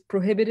is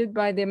prohibited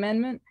by the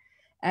amendment.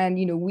 And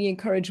we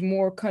encourage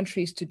more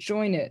countries to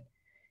join it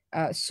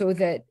so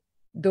that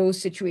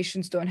those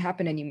situations don't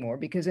happen anymore,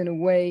 because in a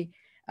way,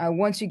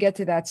 once you get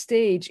to that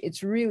stage,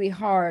 it's really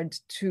hard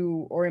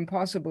to, or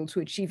impossible to,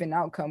 achieve an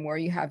outcome where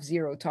you have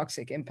zero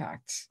toxic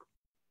impacts.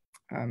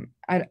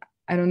 I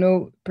don't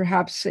know,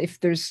 perhaps if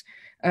there's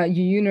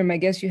Yuyun or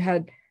Mages, you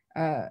had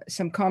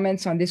some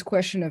comments on this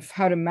question of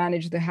how to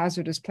manage the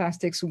hazardous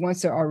plastics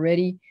once they're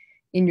already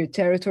in your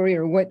territory,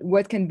 or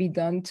what can be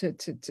done to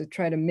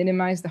try to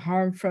minimize the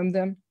harm from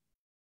them?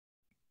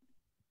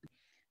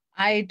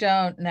 I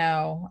don't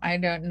know. I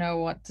don't know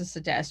what to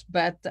suggest,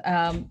 but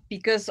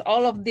because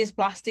all of these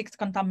plastics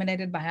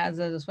contaminated by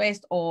hazardous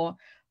waste or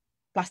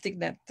plastic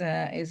that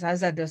is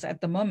hazardous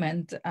at the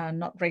moment are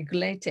not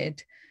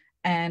regulated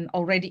and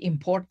already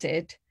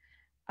imported,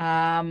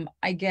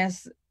 I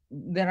guess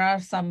there are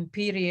some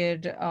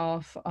period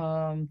of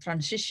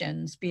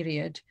transitions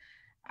period,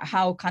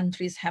 how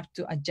countries have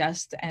to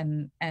adjust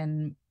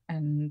and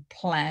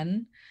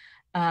plan.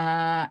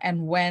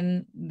 And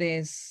when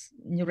these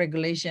new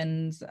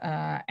regulations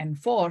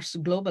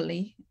enforced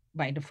globally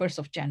by the 1st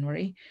of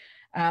January,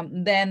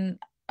 then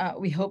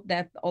we hope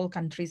that all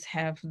countries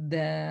have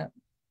the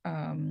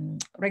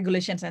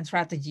regulations and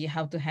strategy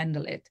how to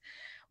handle it.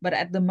 But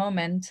at the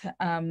moment,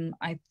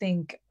 I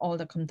think all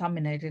the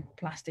contaminated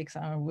plastics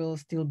will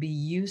still be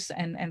used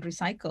and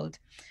recycled.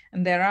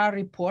 And there are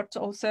reports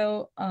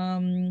also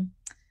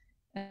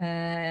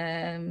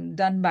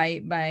done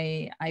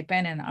by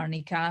IPEN and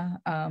Arnica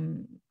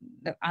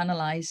that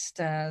analyzed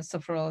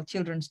several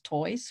children's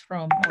toys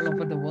from all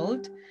over the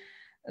world,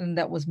 and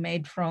that was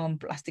made from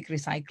plastic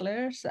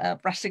recyclers,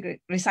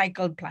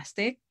 recycled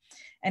plastic,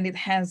 and it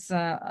has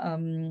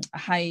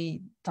high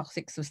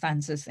toxic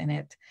substances in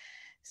it.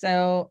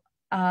 So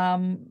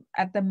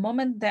at the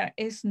moment, there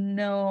is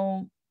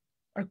no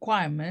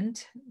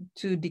requirement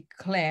to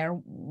declare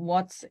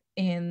what's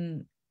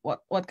in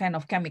what kind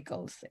of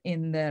chemicals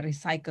in the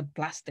recycled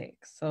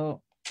plastic.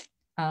 So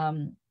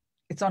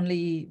it's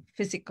only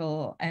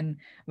physical and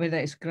whether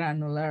it's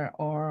granular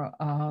or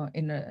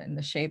in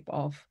the shape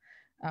of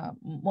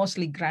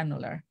mostly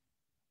granular,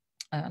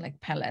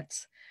 like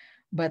pellets.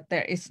 But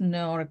there is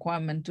no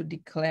requirement to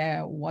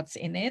declare what's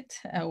in it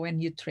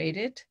when you trade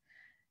it.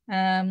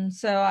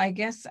 So I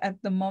guess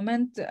at the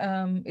moment,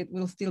 it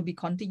will still be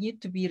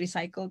continued to be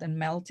recycled and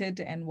melted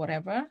and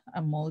whatever,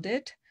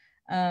 molded.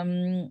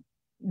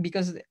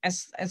 Because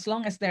as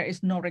long as there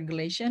is no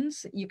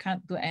regulations, you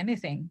can't do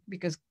anything,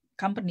 because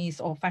companies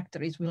or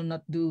factories will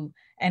not do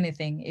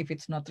anything if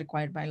it's not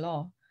required by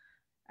law,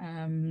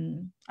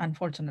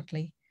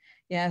 unfortunately.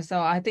 Yeah,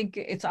 so I think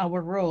it's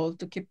our role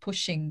to keep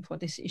pushing for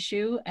this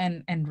issue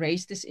and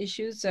raise this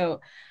issue. So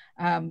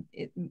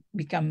it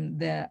become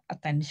the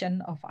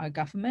attention of our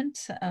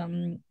government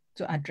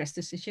to address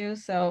this issue.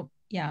 So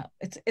yeah,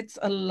 it's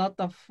a lot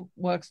of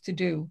work to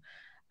do,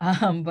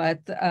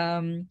 but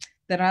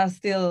there are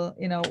still,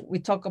 we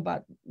talk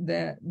about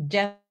the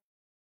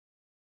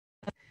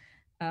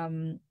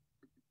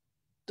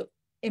to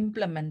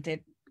implement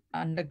it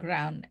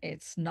underground.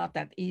 It's not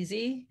that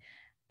easy,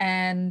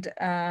 and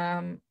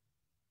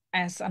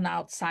as an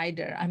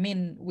outsider, I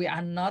mean, we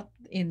are not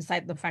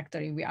inside the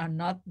factory. We are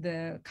not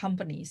the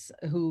companies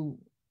who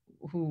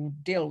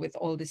deal with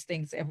all these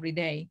things every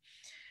day.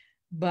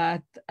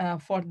 But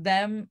for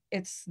them,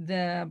 it's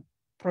the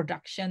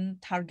production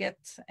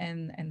targets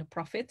and the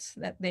profits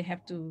that they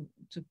have to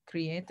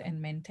create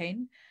and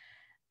maintain.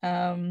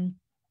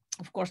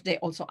 Of course, they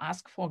also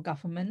ask for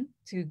government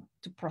to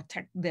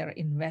protect their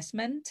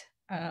investment.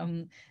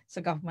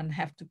 So government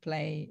have to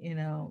play,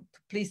 to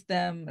please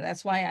them.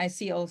 That's why I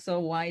see also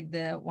why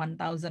the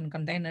 1,000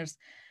 containers,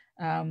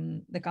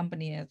 the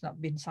company has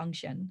not been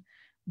sanctioned,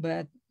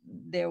 but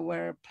they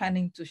were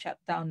planning to shut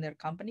down their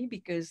company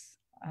because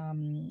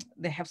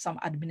they have some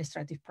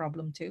administrative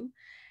problem too.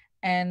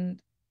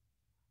 And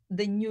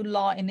the new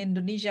law in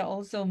Indonesia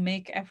also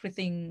make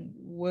everything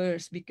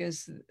worse,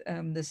 because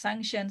the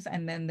sanctions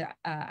and then the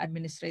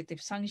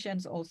administrative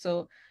sanctions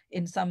also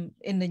in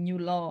the new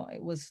law,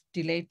 it was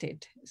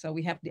deleted. So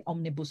we have the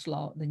omnibus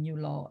law, the new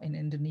law in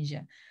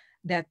Indonesia,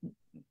 that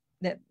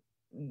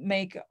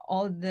make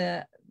all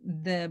the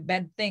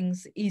bad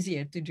things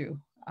easier to do.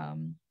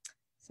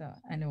 So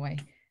anyway,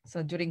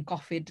 so during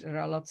COVID,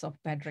 there are lots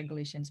of bad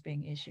regulations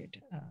being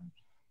issued. Yeah.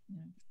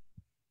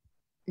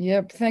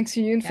 Yep, thanks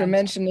Yuyun for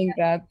mentioning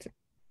that.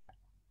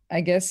 I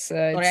guess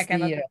sorry, I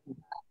cannot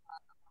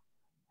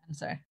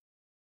answer.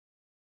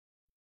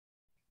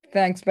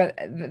 Thanks, but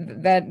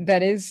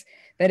that is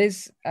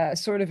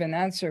sort of an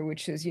answer,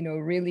 which is,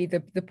 really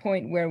the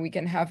point where we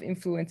can have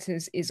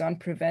influences is on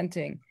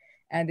preventing,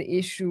 and the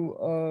issue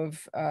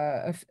of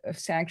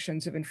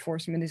sanctions, of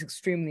enforcement, is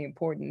extremely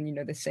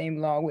important. The same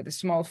law with a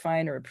small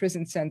fine or a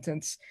prison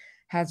sentence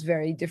has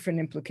very different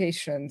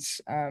implications,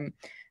 and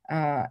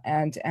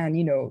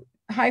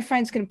high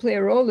fines can play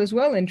a role as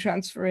well in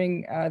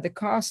transferring the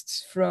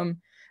costs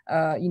from,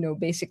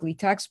 basically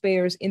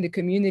taxpayers in the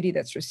community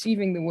that's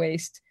receiving the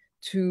waste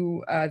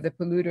to the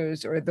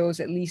polluters, or those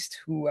at least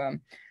who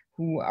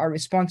are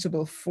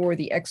responsible for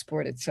the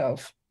export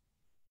itself.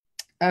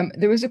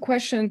 There was a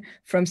question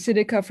from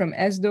Sidika from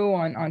ESDO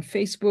on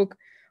Facebook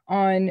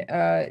on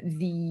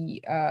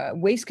the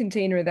waste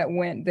container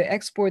the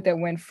export that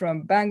went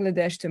from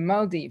Bangladesh to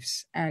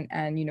Maldives, and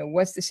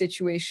what's the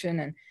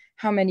situation and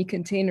how many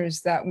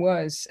containers that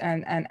was.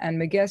 And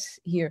Mages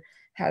here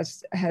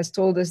has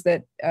told us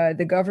that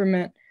the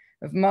government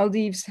of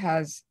Maldives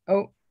has,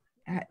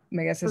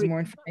 Mages has more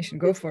information.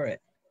 Go for it.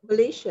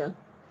 Malaysia.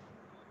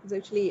 It's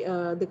actually,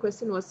 the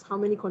question was how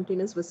many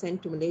containers were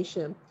sent to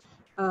Malaysia.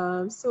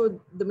 So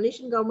the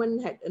Malaysian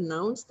government had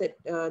announced that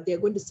they are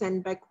going to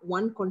send back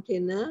one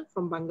container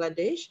from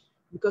Bangladesh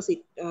because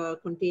it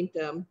contained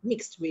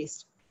mixed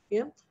waste.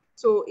 Yeah.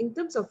 So in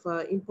terms of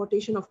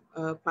importation of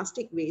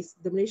plastic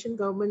waste, the Malaysian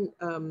government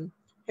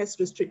has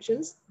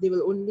restrictions. They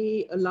will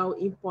only allow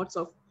imports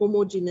of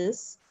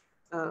homogeneous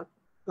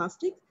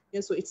plastic.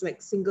 Yeah, so it's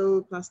like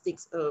single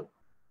plastics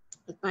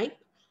type,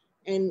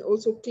 and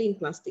also clean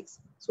plastics.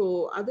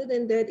 So other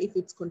than that, if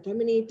it's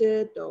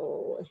contaminated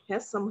or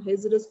has some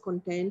hazardous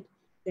content,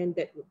 then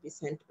that would be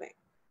sent back.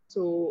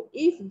 So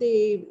if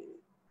they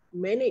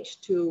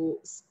manage to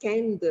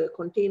scan the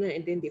container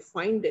and then they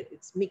find that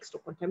it's mixed or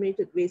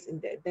contaminated waste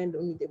in there, then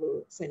only they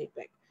will send it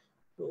back.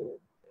 So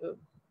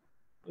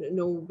I don't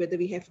know whether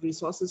we have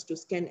resources to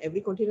scan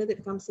every container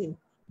that comes in.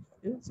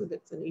 And so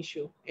that's an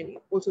issue. And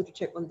also to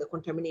check on the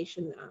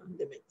contamination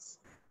limits.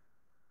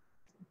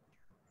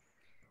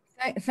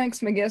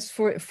 Thanks, Mages,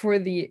 for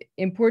the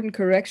important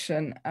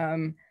correction.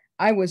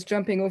 I was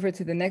jumping over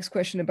to the next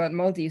question about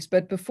Maldives,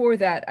 but before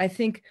that, I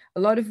think a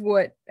lot of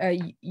what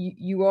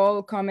you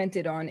all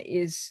commented on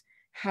is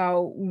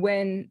how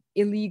when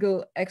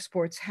illegal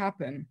exports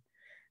happen,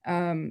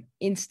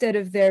 instead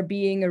of there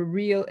being a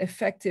real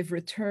effective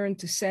return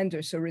to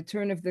sender, so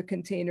return of the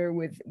container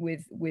with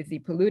the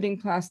polluting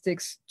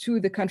plastics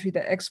to the country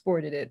that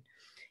exported it,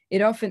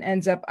 it often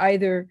ends up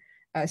either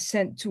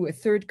sent to a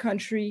third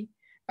country,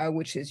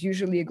 which is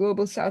usually a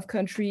global south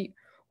country,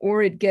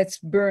 or it gets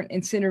burnt,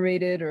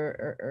 incinerated,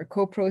 or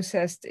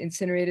co-processed,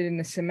 incinerated in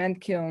a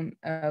cement kiln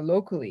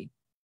locally.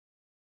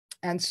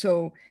 And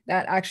so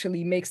that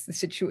actually makes the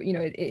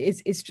situation,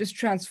 it's just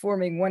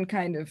transforming one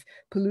kind of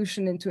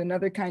pollution into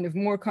another kind of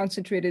more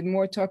concentrated,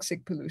 more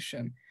toxic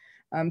pollution.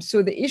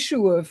 So the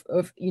issue of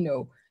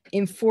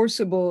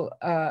enforceable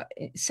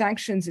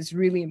sanctions is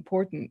really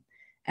important.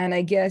 And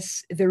I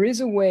guess there is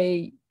a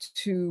way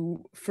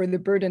for the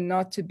burden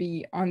not to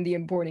be on the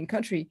importing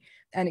country.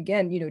 And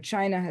again,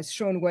 China has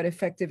shown what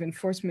effective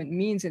enforcement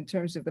means in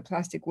terms of the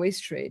plastic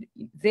waste trade.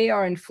 They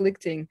are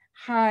inflicting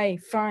high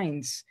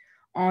fines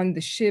on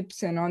the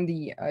ships and on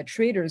the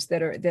traders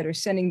that are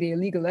sending the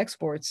illegal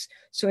exports.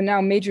 So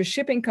now major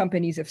shipping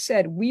companies have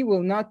said, we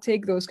will not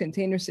take those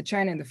containers to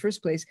China in the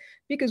first place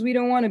because we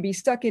don't want to be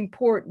stuck in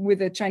port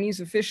with a Chinese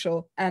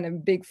official and a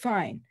big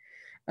fine.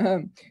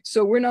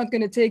 So we're not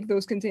going to take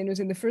those containers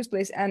in the first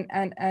place.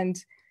 And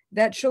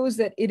that shows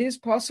that it is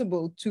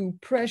possible to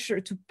push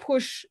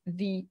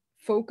the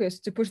focus,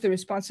 to push the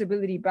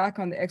responsibility back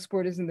on the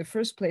exporters in the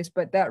first place.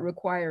 But that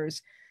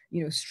requires,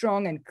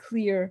 strong and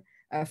clear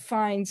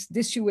fines,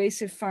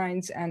 dissuasive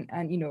fines, and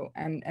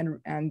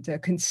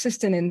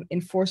consistent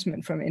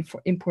enforcement from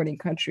importing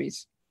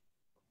countries.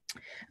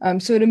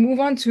 So to move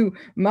on to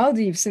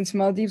Maldives, since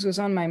Maldives was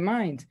on my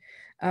mind,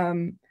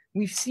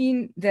 we've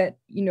seen that,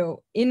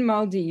 in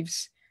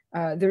Maldives,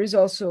 there is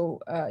also,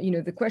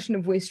 the question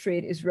of waste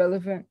trade is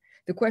relevant.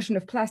 The question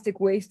of plastic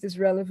waste is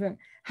relevant.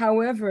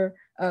 However,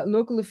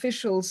 local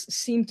officials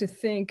seem to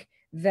think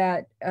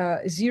that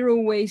zero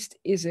waste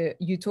is a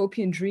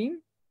utopian dream,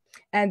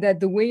 and that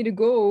the way to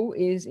go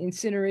is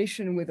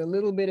incineration with a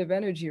little bit of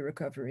energy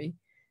recovery.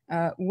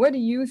 What do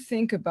you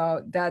think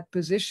about that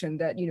position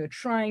that,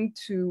 trying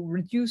to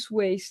reduce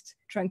waste,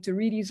 trying to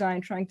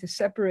redesign, trying to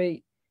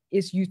separate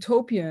is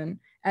utopian,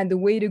 and the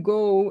way to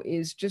go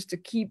is just to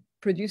keep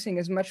producing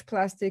as much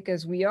plastic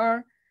as we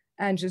are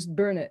and just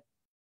burn it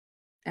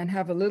and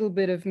have a little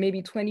bit of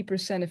maybe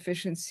 20%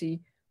 efficiency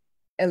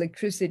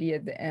electricity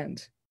at the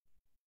end?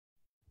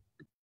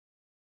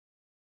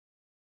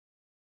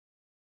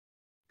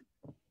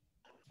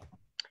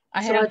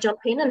 I'll jump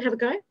in and have a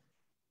go?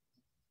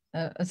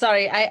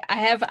 Sorry, I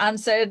have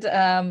answered.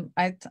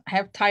 I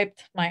have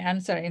typed my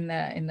answer in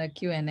the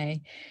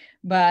Q&A,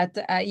 but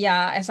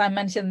yeah, as I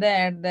mentioned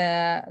there,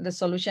 the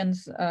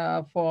solutions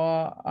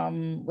for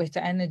waste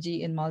to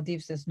energy in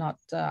Maldives is not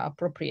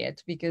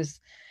appropriate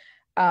because,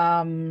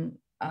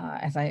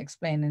 as I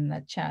explained in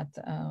the chat,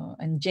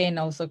 and Jane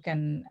also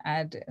can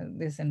add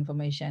this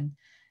information.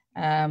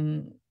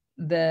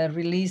 The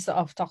release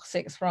of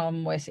toxics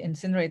from waste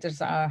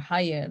incinerators are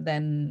higher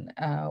than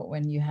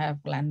when you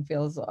have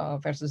landfills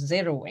versus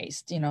zero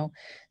waste,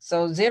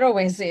 So zero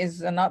waste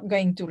is not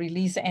going to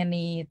release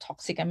any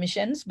toxic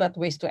emissions, but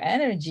waste to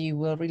energy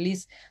will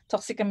release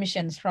toxic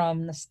emissions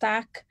from the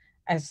stack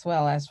as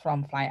well as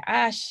from fly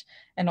ash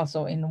and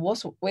also in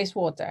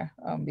wastewater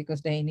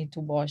because they need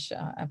to wash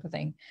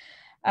everything.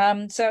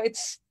 So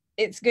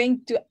it's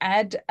going to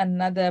add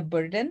another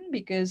burden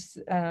because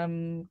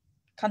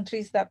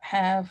countries that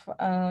have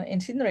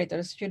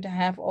incinerators should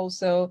have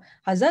also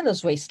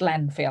hazardous waste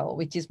landfill,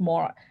 which is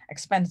more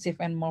expensive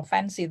and more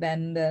fancy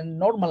than the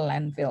normal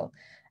landfill.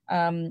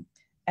 And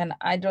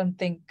I don't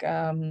think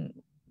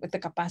with the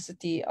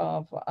capacity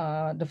of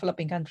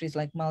developing countries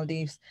like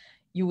Maldives,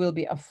 you will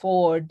be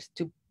afford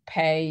to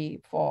pay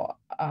for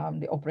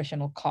the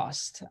operational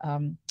cost.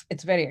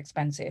 It's very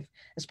expensive,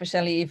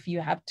 especially if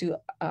you have to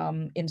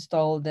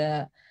install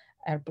the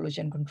air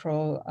pollution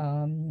control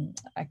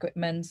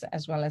equipment,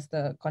 as well as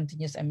the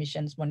continuous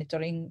emissions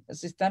monitoring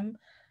system.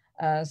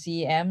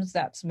 CEMs,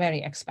 that's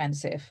very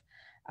expensive.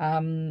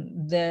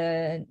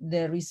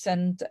 The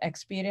recent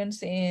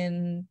experience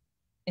in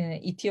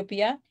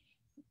Ethiopia,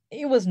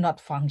 it was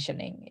not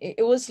functioning.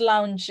 It was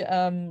launched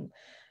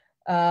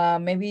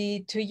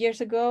maybe 2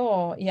 years ago,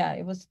 or yeah,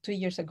 it was 2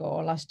 years ago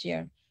or last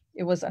year.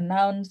 It was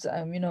announced,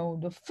 you know,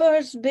 the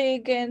first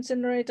big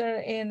incinerator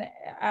in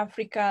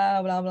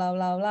Africa, blah, blah,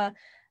 blah, blah.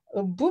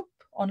 Boop,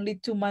 only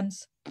 2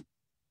 months,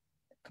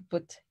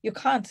 but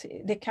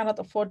they cannot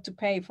afford to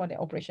pay for the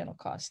operational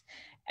cost.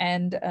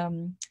 And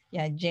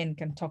yeah, Jane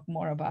can talk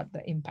more about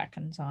the impact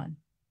and so on.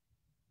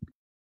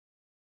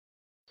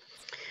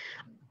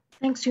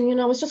 Thanks,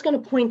 Yuyun. I was just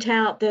going to point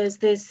out there's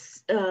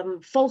this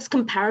false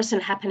comparison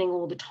happening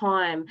all the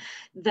time,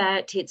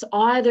 that it's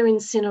either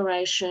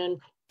incineration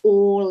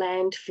or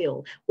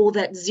landfill, or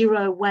that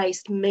zero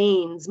waste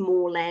means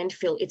more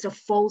landfill. It's a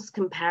false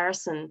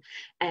comparison.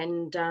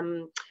 And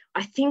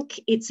I think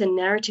it's a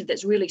narrative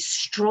that's really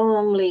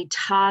strongly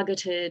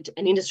targeted,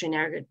 an industry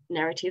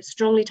narrative,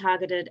 strongly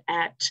targeted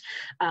at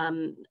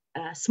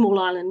small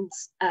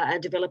islands,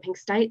 developing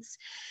states.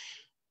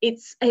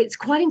 It's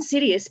quite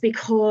insidious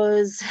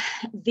because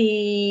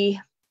the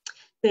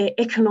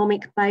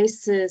economic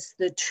basis,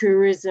 the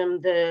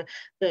tourism, the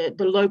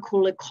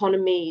local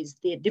economies,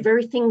 the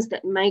very things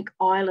that make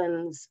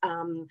islands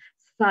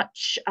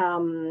such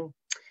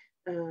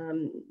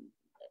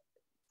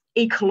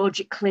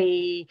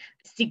ecologically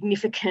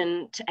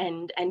significant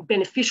and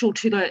beneficial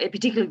to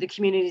particularly the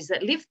communities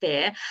that live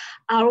there,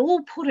 are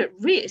all put at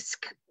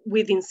risk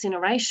with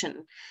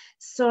incineration.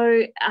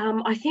 So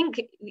I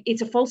think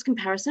it's a false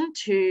comparison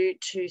to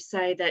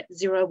say that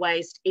zero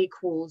waste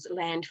equals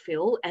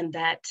landfill, and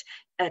that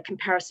a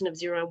comparison of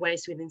zero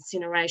waste with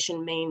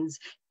incineration means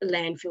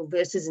landfill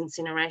versus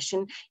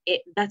incineration.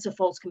 That's a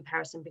false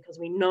comparison, because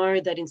we know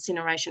that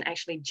incineration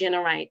actually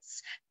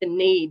generates the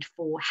need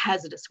for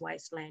hazardous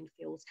waste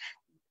landfills.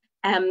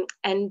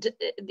 And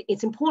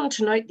it's important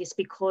to note this,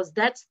 because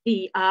that's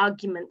the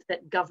argument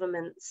that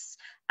governments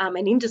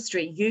and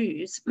industry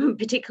use,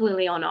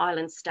 particularly on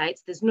island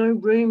states. There's no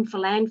room for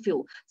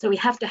landfill. So we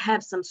have to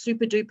have some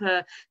super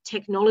duper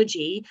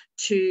technology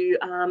to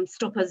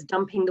stop us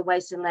dumping the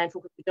waste in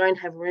landfill, because we don't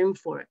have room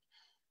for it.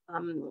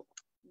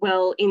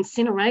 Well,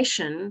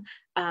 incineration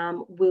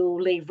will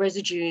leave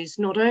residues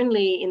not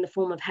only in the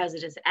form of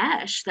hazardous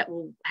ash that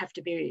will have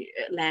to be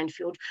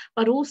landfilled,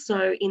 but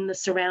also in the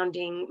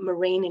surrounding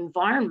marine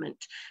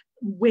environment,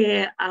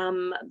 where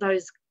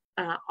those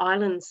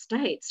island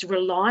states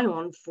rely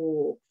on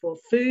for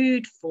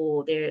food,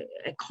 for their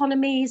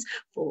economies,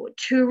 for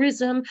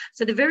tourism.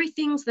 So the very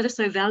things that are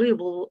so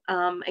valuable,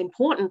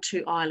 important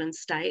to island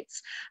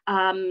states,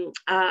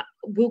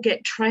 will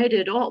get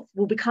traded off,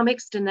 will become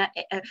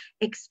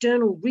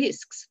external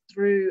risks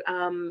through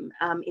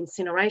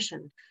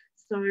incineration.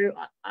 So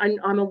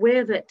I'm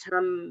aware that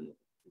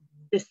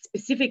the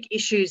specific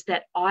issues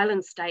that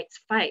island states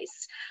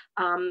face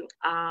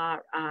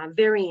are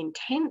very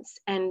intense,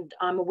 and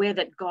I'm aware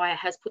that GAIA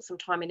has put some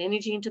time and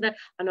energy into that.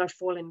 I know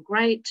Foyle and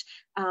Great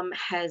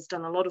has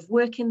done a lot of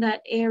work in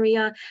that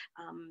area.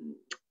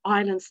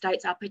 Island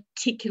states are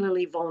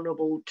particularly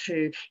vulnerable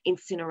to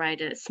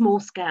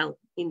small-scale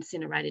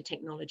incinerator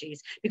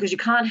technologies, because you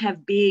can't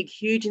have big,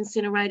 huge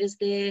incinerators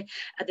there.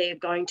 They're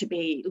going to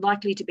be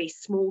likely to be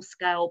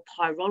small-scale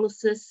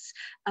pyrolysis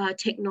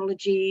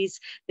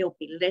technologies. There'll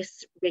be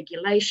less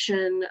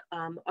regulation,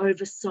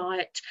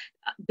 oversight.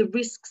 The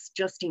risks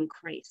just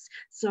increase.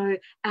 So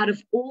out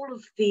of all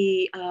of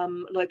the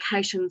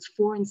locations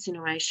for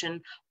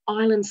incineration,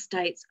 island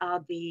states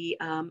are the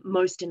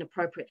most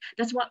inappropriate.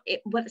 That's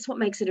what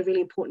makes it a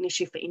really important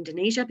issue for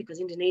Indonesia, because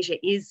Indonesia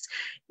is,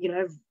 you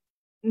know,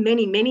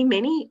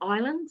 many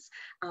islands,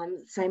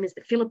 same as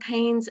the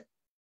Philippines.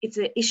 It's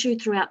an issue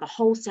throughout the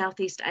whole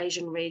Southeast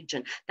Asian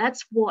region.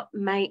 That's what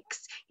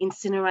makes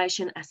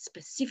incineration a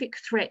specific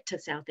threat to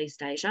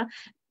Southeast Asia,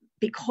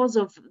 because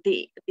of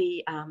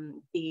the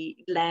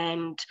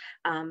land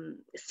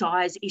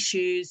size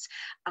issues,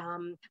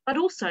 but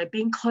also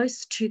being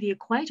close to the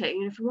equator.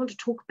 You know, if we want to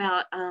talk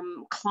about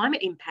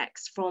climate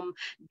impacts from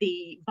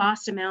the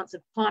vast amounts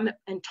of climate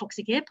and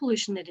toxic air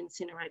pollution that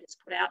incinerators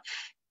put out,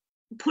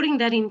 putting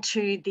that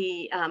into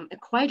the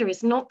equator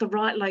is not the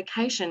right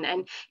location,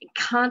 and it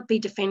can't be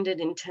defended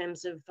in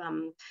terms of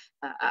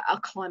a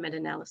climate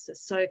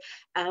analysis. So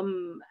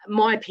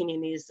my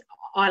opinion is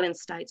island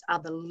states are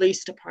the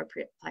least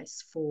appropriate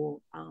place for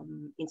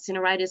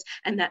incinerators,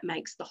 and that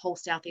makes the whole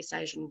Southeast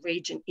Asian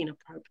region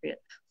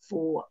inappropriate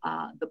for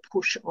the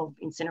push of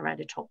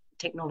incinerator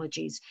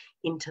technologies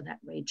into that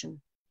region.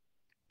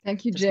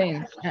 Thank you,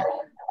 Jane.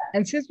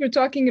 And since we're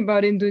talking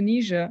about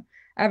Indonesia,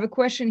 I have a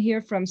question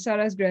here from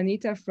Saras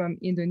Granita from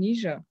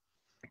Indonesia.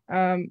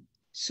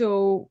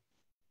 So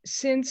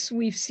since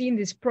we've seen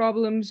these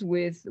problems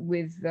with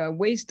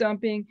waste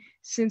dumping,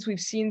 since we've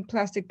seen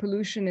plastic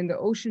pollution in the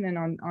ocean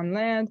and on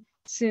land,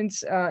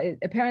 since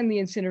apparently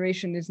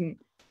incineration isn't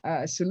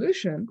a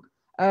solution,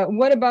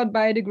 what about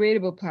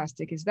biodegradable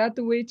plastic? Is that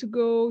the way to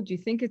go? Do you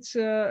think it's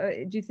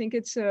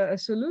a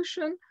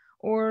solution,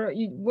 or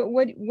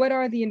what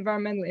are the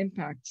environmental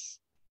impacts?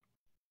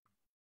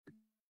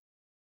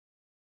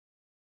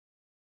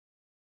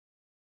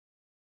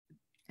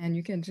 And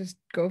you can just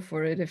go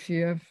for it if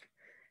you have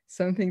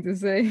something to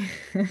say.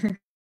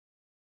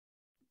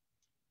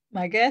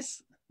 My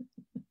guess?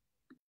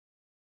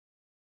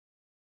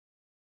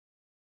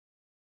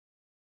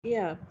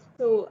 Yeah,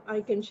 so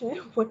I can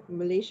share what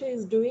Malaysia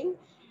is doing.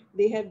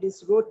 They have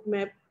this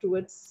roadmap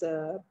towards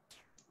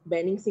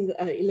banning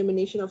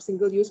elimination of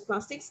single-use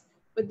plastics,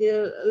 but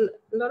a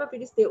lot of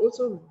it is they're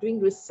also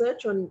doing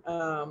research on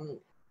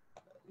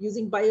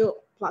using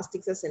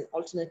bioplastics as an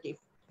alternative.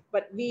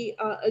 But we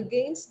are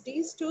against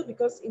these two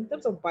because in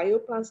terms of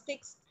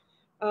bioplastics,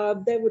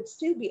 there would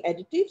still be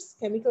additives,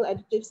 chemical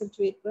additives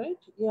into it,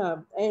 right? Yeah,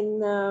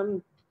 and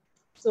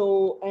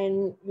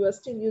and you are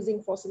still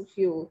using fossil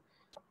fuel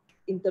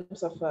in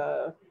terms of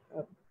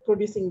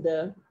producing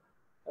the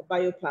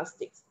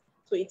bioplastics.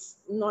 So it's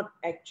not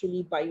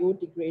actually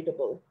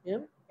biodegradable.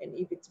 Yeah, and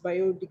if it's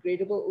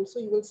biodegradable, also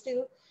you will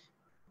still,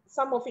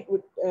 some of it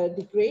would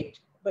degrade,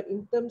 but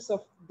in terms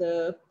of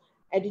the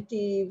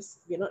additives,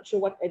 we're not sure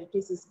what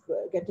additives is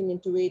getting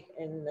into it,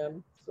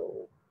 and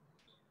so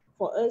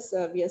for us,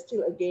 we are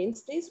still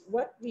against this.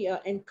 What we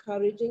are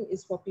encouraging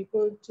is for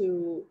people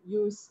to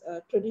use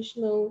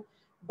traditional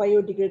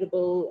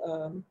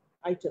biodegradable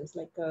items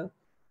like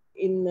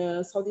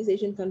in Southeast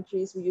Asian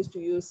countries, we used to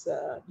use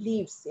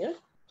leaves, yeah,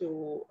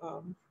 to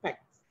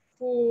pack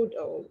food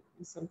or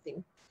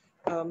something.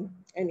 And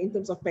in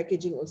terms of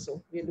packaging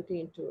also, we're looking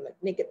into like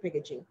naked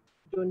packaging.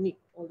 You don't need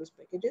all those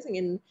packages.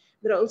 And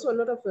there are also a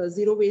lot of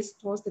zero waste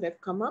stores that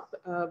have come up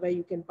where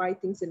you can buy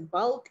things in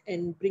bulk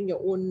and bring your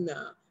own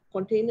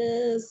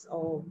containers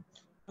or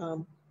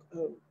um,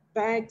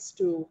 bags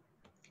to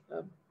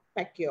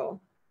pack your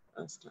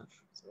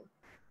stuff. So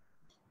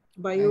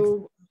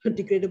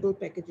biodegradable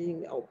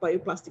packaging or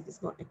bioplastic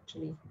is not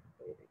actually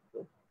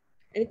biodegradable.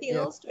 Anything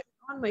else to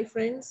add on, my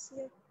friends?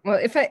 Yeah. Well,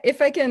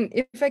 if I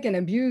can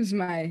abuse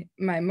my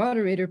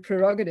moderator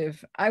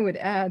prerogative, I would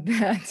add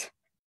that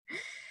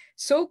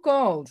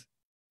so-called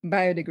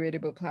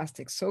biodegradable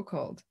plastics,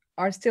 so-called,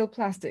 are still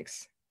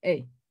plastics.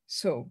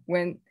 So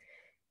when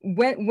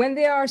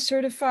they are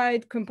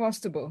certified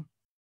compostable,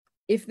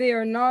 if they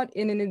are not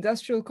in an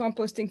industrial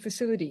composting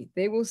facility,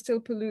 they will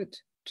still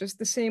pollute just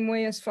the same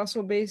way as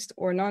fossil-based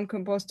or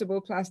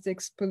non-compostable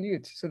plastics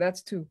pollute. So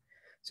that's two.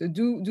 So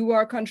do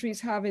our countries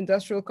have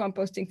industrial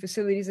composting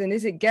facilities, and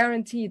is it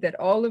guaranteed that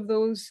all of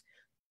those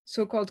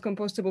so-called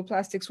compostable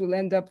plastics will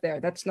end up there?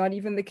 That's not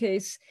even the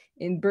case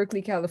in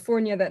Berkeley,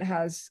 California, that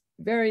has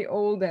very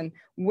old and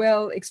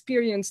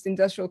well-experienced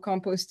industrial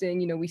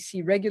composting. You know, we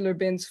see regular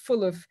bins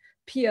full of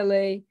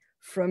PLA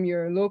from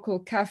your local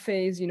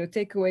cafes, you know,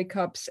 takeaway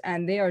cups,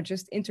 and they are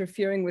just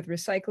interfering with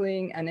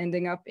recycling and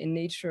ending up in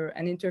nature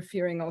and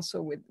interfering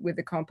also with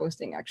the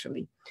composting,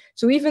 actually.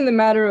 So even the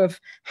matter of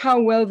how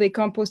well they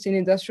compost in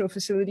industrial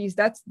facilities,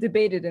 that's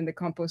debated in the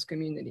compost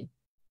community.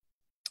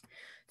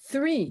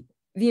 3,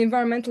 the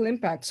environmental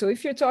impact. So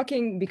if you're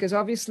talking, because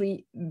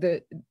obviously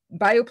the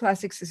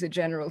bioplastics is a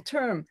general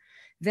term,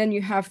 then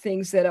you have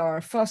things that are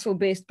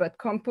fossil-based but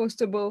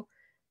compostable,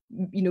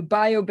 you know,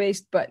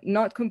 bio-based but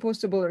not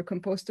compostable or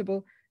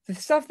compostable. The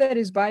stuff that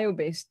is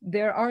bio-based,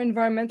 there are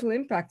environmental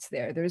impacts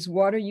there. There's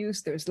water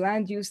use, there's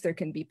land use, there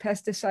can be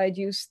pesticide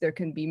use, there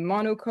can be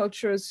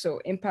monocultures, so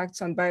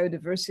impacts on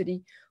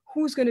biodiversity.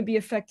 Who's going to be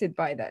affected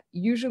by that?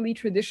 Usually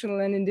traditional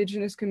and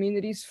indigenous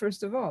communities,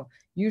 first of all.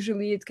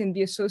 Usually it can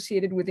be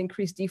associated with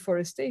increased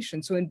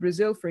deforestation. So in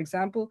Brazil, for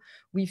example,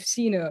 we've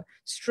seen a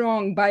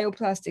strong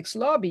bioplastics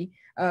lobby.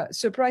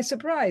 Surprise,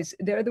 surprise,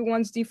 they're the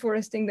ones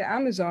deforesting the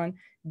Amazon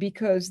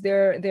because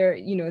they're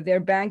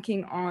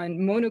banking on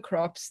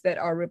monocrops that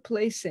are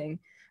replacing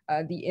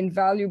the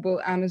invaluable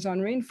Amazon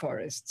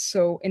rainforests.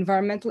 So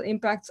environmental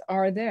impacts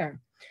are there.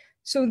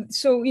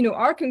 So you know,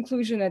 our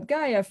conclusion at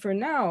GAIA for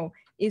now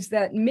is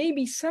that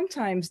maybe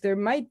sometimes there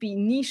might be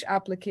niche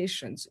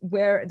applications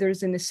where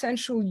there's an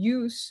essential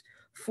use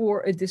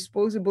for a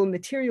disposable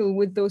material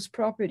with those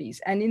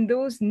properties. And in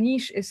those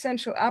niche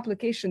essential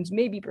applications,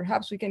 maybe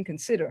perhaps we can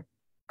consider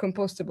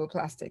compostable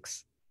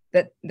plastics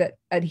that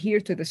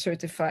adhere to the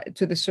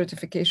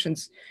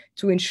certifications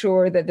to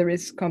ensure that there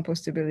is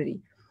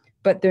compostability.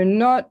 But they're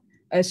not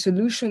a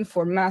solution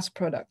for mass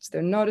products.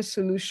 They're not a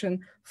solution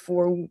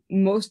for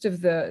most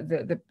of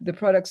the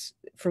products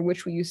for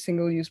which we use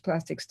single-use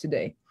plastics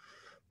today.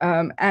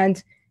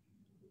 And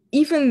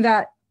even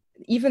that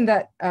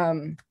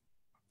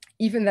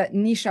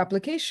niche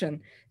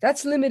application,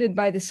 that's limited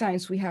by the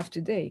science we have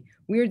today.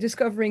 We are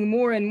discovering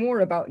more and more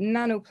about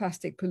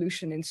nanoplastic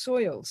pollution in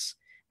soils.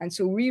 And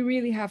so we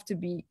really have to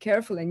be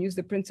careful and use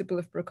the principle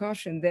of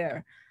precaution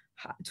there.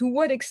 To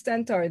what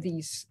extent are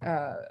these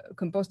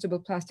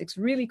compostable plastics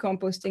really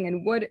composting,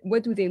 and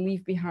what do they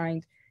leave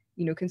behind,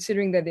 you know,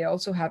 considering that they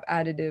also have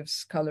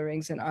additives,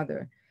 colorings, and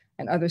other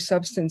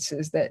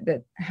substances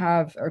that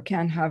have or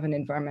can have an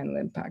environmental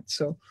impact.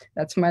 So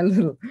that's my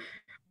little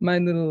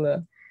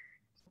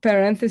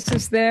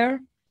parenthesis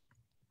there.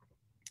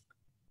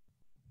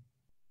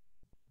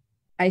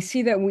 I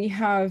see that we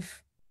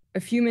have a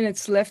few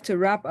minutes left to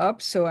wrap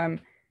up, so I'm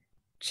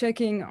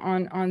checking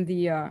on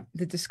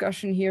the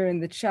discussion here in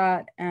the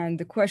chat and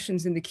the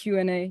questions in the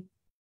Q&A.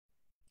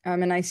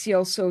 And I see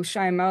also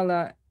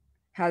Shyamala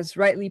has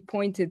rightly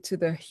pointed to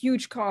the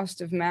huge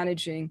cost of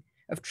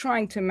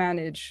trying to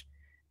manage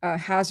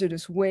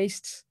hazardous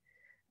wastes,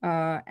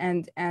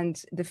 and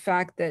the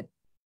fact that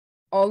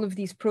all of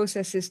these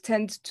processes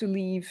tend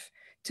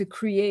to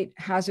create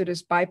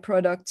hazardous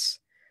byproducts,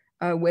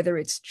 whether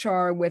it's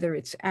char, whether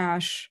it's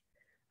ash,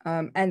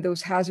 and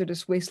those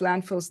hazardous waste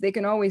landfills, they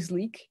can always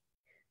leak.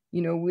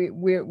 You know,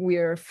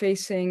 we're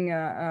facing,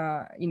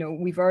 you know,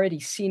 we've already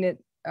seen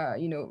it,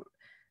 you know,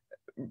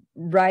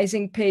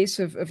 rising pace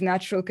of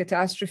natural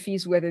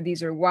catastrophes, whether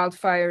these are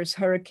wildfires,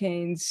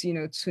 hurricanes, you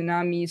know,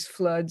 tsunamis,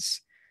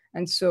 floods.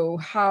 And so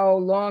how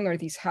long are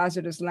these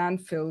hazardous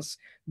landfills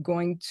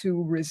going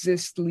to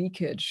resist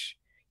leakage?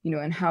 You know,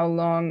 and how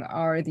long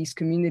are these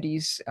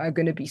communities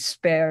going to be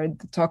spared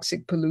the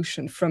toxic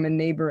pollution from a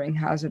neighboring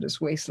hazardous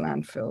waste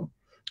landfill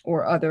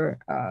or other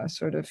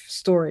sort of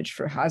storage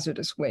for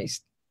hazardous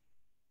waste?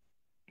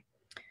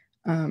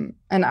 And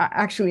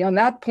actually on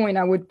that point,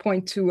 I would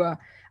point to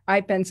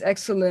IPEN's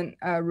excellent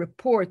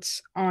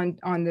reports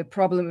on the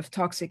problem of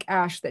toxic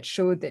ash that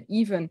showed that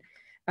even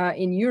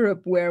in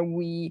Europe, where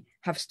we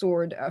have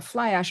stored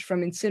fly ash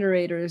from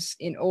incinerators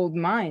in old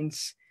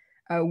mines,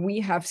 we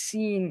have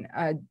seen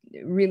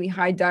really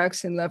high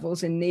dioxin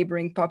levels in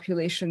neighboring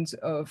populations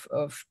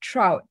of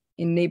trout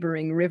in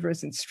neighboring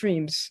rivers and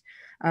streams.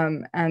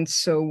 And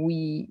so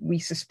we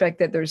suspect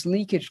that there's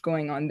leakage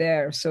going on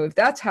there. So if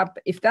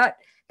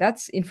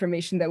that's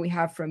information that we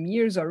have from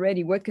years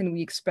already, what can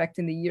we expect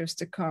in the years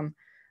to come?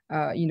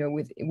 You know,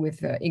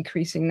 with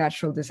increasing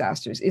natural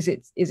disasters, is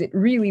it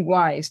really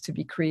wise to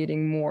be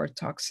creating more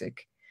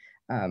toxic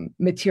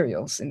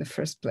materials in the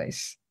first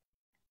place?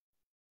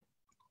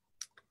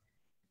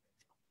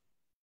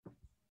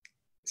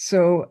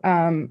 So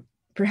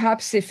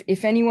perhaps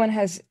if anyone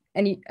has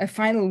a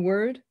final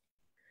word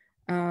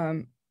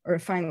or a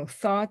final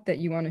thought that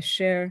you want to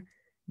share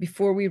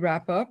before we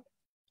wrap up,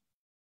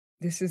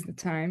 this is the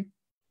time.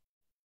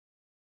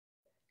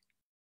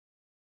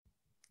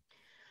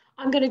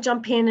 I'm going to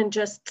jump in and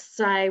just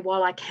say,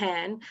 while I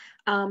can,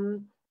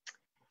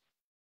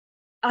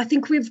 I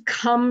think we've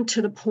come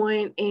to the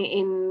point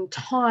in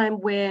time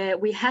where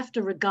we have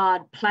to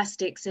regard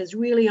plastics as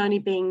really only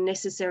being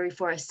necessary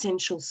for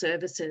essential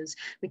services.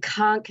 We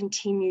can't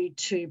continue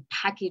to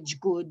package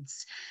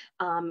goods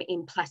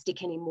in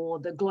plastic anymore.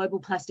 The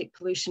global plastic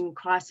pollution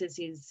crisis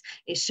is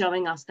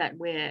showing us that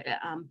we're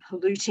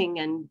polluting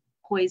and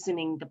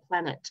poisoning the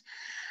planet.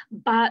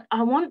 But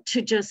I want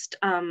to just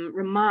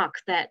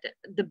remark that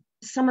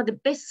some of the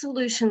best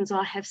solutions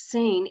I have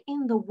seen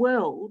in the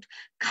world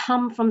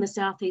come from the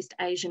Southeast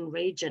Asian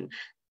region.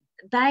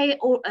 They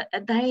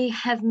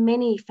have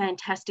many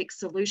fantastic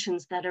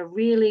solutions that are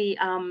really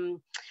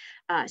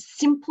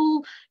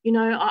simple. You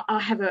know, I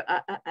have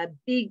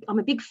I'm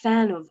a big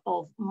fan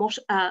of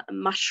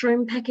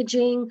mushroom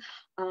packaging.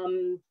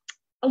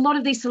 A lot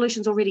of these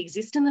solutions already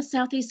exist in the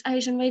Southeast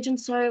Asian region.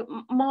 So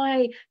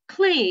my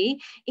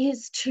plea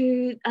is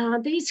to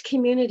these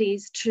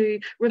communities to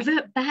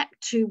revert back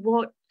to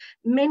what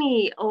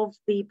many of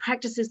the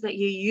practices that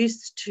you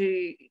used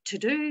to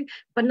do: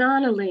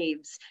 banana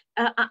leaves,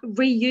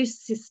 reuse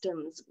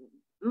systems,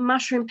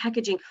 mushroom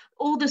packaging.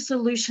 All the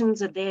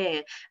solutions are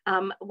there.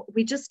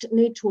 We just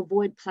need to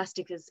avoid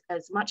plastic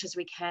as much as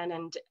we can.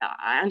 And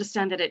I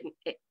understand that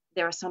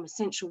there are some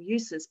essential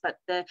uses, but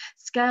the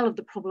scale of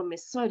the problem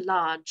is so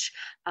large.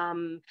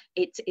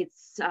 It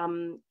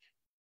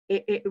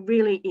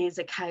really is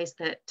a case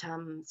that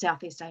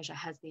Southeast Asia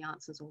has the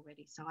answers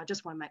already. So I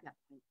just want to make that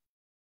point.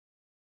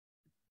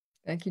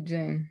 Thank you,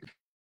 Jane.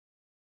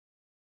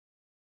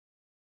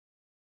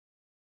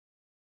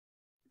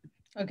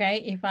 Okay,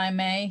 if I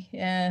may,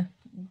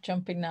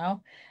 jump in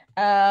now.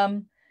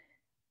 I've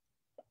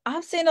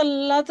seen a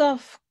lot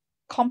of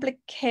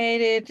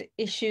complicated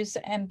issues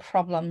and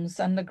problems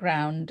on the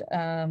ground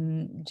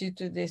due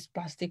to this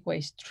plastic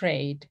waste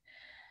trade.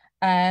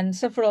 And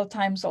several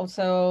times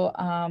also,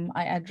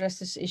 I addressed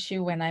this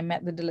issue when I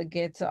met the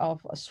delegates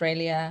of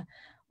Australia,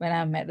 when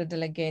I met the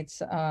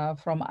delegates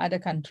from other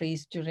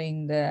countries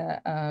during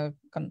the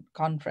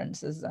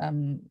conferences,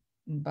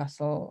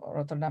 Basel,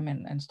 Rotterdam,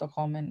 and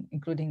Stockholm, and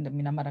including the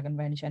Minamata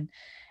Convention.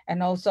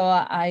 And also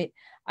I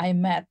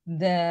met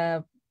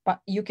the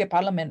UK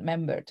Parliament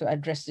member to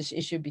address this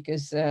issue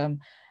because I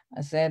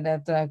said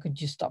that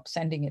could you stop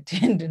sending it to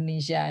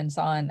Indonesia and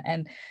so on.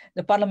 And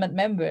the Parliament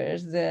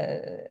members,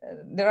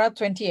 there are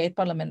 28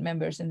 Parliament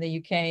members in the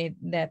UK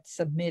that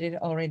submitted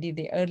already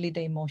the early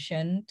day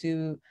motion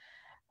to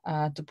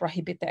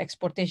prohibit the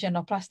exportation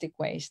of plastic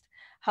waste.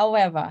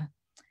 However,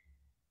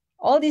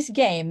 all this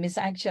game is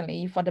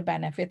actually for the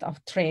benefit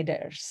of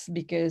traders,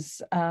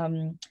 because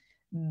the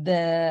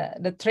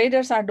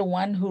traders are the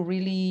one who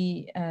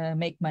really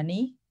make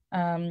money.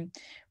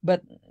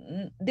 But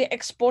the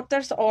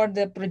exporters or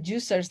the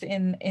producers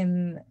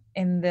in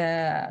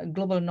the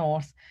global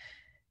north,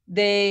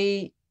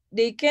 they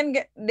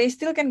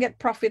still can get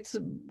profits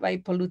by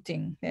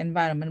polluting the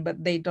environment,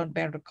 but they don't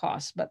bear the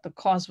cost. But the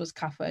cost was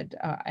covered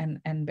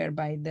and bear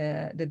by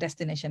the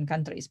destination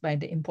countries, by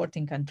the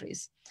importing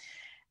countries.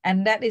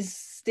 And that is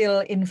still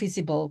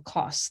invisible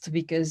cost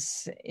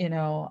because, you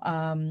know,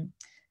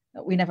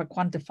 we never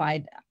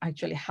quantified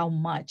actually how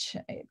much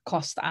it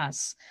cost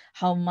us,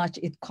 how much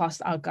it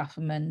cost our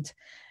government,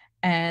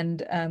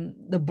 and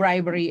the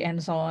bribery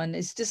and so on.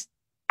 It's just,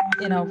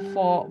 you know,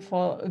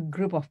 for a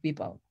group of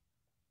people.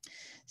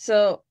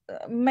 So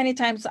many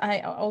times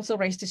I also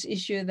raise this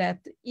issue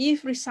that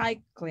if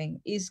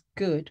recycling is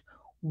good,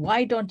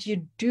 why don't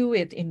you do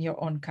it in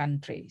your own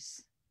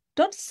countries?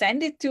 Don't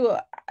send it to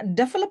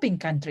developing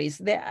countries.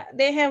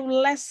 They have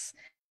less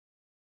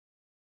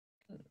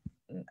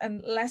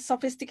and less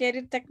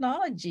sophisticated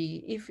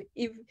technology. If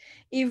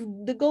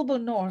the global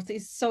north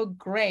is so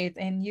great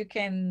and you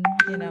can,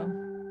 you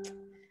know,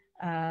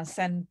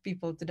 send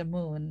people to the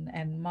moon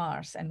and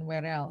Mars and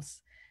where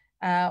else,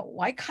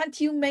 why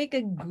can't you make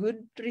a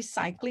good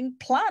recycling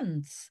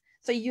plants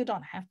so you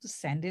don't have to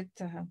send it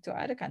to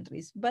other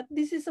countries? But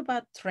this is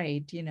about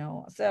trade, you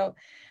know. So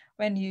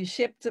when you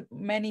shipped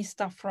many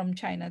stuff from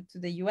China to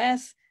the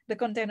US, the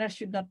containers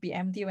should not be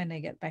empty when they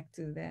get back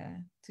to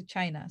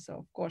China. So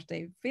of course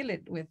they fill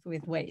it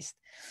with waste.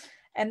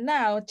 And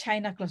now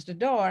China closed the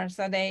door,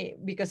 so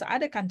because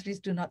other countries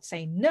do not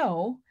say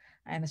no,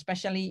 and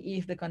especially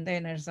if the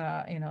containers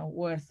are, you know,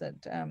 worth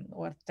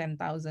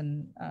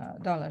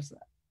 $10,000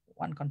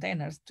 one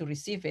container to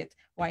receive it,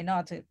 why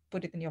not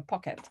put it in your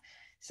pocket?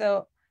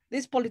 So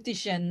these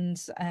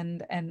politicians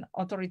and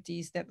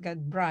authorities that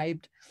got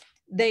bribed,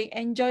 they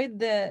enjoyed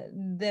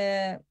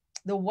the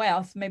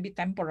wealth maybe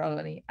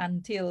temporarily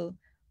until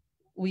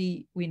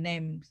we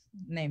name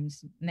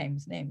names,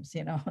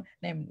 you know,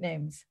 name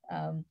names,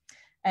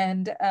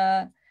 and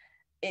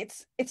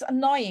it's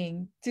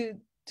annoying to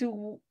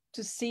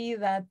see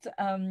that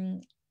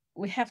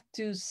we have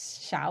to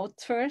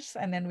shout first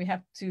and then we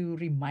have to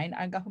remind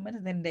our government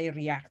and then they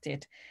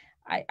reacted.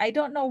 I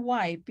don't know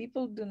why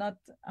people do not,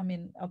 I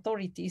mean,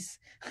 authorities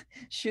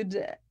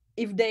should,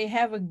 if they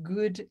have a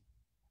good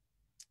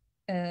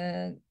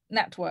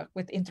network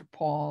with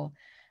Interpol,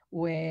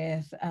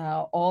 with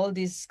all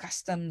these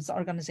customs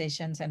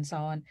organizations and so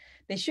on,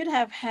 they should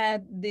have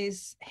had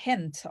this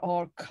hint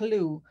or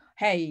clue,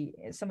 hey,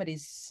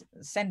 somebody's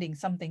sending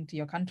something to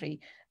your country.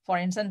 For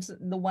instance,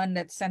 the one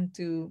that sent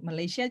to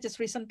Malaysia just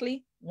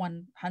recently,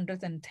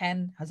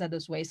 110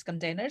 hazardous waste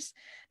containers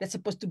that's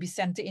supposed to be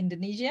sent to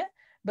Indonesia,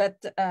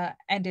 but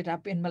ended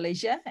up in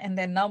Malaysia. And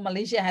then now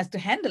Malaysia has to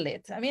handle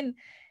it. I mean,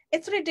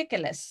 it's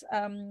ridiculous.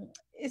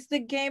 It's the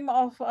game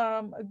of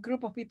a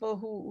group of people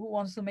who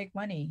wants to make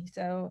money.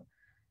 So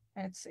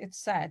it's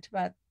sad,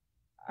 but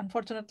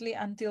unfortunately,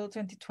 until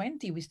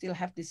 2020, we still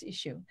have this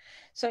issue.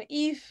 So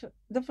if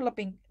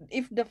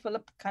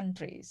developed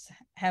countries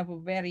have a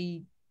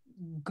very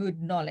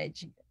good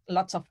knowledge,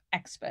 lots of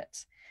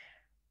experts,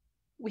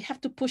 we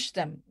have to push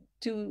them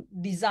to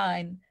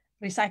design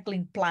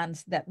recycling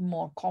plants that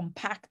more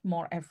compact,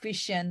 more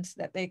efficient,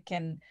 that they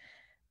can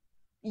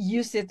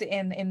use it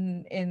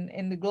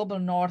in the global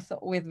north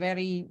with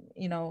very,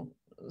 you know,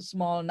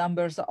 small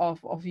numbers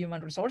of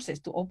human resources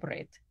to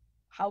operate.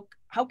 How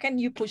can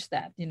you push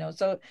that, you know?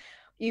 So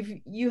if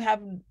you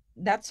have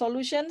that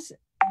solutions,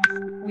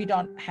 we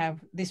don't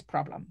have this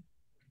problem.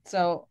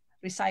 So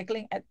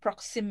recycling at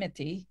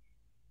proximity,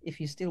 if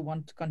you still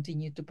want to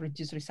continue to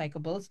produce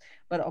recyclables,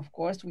 but of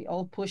course we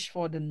all push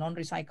for the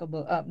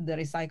non-recyclable, the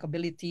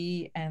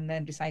recyclability and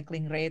then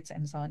recycling rates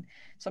and so on.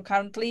 So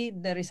currently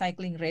the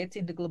recycling rate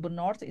in the global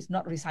north is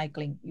not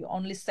recycling. You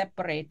only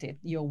separated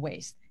your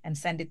waste and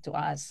send it to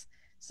us.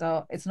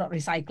 So it's not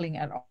recycling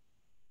at all.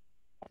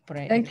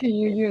 Thank you,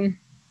 Yuyun.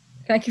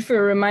 Thank you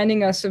for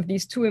reminding us of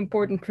these two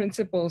important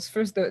principles.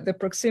 First, the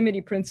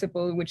proximity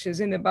principle, which is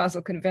in the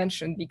Basel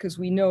Convention, because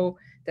we know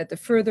that the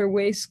further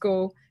wastes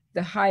go,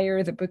 the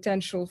higher the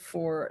potential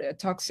for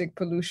toxic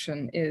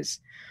pollution is.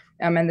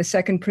 And the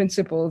second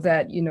principle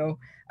that, you know,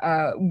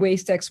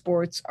 waste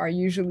exports are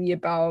usually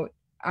about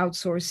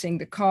outsourcing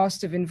the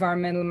cost of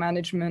environmental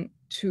management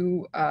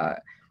to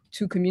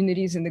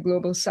communities in the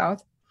global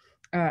south.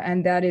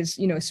 And that is,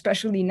 you know,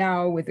 especially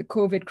now with the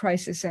COVID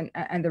crisis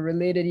and the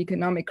related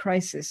economic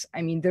crisis,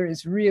 I mean, there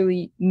is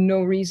really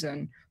no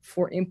reason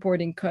for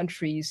importing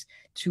countries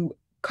to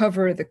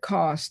cover the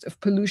cost of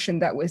pollution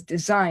that was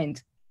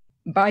designed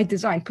by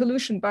design,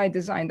 pollution by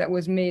design that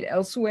was made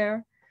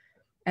elsewhere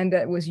and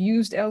that was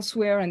used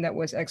elsewhere and that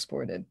was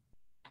exported.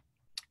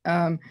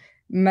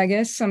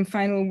 Mages, some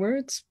final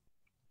words?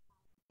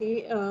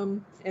 Okay,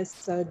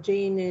 as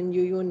Jane and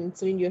Yuyun and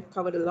Sirine, you have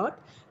covered a lot.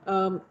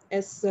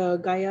 As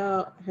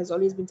GAIA has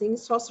always been saying,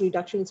 source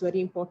reduction is very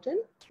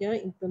important, yeah,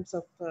 in terms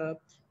of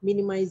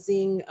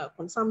minimizing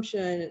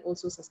consumption and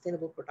also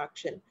sustainable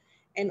production.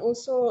 And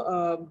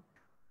also,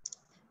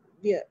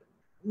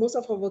 most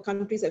of our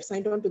countries have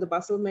signed on to the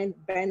Basel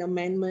Ban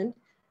Amendment.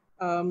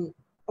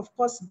 Of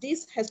course,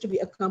 this has to be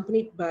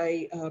accompanied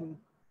by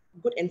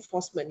good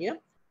enforcement, yeah,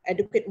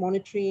 adequate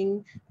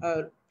monitoring,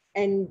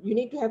 and you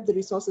need to have the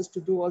resources to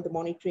do all the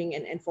monitoring,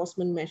 and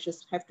enforcement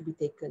measures have to be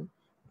taken.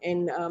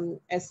 And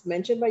as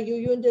mentioned by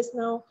Yuyun just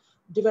now,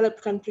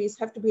 developed countries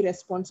have to be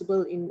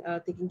responsible in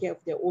taking care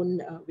of their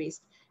own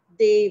waste.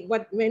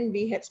 when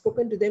we had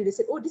spoken to them, they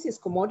said, oh, this is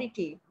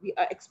commodity. We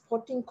are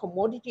exporting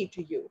commodity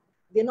to you.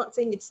 They're not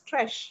saying it's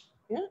trash.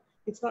 Yeah,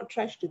 it's not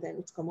trash to them,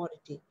 it's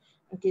commodity.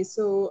 Okay,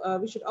 so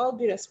we should all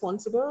be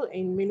responsible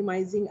in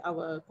minimizing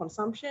our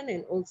consumption,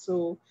 and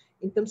also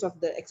in terms of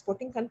the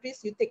exporting countries,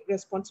 you take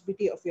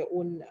responsibility of your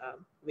own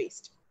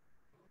waste.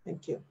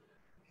 Thank you.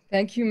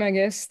 Thank you,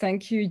 Mages.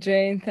 Thank you,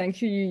 Jane.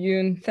 Thank you,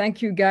 Yuyun.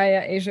 Thank you,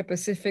 GAIA Asia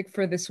Pacific,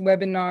 for this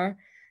webinar.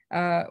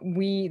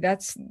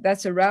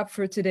 That's a wrap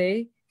for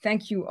today.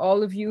 Thank you,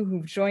 all of you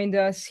who've joined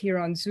us here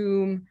on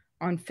Zoom,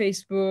 on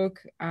Facebook.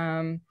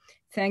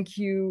 Thank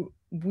you.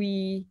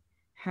 We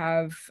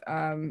have,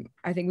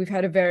 I think we've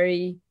had a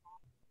very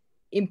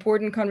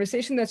important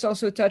conversation that's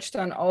also touched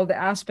on all the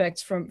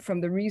aspects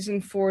from the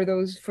reason for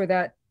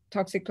that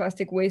toxic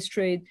plastic waste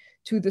trade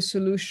to the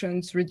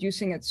solutions,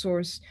 reducing at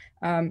source,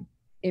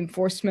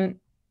 enforcement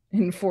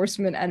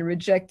and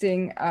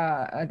rejecting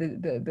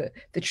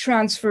the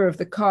transfer of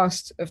the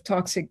cost of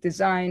toxic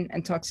design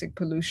and toxic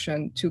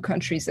pollution to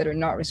countries that are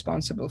not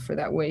responsible for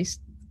that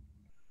waste.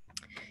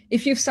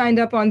 If you've signed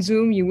up on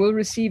Zoom, you will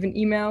receive an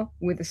email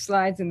with the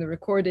slides and the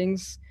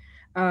recordings.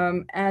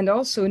 And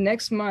also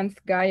next month,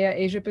 GAIA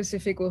Asia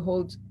Pacific will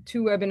hold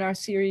 2 webinar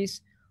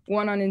series,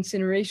 one on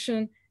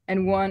incineration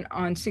and one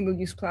on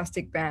single-use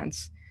plastic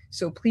bans.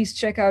 So please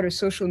check out our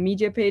social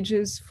media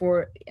pages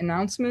for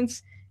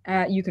announcements.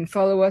 You can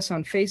follow us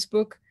on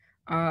Facebook,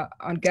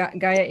 on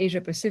GAIA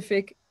Asia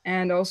Pacific,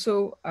 and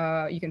also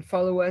you can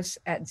follow us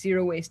at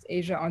Zero Waste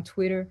Asia on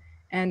Twitter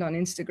and on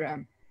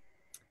Instagram.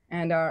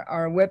 And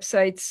our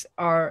websites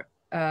are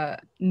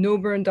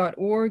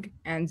noburn.org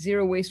and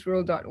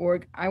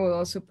zerowasteworld.org. I will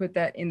also put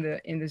that in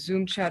the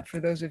Zoom chat for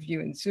those of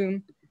you in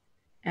Zoom.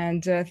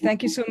 And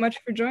thank you so much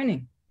for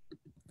joining.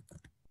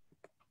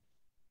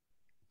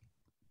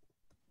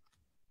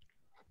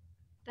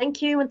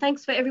 Thank you, and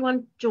thanks for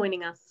everyone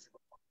joining us.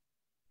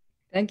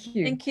 Thank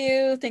you. Thank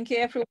you. Thank you,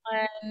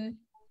 everyone.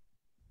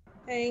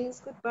 Thanks.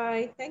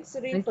 Goodbye. Thanks,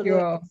 Sirine, Thank for you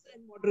the all.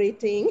 excellent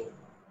moderating.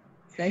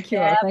 Thank you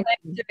all. Thank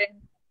you.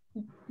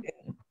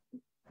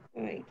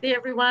 Right. See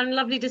everyone.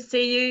 Lovely to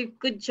see you.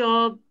 Good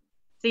job.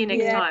 See you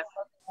next time.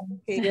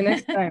 Okay. See you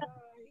next time.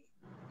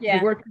 Yeah.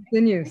 The work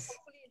continues.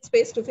 Hopefully it's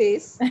face to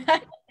face.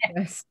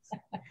 Yes.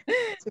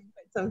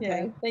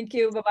 Sometime. Thank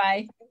you.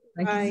 Bye-bye.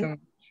 Thank you so much.